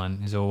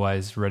adrenaline is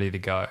always ready to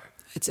go.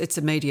 It's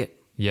immediate.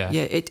 Yeah.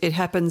 Yeah, it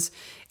happens.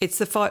 It's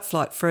the fight,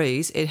 flight,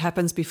 freeze. It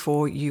happens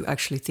before you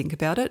actually think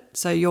about it.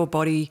 So your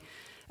body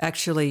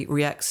actually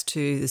reacts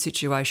to the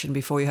situation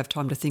before you have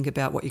time to think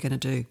about what you're going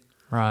to do.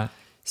 Right.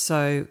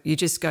 So you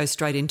just go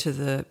straight into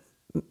the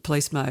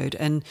police mode.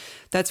 And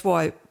that's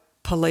why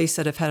police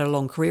that have had a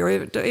long career,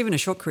 or even a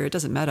short career, it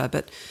doesn't matter,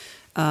 but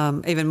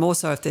even more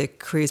so if their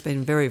career's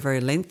been very,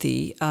 very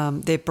lengthy,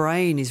 their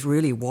brain is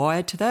really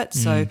wired to that.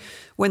 So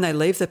when they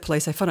leave the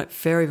police, they find it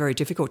very, very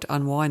difficult to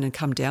unwind and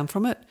come down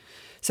from it.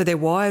 So they're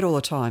wired all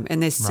the time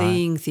and they're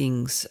seeing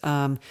things.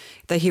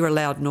 They hear a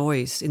loud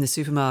noise in the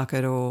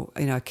supermarket or,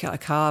 a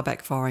car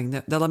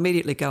backfiring. They'll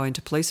immediately go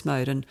into police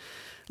mode and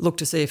look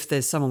to see if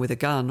there's someone with a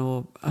gun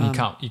or...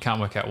 you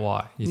can't work out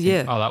why. You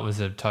think, oh, that was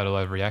a total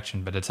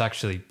overreaction, but it's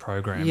actually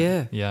programmed.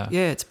 Yeah. Yeah.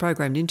 Yeah, it's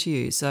programmed into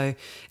you. So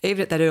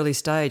even at that early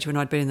stage when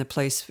I'd been in the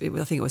police, I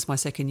think it was my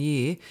second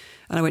year,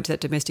 and I went to that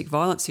domestic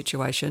violence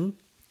situation,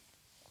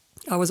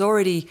 I was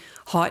already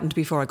heightened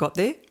before I got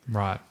there.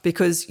 Right.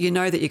 Because you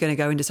know that you're going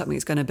to go into something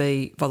that's going to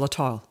be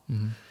volatile.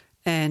 Mm-hmm.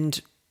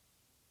 And,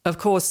 of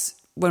course,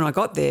 when I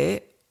got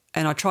there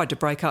and I tried to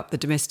break up the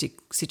domestic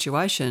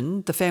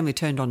situation, the family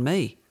turned on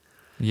me.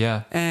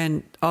 Yeah.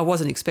 And I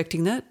wasn't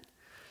expecting that.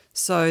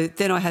 So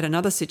then I had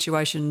another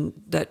situation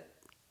that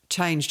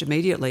changed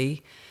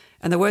immediately.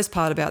 And the worst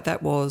part about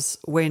that was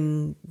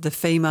when the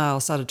female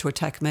started to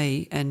attack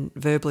me and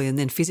verbally and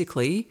then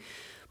physically,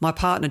 my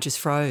partner just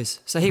froze.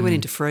 So he went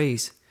into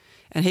freeze.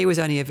 And he was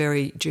only a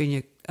very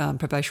junior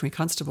probationary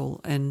constable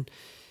and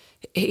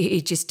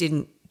he just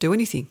didn't do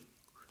anything.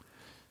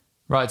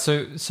 Right.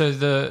 So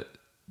the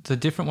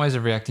different ways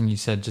of reacting you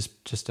said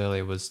just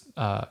earlier was...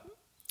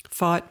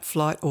 fight,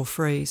 flight, or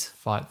freeze.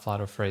 Fight,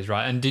 flight, or freeze,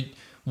 right? And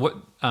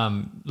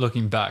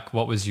looking back,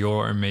 what was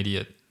your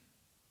immediate?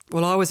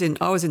 Well, I was in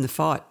the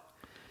fight.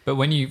 But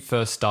when you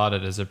first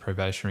started as a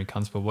probationary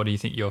constable, what do you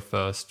think your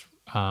first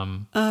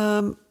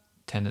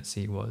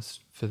tendency was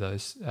for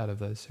those out of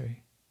those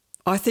three?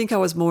 I think I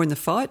was more in the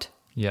fight.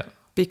 Yeah.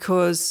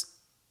 Because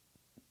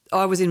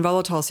I was in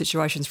volatile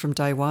situations from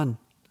day one.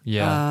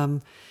 Yeah.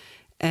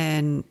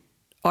 And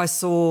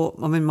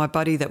my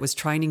buddy that was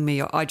training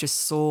me, I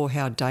just saw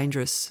how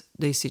dangerous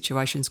these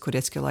situations could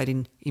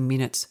escalate in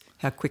minutes,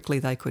 how quickly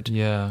they could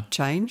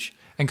change.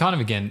 And kind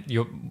of, again,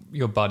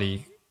 your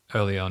buddy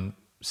early on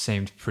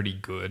seemed pretty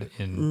good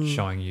in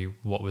showing you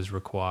what was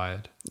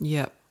required.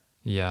 Yeah.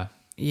 Yeah.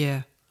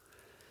 Yeah.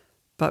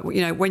 But,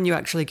 when you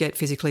actually get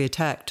physically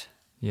attacked,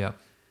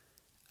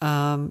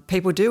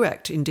 people do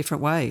act in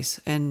different ways.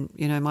 And,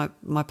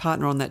 my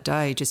partner on that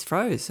day just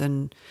froze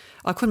and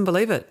I couldn't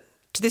believe it.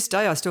 To this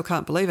day, I still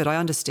can't believe it. I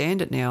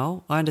understand it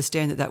now. I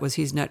understand that was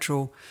his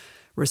natural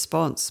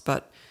response,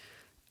 but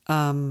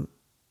I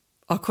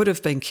could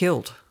have been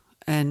killed.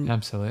 And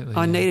absolutely,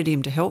 I needed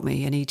him to help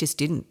me, and he just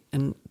didn't.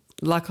 And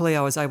luckily,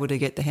 I was able to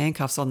get the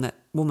handcuffs on that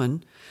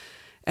woman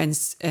and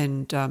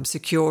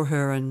secure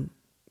her and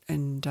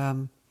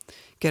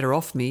get her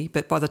off me.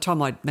 But by the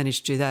time I'd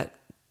managed to do that,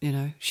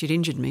 she'd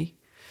injured me,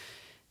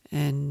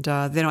 and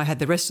then I had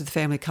the rest of the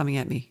family coming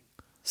at me.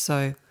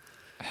 So,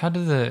 how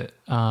did the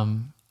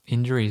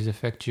injuries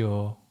affect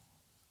your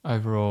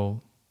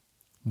overall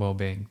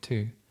well-being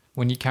too?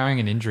 When you're carrying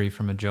an injury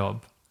from a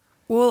job?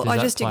 Well, I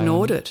just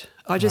ignored it.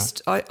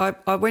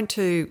 I went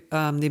to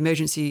the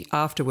emergency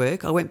after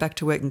work. I went back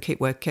to work and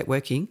kept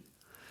working.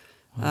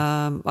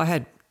 Wow. I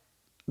had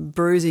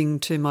bruising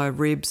to my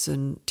ribs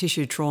and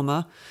tissue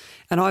trauma.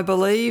 And I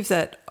believe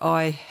that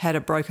I had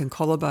a broken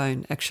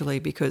collarbone actually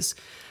because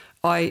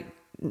I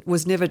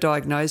was never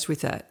diagnosed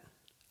with that.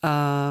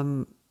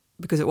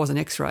 Because it wasn't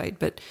x-rayed.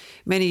 But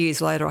many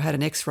years later I had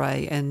an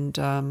x-ray and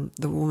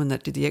the woman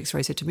that did the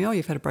x-ray said to me, "Oh,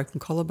 you've had a broken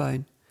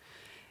collarbone."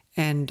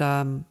 And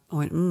I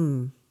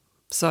went,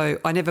 So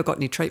I never got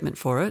any treatment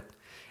for it.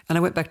 And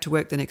I went back to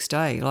work the next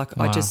day. Wow.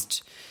 I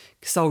just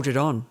soldiered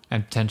on.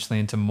 And potentially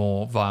into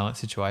more violent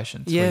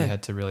situations where you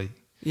had to really...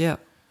 Yeah.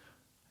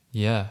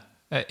 Yeah.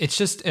 It's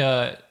just...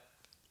 I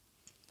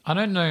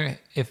don't know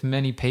if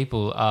many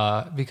people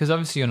are... Because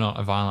obviously you're not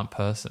a violent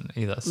person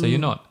either. So you're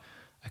not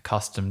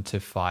accustomed to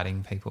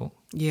fighting people.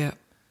 Yeah.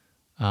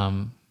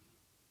 But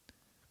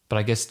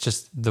I guess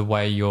just the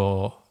way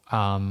you're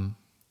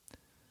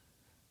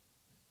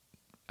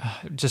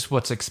just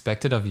what's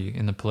expected of you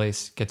in the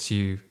police gets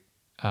you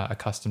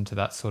accustomed to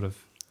that sort of...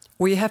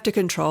 Well, you have to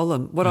control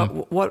them.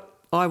 What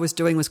I was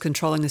doing was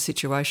controlling the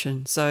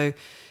situation. So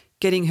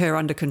getting her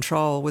under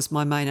control was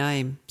my main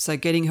aim. So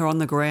getting her on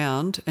the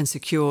ground and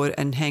secured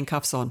and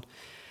handcuffs on.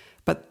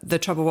 But the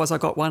trouble was I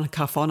got one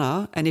cuff on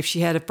her, and if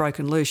she had have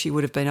broken loose, she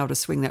would have been able to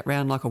swing that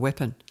round like a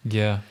weapon.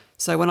 Yeah.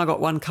 So when I got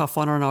one cuff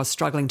on her and I was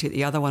struggling to get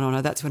the other one on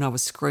her, that's when I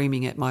was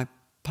screaming at my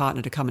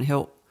partner to come and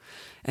help,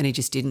 and he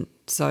just didn't.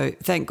 So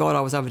thank God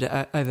I was able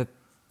to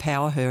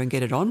overpower her and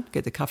get it on,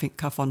 get the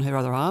cuff on her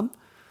other arm.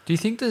 Do you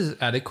think there's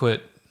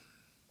adequate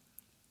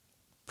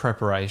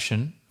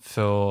preparation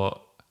for,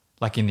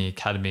 like in the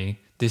academy,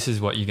 this is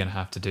what you're going to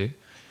have to do?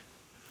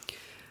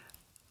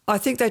 I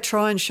think they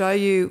try and show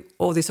you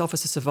all this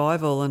officer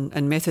survival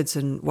and methods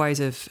and ways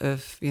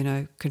of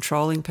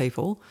controlling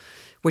people,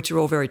 which are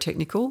all very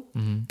technical,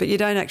 but you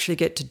don't actually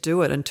get to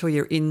do it until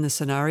you're in the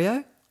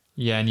scenario.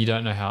 Yeah, and you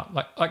don't know how.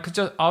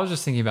 I was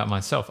just thinking about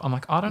myself. I'm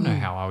like, I don't know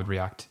how I would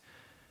react.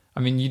 I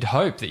mean, you'd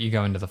hope that you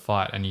go into the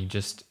fight and you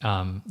just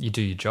you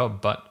do your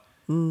job, but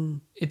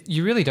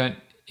you really don't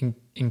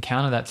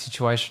encounter that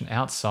situation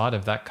outside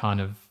of that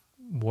kind of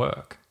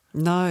work.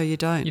 No, you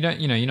don't. You don't.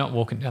 You're not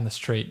walking down the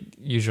street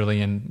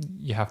usually, and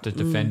you have to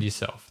defend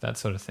yourself, that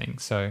sort of thing.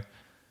 So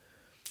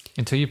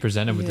until you're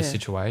presented with the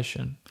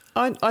situation,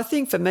 I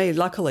think for me,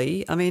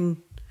 luckily, I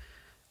mean,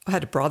 I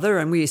had a brother,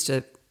 and we used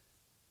to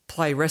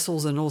play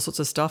wrestles and all sorts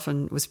of stuff,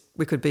 and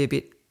we could be a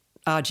bit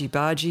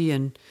argy-bargy,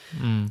 and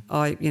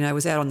I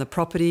was out on the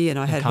property, and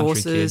I had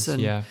horses, kids,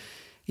 and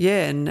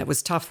and it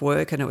was tough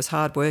work, and it was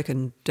hard work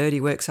and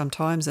dirty work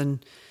sometimes,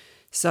 and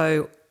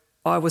so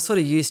I was sort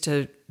of used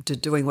to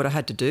doing what I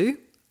had to do,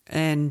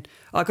 and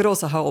I could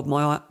also hold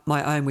my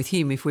own with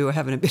him if we were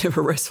having a bit of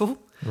a wrestle.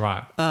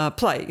 right?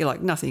 Play,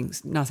 nothing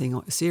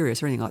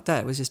serious or anything like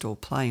that. It was just all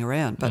playing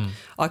around, but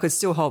I could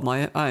still hold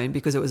my own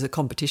because it was a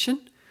competition.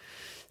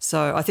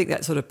 So I think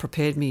that sort of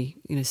prepared me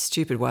in a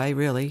stupid way,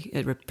 really.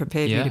 It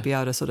prepared me to be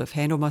able to sort of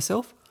handle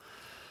myself.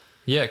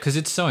 Yeah, because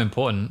it's so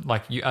important.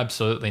 Like, you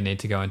absolutely need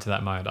to go into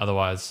that mode.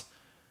 Otherwise,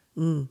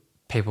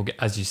 people,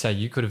 as you say,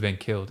 you could have been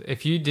killed.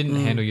 If you didn't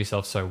handle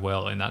yourself so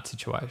well in that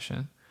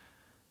situation,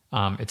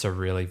 it's a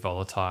really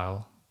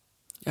volatile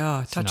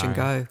touch and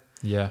go.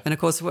 Yeah. And, of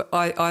course,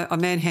 I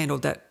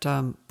manhandled that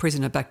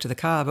prisoner back to the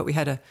car, but we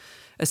had a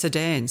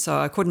sedan, so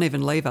I couldn't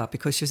even leave her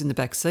because she was in the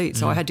back seat.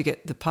 So I had to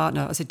get the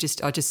partner. I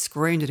just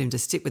screamed at him to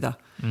sit with her,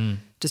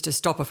 just to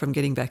stop her from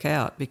getting back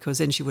out, because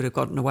then she would have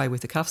gotten away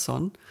with the cuffs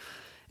on.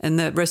 And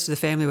the rest of the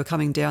family were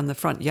coming down the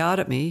front yard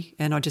at me,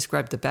 and I just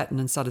grabbed the baton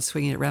and started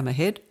swinging it around my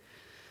head,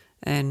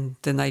 and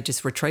then they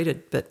just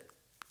retreated. But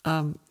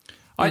So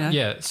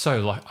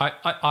like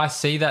I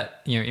see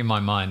that, in my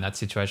mind, that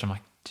situation. I'm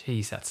like,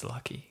 geez, that's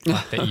lucky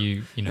that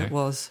you it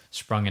was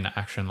sprung into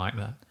action like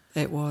that.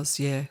 It was,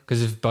 yeah.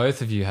 Because if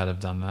both of you had have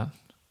done that,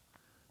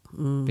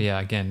 but yeah,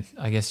 again,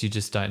 I guess you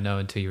just don't know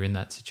until you're in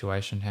that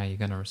situation how you're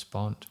going to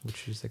respond,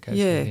 which is the case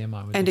with him.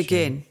 And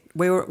again,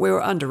 we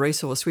were under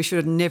resourced. We should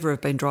have never have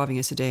been driving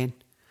a sedan.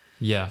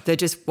 Yeah, there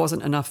just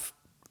wasn't enough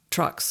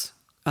trucks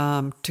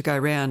to go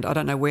round. I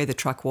don't know where the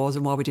truck was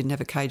and why we didn't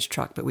have a cage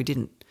truck, but we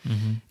didn't.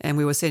 And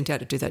we were sent out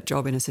to do that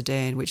job in a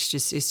sedan, which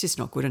is just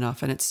not good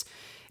enough, and it's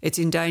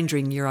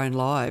endangering your own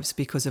lives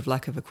because of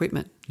lack of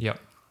equipment. Yep.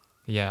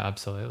 Yeah,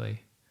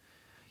 absolutely.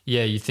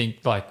 Yeah, you think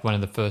like one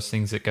of the first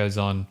things that goes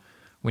on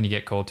when you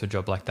get called to a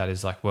job like that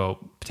is like, well,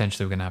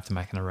 potentially we're going to have to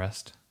make an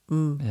arrest,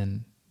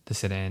 and the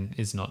sedan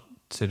is not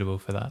suitable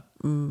for that.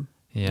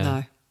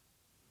 Yeah.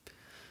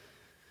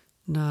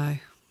 No.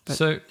 But,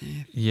 so,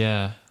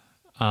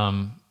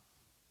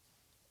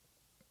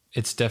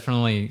 it's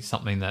definitely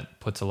something that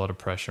puts a lot of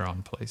pressure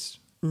on police.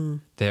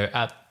 They're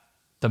at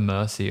the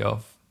mercy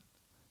of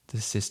the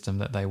system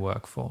that they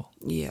work for.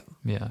 Yeah.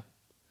 Yeah.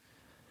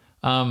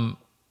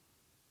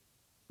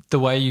 The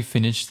way you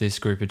finish this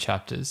group of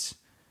chapters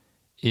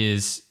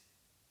is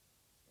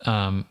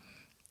the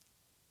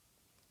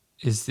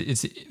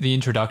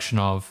introduction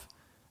of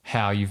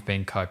how you've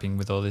been coping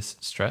with all this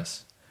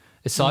stress.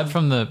 Aside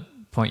from the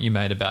point you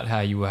made about how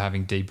you were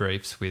having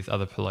debriefs with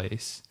other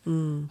police,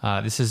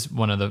 this is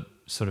one of the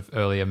sort of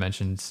earlier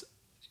mentions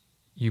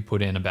you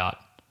put in about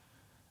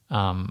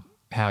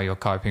how you're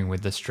coping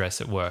with the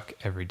stress at work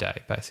every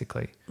day,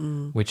 basically,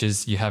 which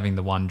is you having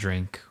the one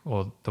drink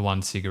or the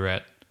one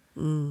cigarette,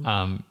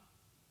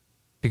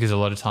 because a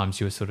lot of times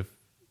you were sort of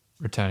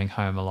returning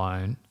home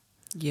alone.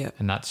 Yeah.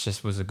 And that's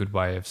just was a good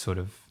way of sort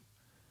of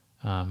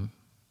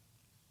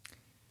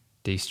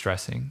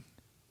de-stressing.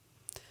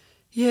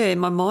 Yeah, in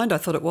my mind I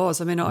thought it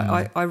was. I mean,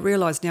 I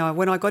realise now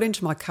when I got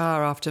into my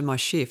car after my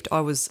shift, I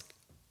was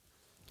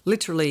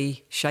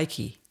literally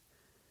shaky.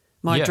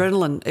 My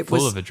adrenaline,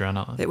 full of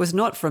adrenaline. It was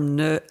not from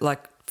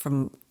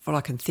from what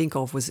I can think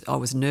of was I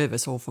was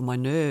nervous or from my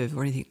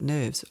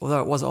nerves,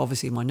 although it was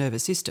obviously my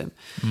nervous system.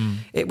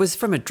 It was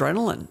from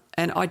adrenaline,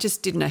 and I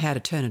just didn't know how to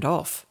turn it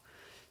off.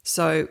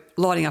 So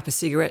lighting up a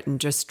cigarette and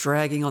just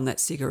dragging on that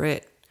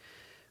cigarette,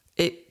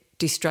 it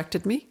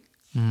distracted me.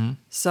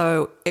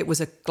 So it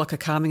was like a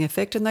calming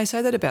effect, and they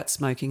say that about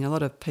smoking. A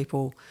lot of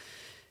people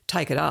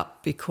take it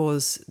up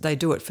because they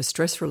do it for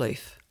stress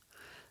relief.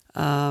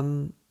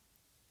 And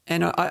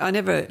I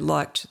never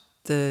liked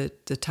the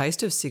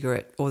taste of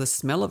cigarette or the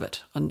smell of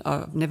it. And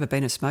I've never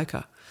been a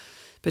smoker.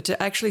 But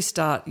to actually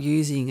start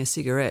using a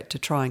cigarette to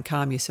try and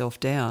calm yourself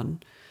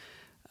down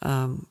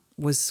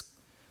was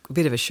a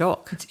bit of a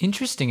shock. It's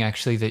interesting,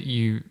 actually, that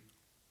you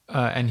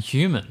and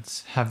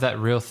humans have that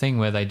real thing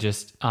where they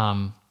just,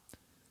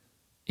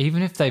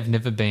 even if they've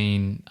never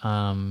been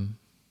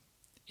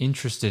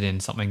interested in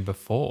something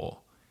before,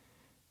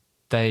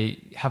 they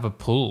have a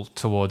pull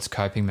towards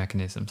coping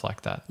mechanisms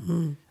like that.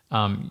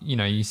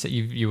 You said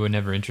you were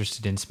never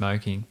interested in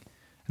smoking,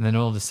 and then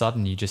all of a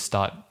sudden you just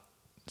start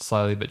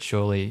slowly but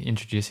surely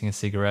introducing a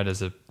cigarette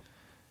as a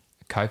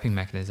coping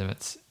mechanism.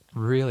 It's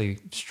really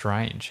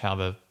strange how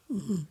the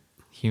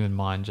human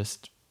mind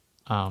just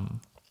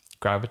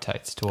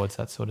gravitates towards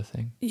that sort of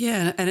thing.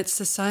 Yeah, and it's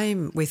the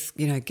same with,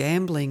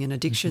 gambling and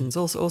addictions,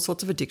 all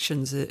sorts of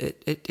addictions.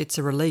 It's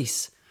a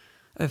release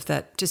of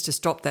that, just to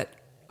stop that,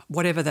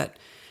 whatever that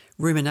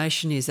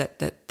rumination is,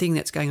 that thing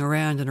that's going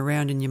around and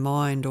around in your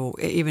mind, or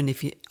even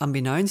if you,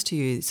 unbeknownst to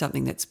you,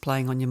 something that's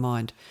playing on your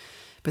mind.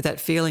 But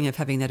that feeling of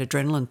having that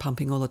adrenaline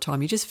pumping all the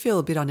time, you just feel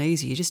a bit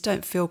uneasy. You just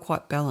don't feel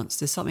quite balanced.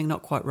 There's something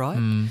not quite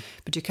right,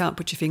 but you can't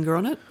put your finger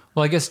on it.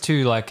 Well, I guess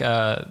too, like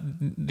the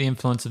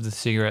influence of the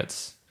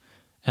cigarettes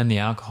and the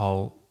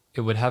alcohol,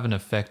 it would have an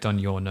effect on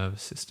your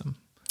nervous system.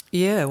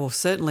 Yeah, well,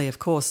 certainly, of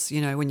course,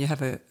 when you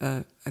have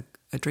a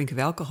drink of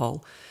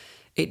alcohol,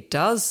 it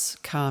does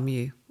calm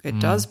you. It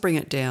does bring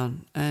it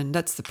down, and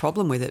that's the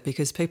problem with it,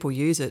 because people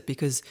use it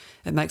because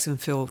it makes them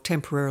feel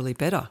temporarily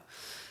better.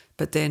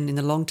 But then in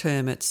the long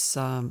term, it's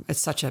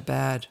such a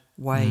bad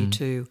way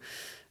to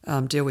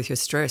deal with your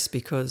stress,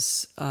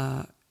 because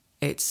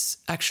it's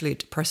actually a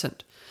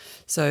depressant.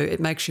 So it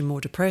makes you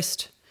more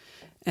depressed.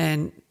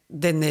 And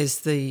then there's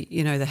the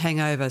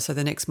hangover. So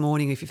the next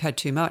morning, if you've had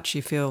too much,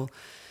 you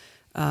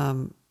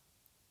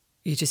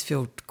just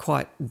feel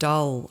quite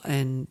dull,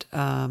 and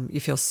you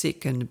feel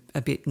sick and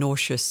a bit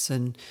nauseous,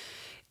 and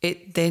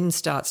it then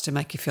starts to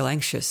make you feel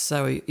anxious.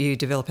 So you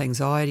develop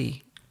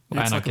anxiety, and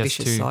it's like a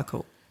vicious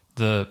cycle.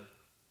 The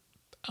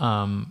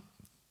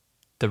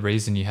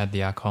reason you had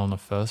the alcohol in the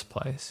first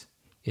place,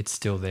 it's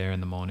still there in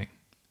the morning.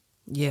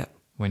 Yeah.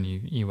 When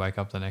you wake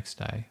up the next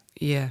day.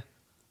 Yeah.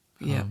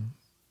 Yeah.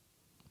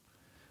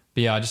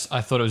 But yeah,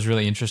 I thought it was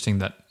really interesting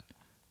that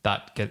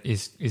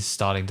is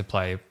starting to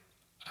play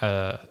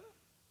a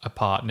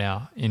part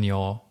now in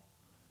your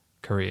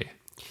career.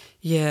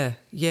 Yeah,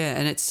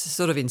 and it's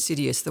sort of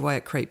insidious the way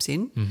it creeps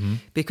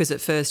in, because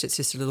at first it's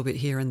just a little bit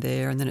here and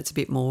there, and then it's a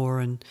bit more.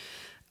 And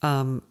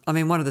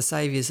one of the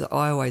saviours that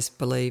I always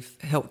believe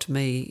helped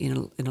me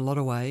in a lot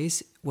of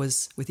ways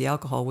was with the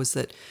alcohol, was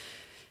that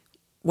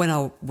when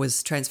I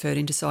was transferred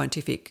into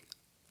scientific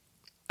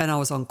and I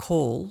was on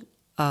call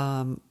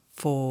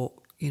for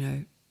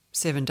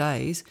 7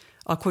 days,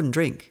 I couldn't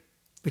drink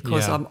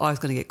because I was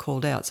going to get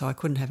called out, so I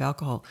couldn't have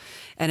alcohol.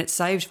 And it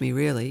saved me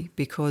really,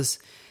 because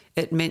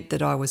it meant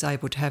that I was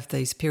able to have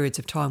these periods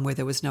of time where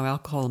there was no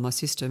alcohol in my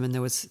system and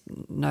there was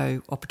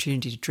no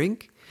opportunity to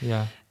drink.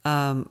 Yeah.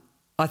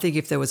 I think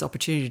if there was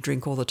opportunity to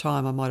drink all the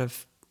time, I might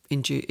have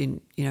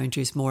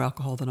induced more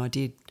alcohol than I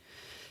did.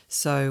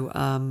 So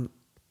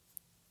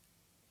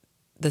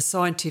the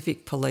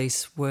scientific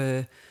police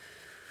were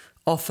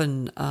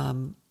often,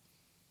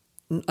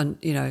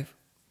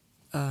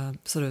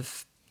 sort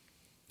of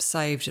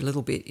saved a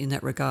little bit in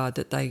that regard,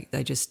 that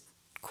they just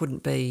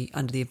couldn't be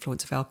under the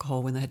influence of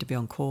alcohol when they had to be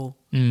on call.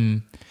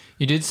 You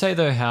did say,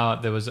 though, how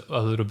there was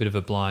a little bit of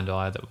a blind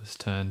eye that was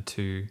turned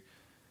to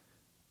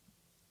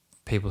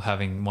people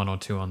having one or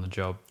two on the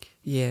job.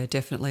 Yeah,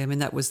 definitely.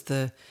 That was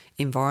the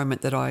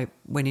environment that I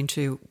went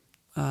into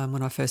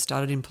when I first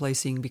started in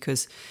policing,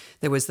 because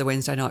there was the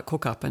Wednesday night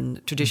cook-up,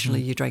 and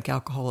traditionally you drank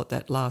alcohol at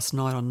that last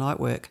night on night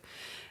work,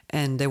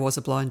 and there was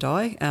a blind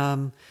eye.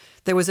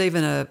 There was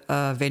even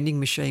a vending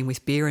machine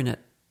with beer in it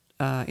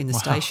in the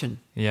station.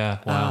 Yeah,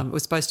 wow. It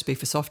was supposed to be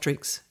for soft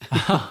drinks.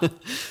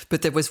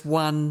 But there was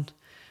one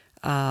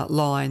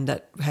line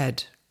that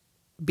had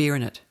beer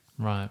in it.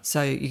 Right.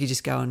 So you could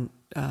just go and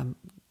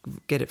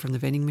get it from the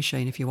vending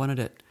machine if you wanted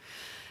it.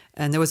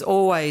 And there was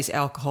always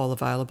alcohol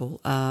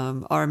available.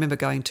 I remember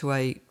going to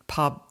a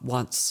pub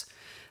once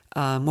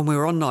when we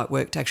were on night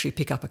work to actually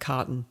pick up a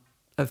carton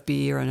of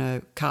beer and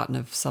a carton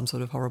of some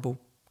sort of horrible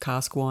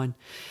cask wine,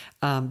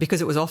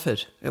 because it was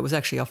offered. It was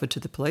actually offered to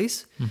the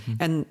police,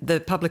 and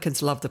the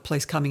publicans loved the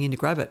police coming in to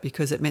grab it,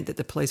 because it meant that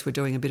the police were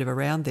doing a bit of a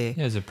round there.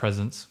 Yeah, there's a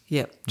presence.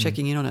 Yeah,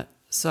 checking in on it.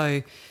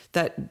 So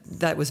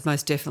that was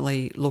most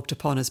definitely looked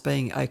upon as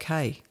being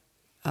okay.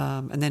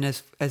 And then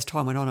as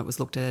time went on, it was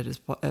looked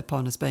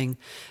upon as being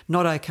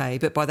not okay.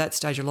 But by that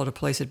stage, a lot of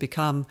police had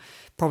become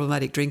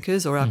problematic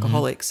drinkers or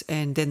alcoholics,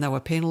 and then they were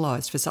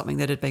penalised for something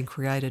that had been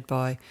created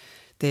by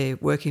their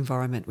work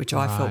environment, which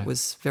I felt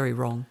was very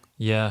wrong.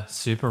 Yeah,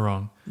 super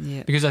wrong.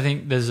 Yeah. Because I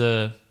think there's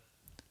a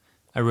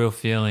real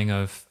feeling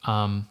of,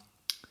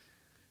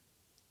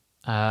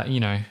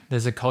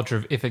 there's a culture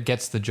of if it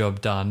gets the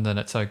job done, then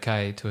it's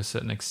okay to a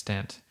certain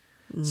extent.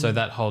 So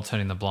that whole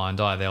turning the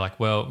blind eye, they're like,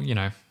 well,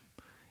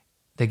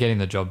 they're getting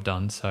the job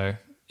done. So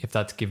if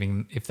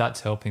that's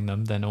helping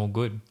them, then all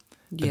good.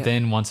 But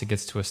then once it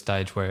gets to a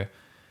stage where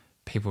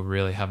people are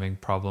really having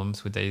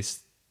problems with these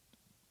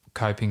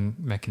coping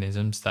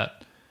mechanisms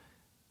that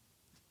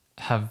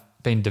have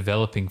been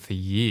developing for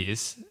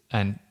years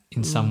and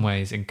in some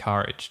ways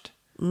encouraged,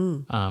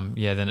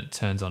 then it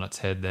turns on its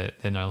head.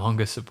 They're no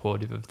longer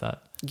supportive of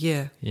that.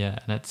 Yeah. Yeah,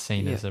 and it's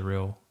seen as a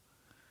real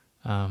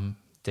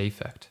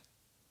defect.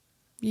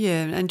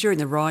 Yeah, and during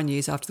the Ryan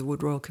years after the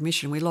Wood Royal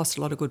Commission, we lost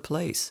a lot of good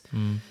police.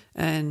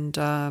 And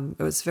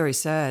it was very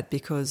sad,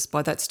 because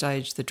by that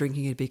stage the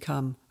drinking had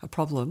become a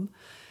problem,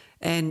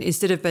 and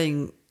instead of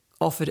being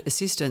offered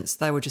assistance,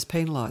 they were just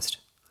penalised.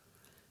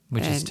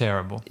 which is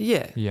terrible.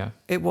 Yeah. Yeah.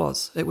 It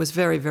was. It was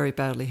very, very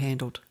badly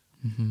handled.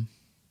 Mm-hmm.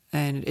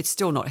 And it's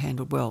still not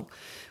handled well.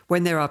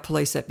 When there are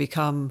police that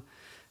become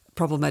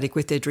problematic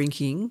with their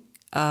drinking,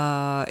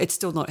 it's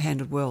still not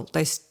handled well.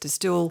 They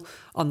still,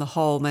 on the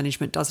whole,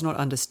 management does not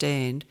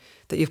understand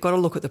that you've got to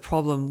look at the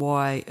problem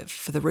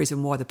for the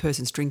reason why the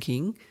person's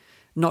drinking,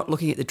 not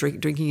looking at the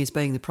drinking as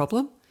being the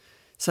problem.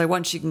 So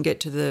once you can get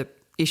to the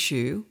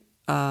issue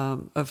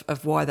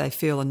of why they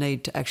feel a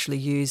need to actually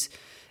use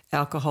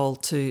alcohol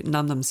to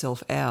numb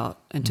themselves out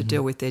and to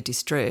deal with their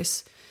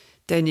distress,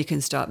 then you can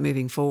start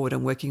moving forward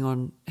and working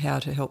on how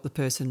to help the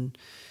person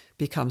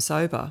become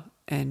sober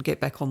and get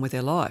back on with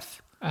their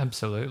life.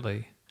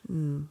 Absolutely.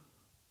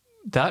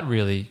 That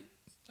really,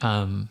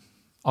 and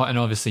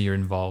obviously you're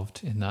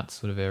involved in that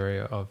sort of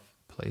area of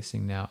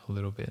policing now a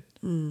little bit.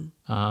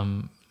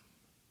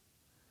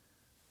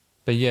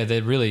 But yeah,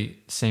 there really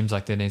seems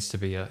like there needs to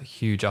be a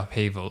huge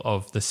upheaval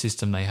of the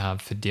system they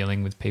have for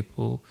dealing with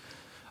people,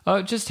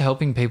 just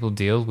helping people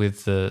deal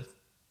with the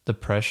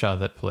pressure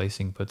that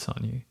policing puts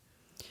on you.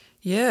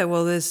 Yeah,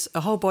 well, there's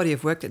a whole body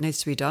of work that needs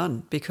to be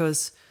done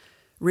because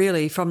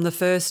really from the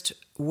first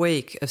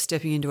week of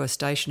stepping into a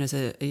station as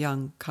a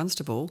young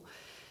constable,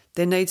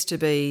 there needs to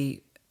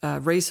be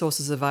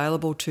resources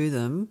available to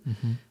them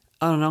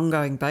on an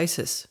ongoing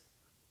basis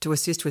to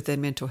assist with their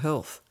mental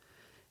health.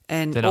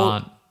 And that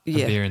aren't a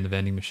beer in the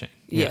vending machine.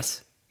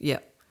 Yes, yeah.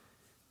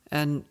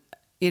 And,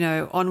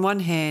 on one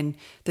hand,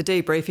 the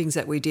debriefings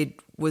that we did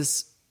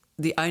was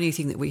the only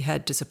thing that we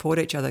had to support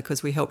each other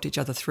because we helped each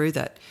other through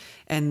that.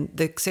 And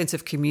the sense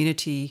of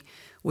community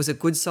was a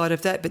good side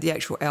of that, but the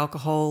actual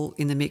alcohol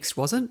in the mix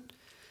wasn't.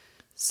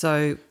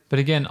 So, but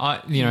again,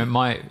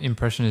 my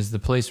impression is the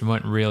police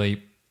weren't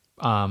really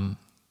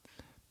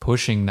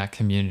pushing that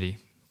community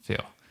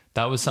feel.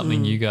 That was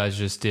something you guys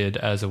just did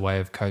as a way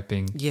of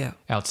coping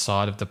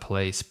outside of the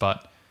police.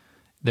 But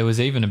there was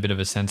even a bit of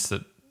a sense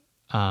that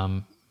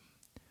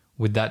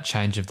with that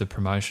change of the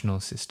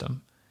promotional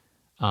system,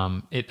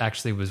 it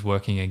actually was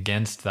working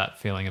against that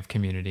feeling of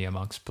community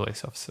amongst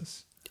police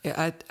officers.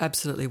 Yeah, it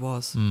absolutely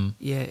was.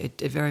 Yeah, it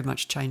very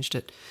much changed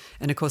it.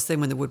 And, of course, then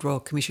when the Wood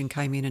Royal Commission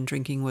came in and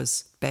drinking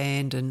was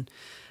banned and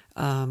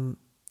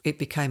it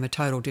became a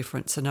total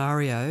different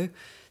scenario,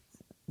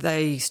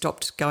 they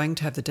stopped going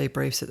to have the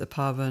debriefs at the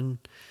pub, and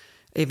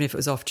even if it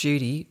was off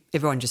duty,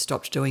 everyone just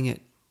stopped doing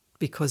it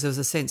because there was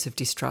a sense of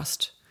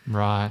distrust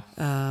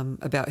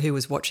about who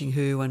was watching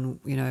who, and,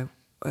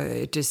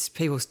 it just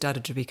people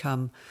started to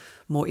become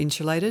more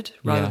insulated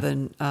rather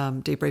than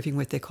debriefing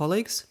with their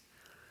colleagues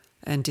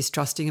and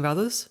distrusting of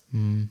others.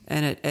 And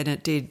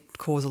it did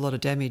cause a lot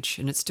of damage,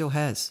 and it still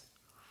has.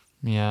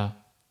 Yeah,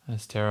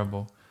 that's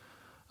terrible.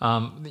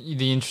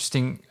 The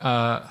interesting,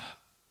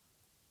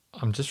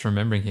 I'm just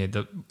remembering here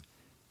that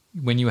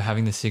when you were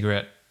having the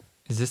cigarette,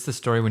 is this the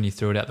story when you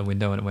threw it out the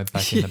window and it went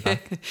back in the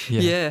back?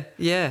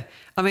 Yeah.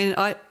 I mean,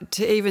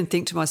 to even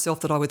think to myself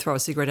that I would throw a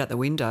cigarette out the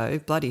window,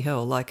 bloody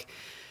hell,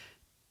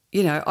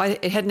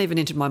 it hadn't even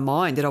entered my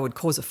mind that I would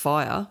cause a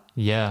fire.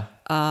 Yeah.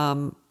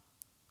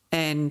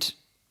 And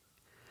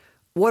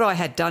what I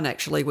had done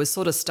actually was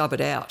sort of stub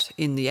it out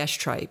in the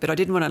ashtray, but I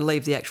didn't want to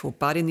leave the actual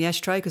butt in the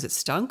ashtray because it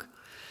stunk.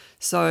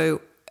 So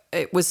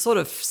it was sort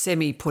of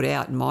semi-put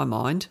out in my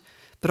mind,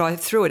 but I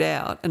threw it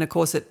out and, of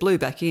course, it blew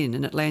back in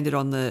and it landed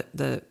on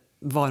the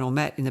vinyl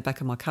mat in the back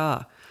of my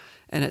car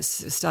and it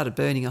started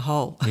burning a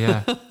hole.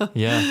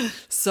 Yeah.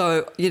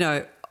 So, I couldn't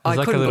believe it.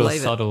 It's like a little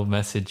subtle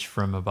message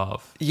from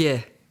above. Yeah.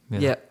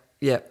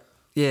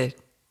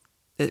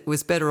 It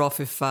was better off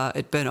if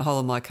it burnt a hole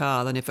in my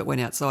car than if it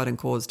went outside and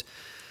caused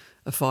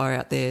a fire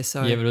out there.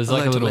 So yeah, but it was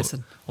like a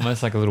little,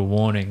 almost like a little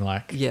warning,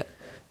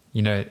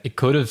 it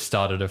could have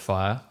started a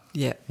fire.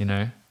 Yeah.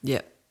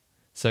 Yeah.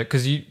 So,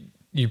 because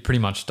you pretty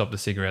much stopped the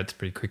cigarettes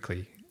pretty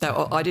quickly.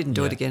 I didn't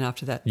do it again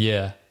after that.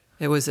 Yeah.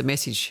 It was a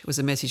message. It was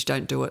a message,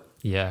 don't do it.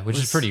 Yeah, which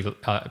is pretty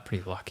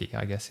lucky,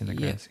 I guess, in the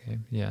grand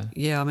scheme. Yeah.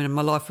 Yeah, I mean,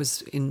 my life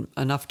was in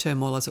enough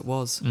turmoil as it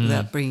was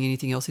without bringing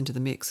anything else into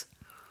the mix.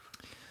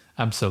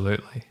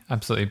 Absolutely.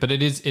 But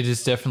it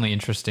is definitely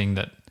interesting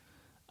that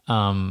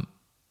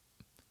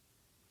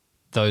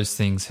those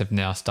things have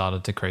now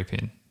started to creep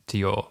in to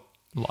your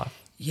life.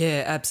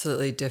 Yeah,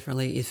 absolutely,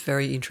 definitely. It's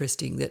very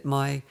interesting that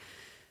my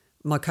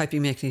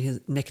coping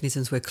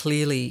mechanisms were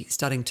clearly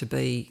starting to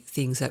be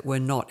things that were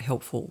not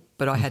helpful,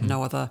 but I had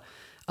no other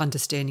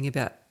understanding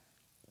about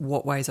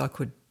what ways I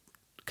could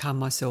calm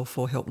myself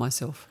or help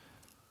myself.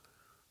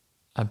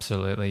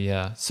 Absolutely,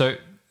 yeah. So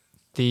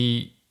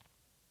the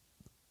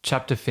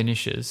chapter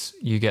finishes,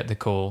 you get the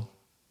call,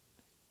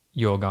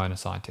 you're going to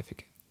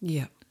scientific.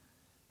 Yeah.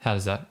 How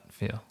does that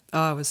feel?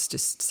 I was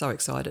just so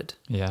excited.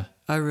 Yeah.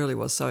 I really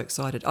was so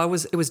excited.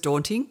 It was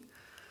daunting.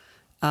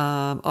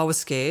 I was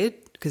scared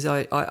because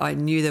I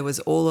knew there was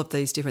all of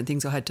these different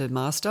things I had to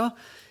master,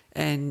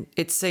 and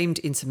it seemed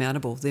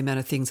insurmountable, the amount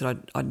of things that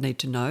I'd need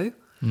to know.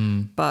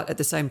 But at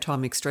the same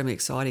time, extremely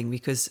exciting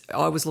because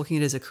I was looking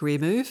at it as a career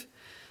move.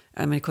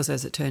 I mean, because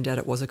as it turned out,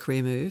 it was a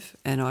career move,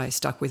 and I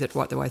stuck with it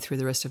right the way through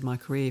the rest of my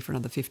career for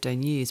another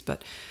 15 years.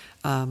 But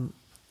and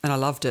I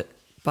loved it.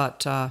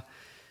 But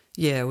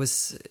yeah, it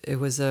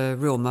was a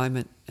real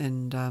moment,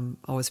 and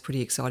I was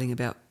pretty exciting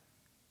about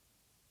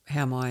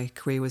how my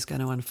career was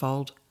going to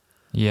unfold.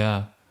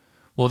 Yeah.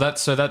 Well,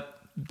 that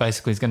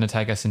basically is going to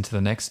take us into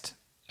the next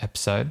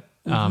episode,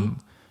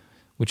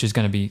 which is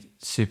going to be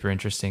super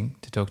interesting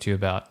to talk to you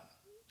about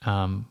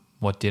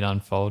what did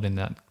unfold in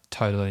that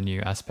totally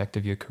new aspect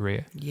of your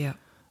career. Yeah.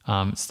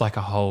 It's like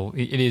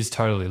it is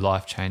totally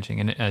life-changing.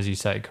 And as you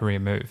say, career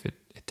move,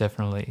 it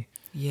definitely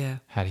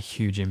had a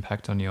huge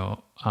impact on your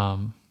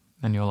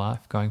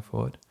life going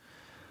forward.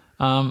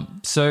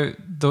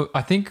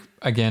 I think,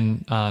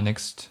 again,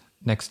 next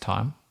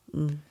time,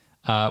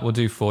 we'll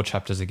do 4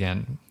 chapters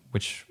again,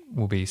 which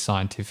will be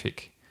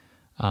scientific,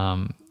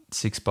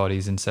 6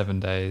 bodies in 7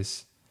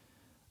 days,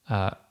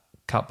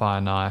 cut by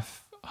a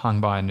knife,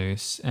 hung by a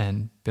noose,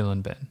 and Bill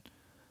and Ben.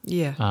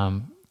 Yeah.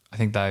 I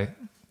think they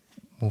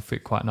will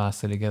fit quite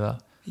nicely together.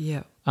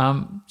 Yeah.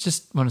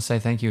 Just want to say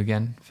thank you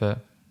again for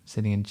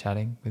sitting and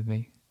chatting with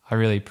me. I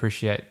really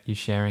appreciate you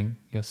sharing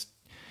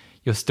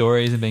your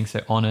stories and being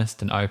so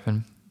honest and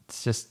open.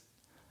 It's just,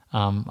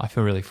 I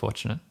feel really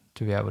fortunate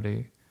to be able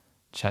to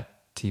chat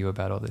to you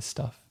about all this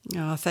stuff.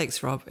 Oh,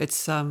 thanks, Rob.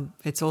 It's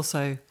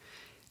also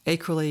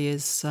equally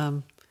as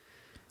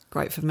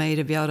great for me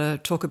to be able to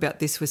talk about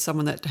this with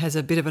someone that has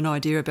a bit of an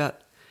idea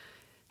about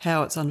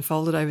how it's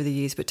unfolded over the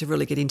years, but to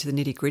really get into the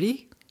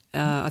nitty-gritty.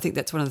 I think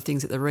that's one of the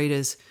things that the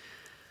readers,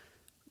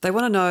 they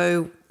want to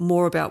know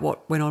more about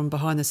what went on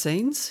behind the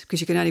scenes,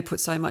 because you can only put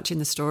so much in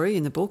the story,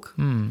 in the book.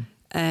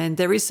 And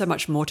there is so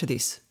much more to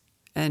this.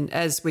 And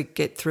as we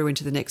get through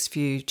into the next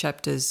few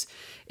chapters,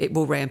 it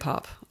will ramp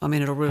up. I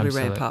mean, it'll really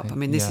ramp up. I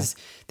mean, this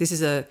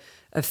is a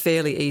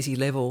fairly easy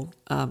level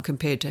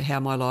compared to how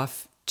my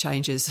life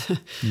changes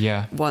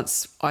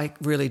once I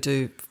really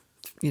do,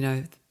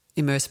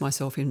 immerse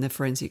myself in the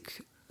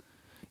forensic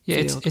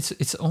field.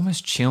 It's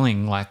almost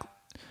chilling, like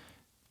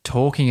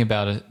talking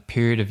about a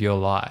period of your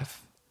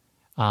life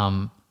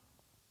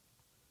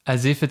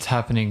as if it's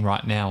happening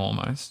right now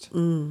almost.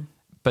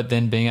 But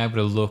then being able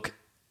to look,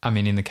 I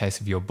mean, in the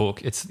case of your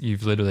book,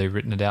 you've literally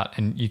written it out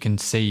and you can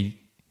see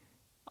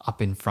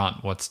up in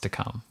front what's to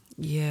come.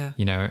 Yeah.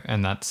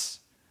 And that's,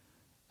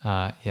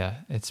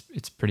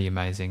 it's pretty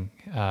amazing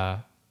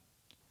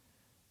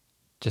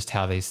just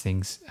how these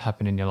things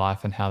happen in your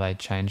life and how they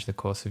change the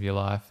course of your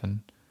life.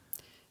 And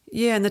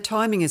the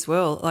timing as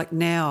well. Like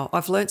now,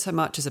 I've learnt so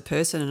much as a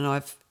person and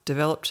I've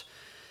developed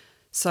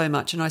so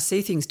much and I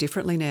see things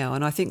differently now.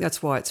 And I think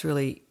that's why it's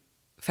really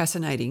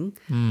fascinating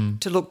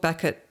to look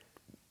back at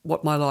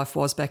what my life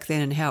was back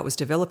then and how it was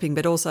developing,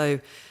 but also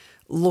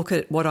look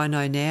at what I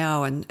know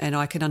now and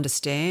I can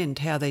understand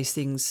how these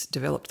things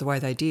developed the way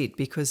they did,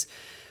 because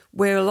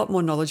we're a lot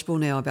more knowledgeable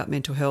now about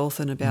mental health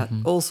and about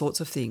all sorts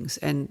of things.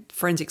 And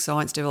forensic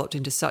science developed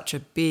into such a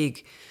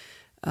big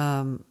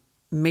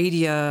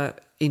media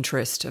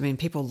interest. I mean,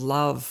 people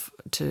love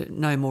to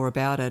know more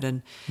about it.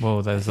 And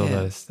there's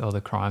all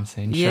the crime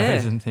scene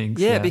shows and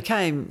things. Yeah, it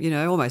became,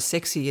 almost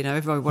sexy.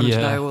 Everyone wanted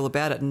to know all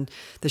about it. And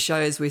the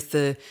shows with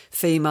the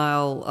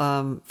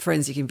female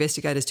forensic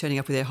investigators turning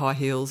up with their high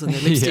heels and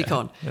their lipstick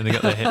on. And they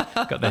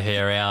got their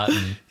hair out.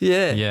 And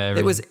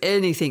it was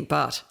anything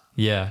but.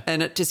 Yeah.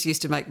 And it just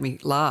used to make me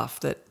laugh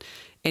that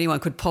anyone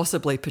could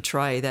possibly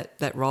portray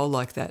that role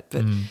like that.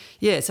 But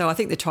so I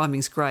think the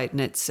timing's great,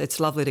 and it's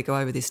lovely to go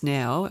over this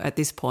now at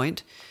this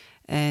point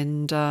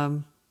and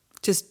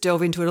just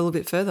delve into it a little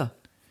bit further.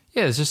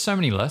 Yeah, there's just so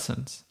many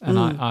lessons, and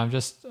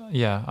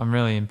I'm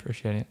really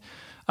appreciating it.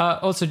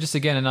 Also, just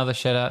again, another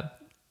shout out.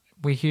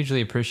 We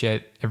hugely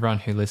appreciate everyone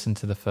who listened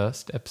to the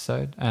first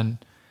episode, and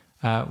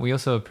we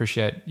also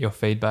appreciate your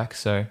feedback.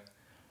 So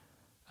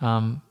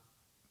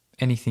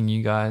anything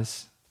you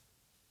guys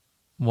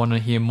want to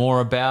hear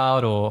more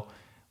about or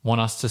want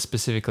us to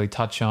specifically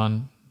touch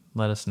on,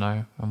 let us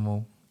know and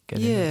we'll get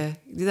in there.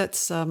 Yeah,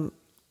 that's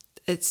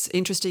it's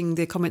interesting,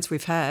 the comments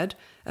we've had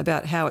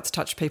about how it's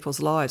touched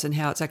people's lives and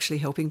how it's actually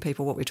helping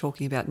people, what we're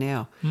talking about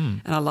now.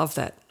 And I love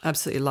that,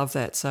 absolutely love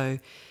that. So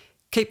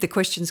keep the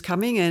questions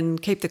coming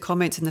and keep the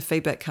comments and the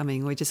feedback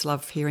coming. We just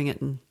love hearing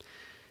it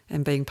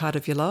and being part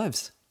of your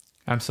lives.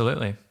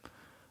 Absolutely.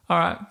 All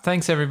right,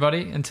 thanks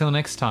everybody. Until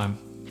next time.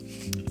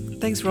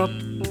 Thanks, Rob.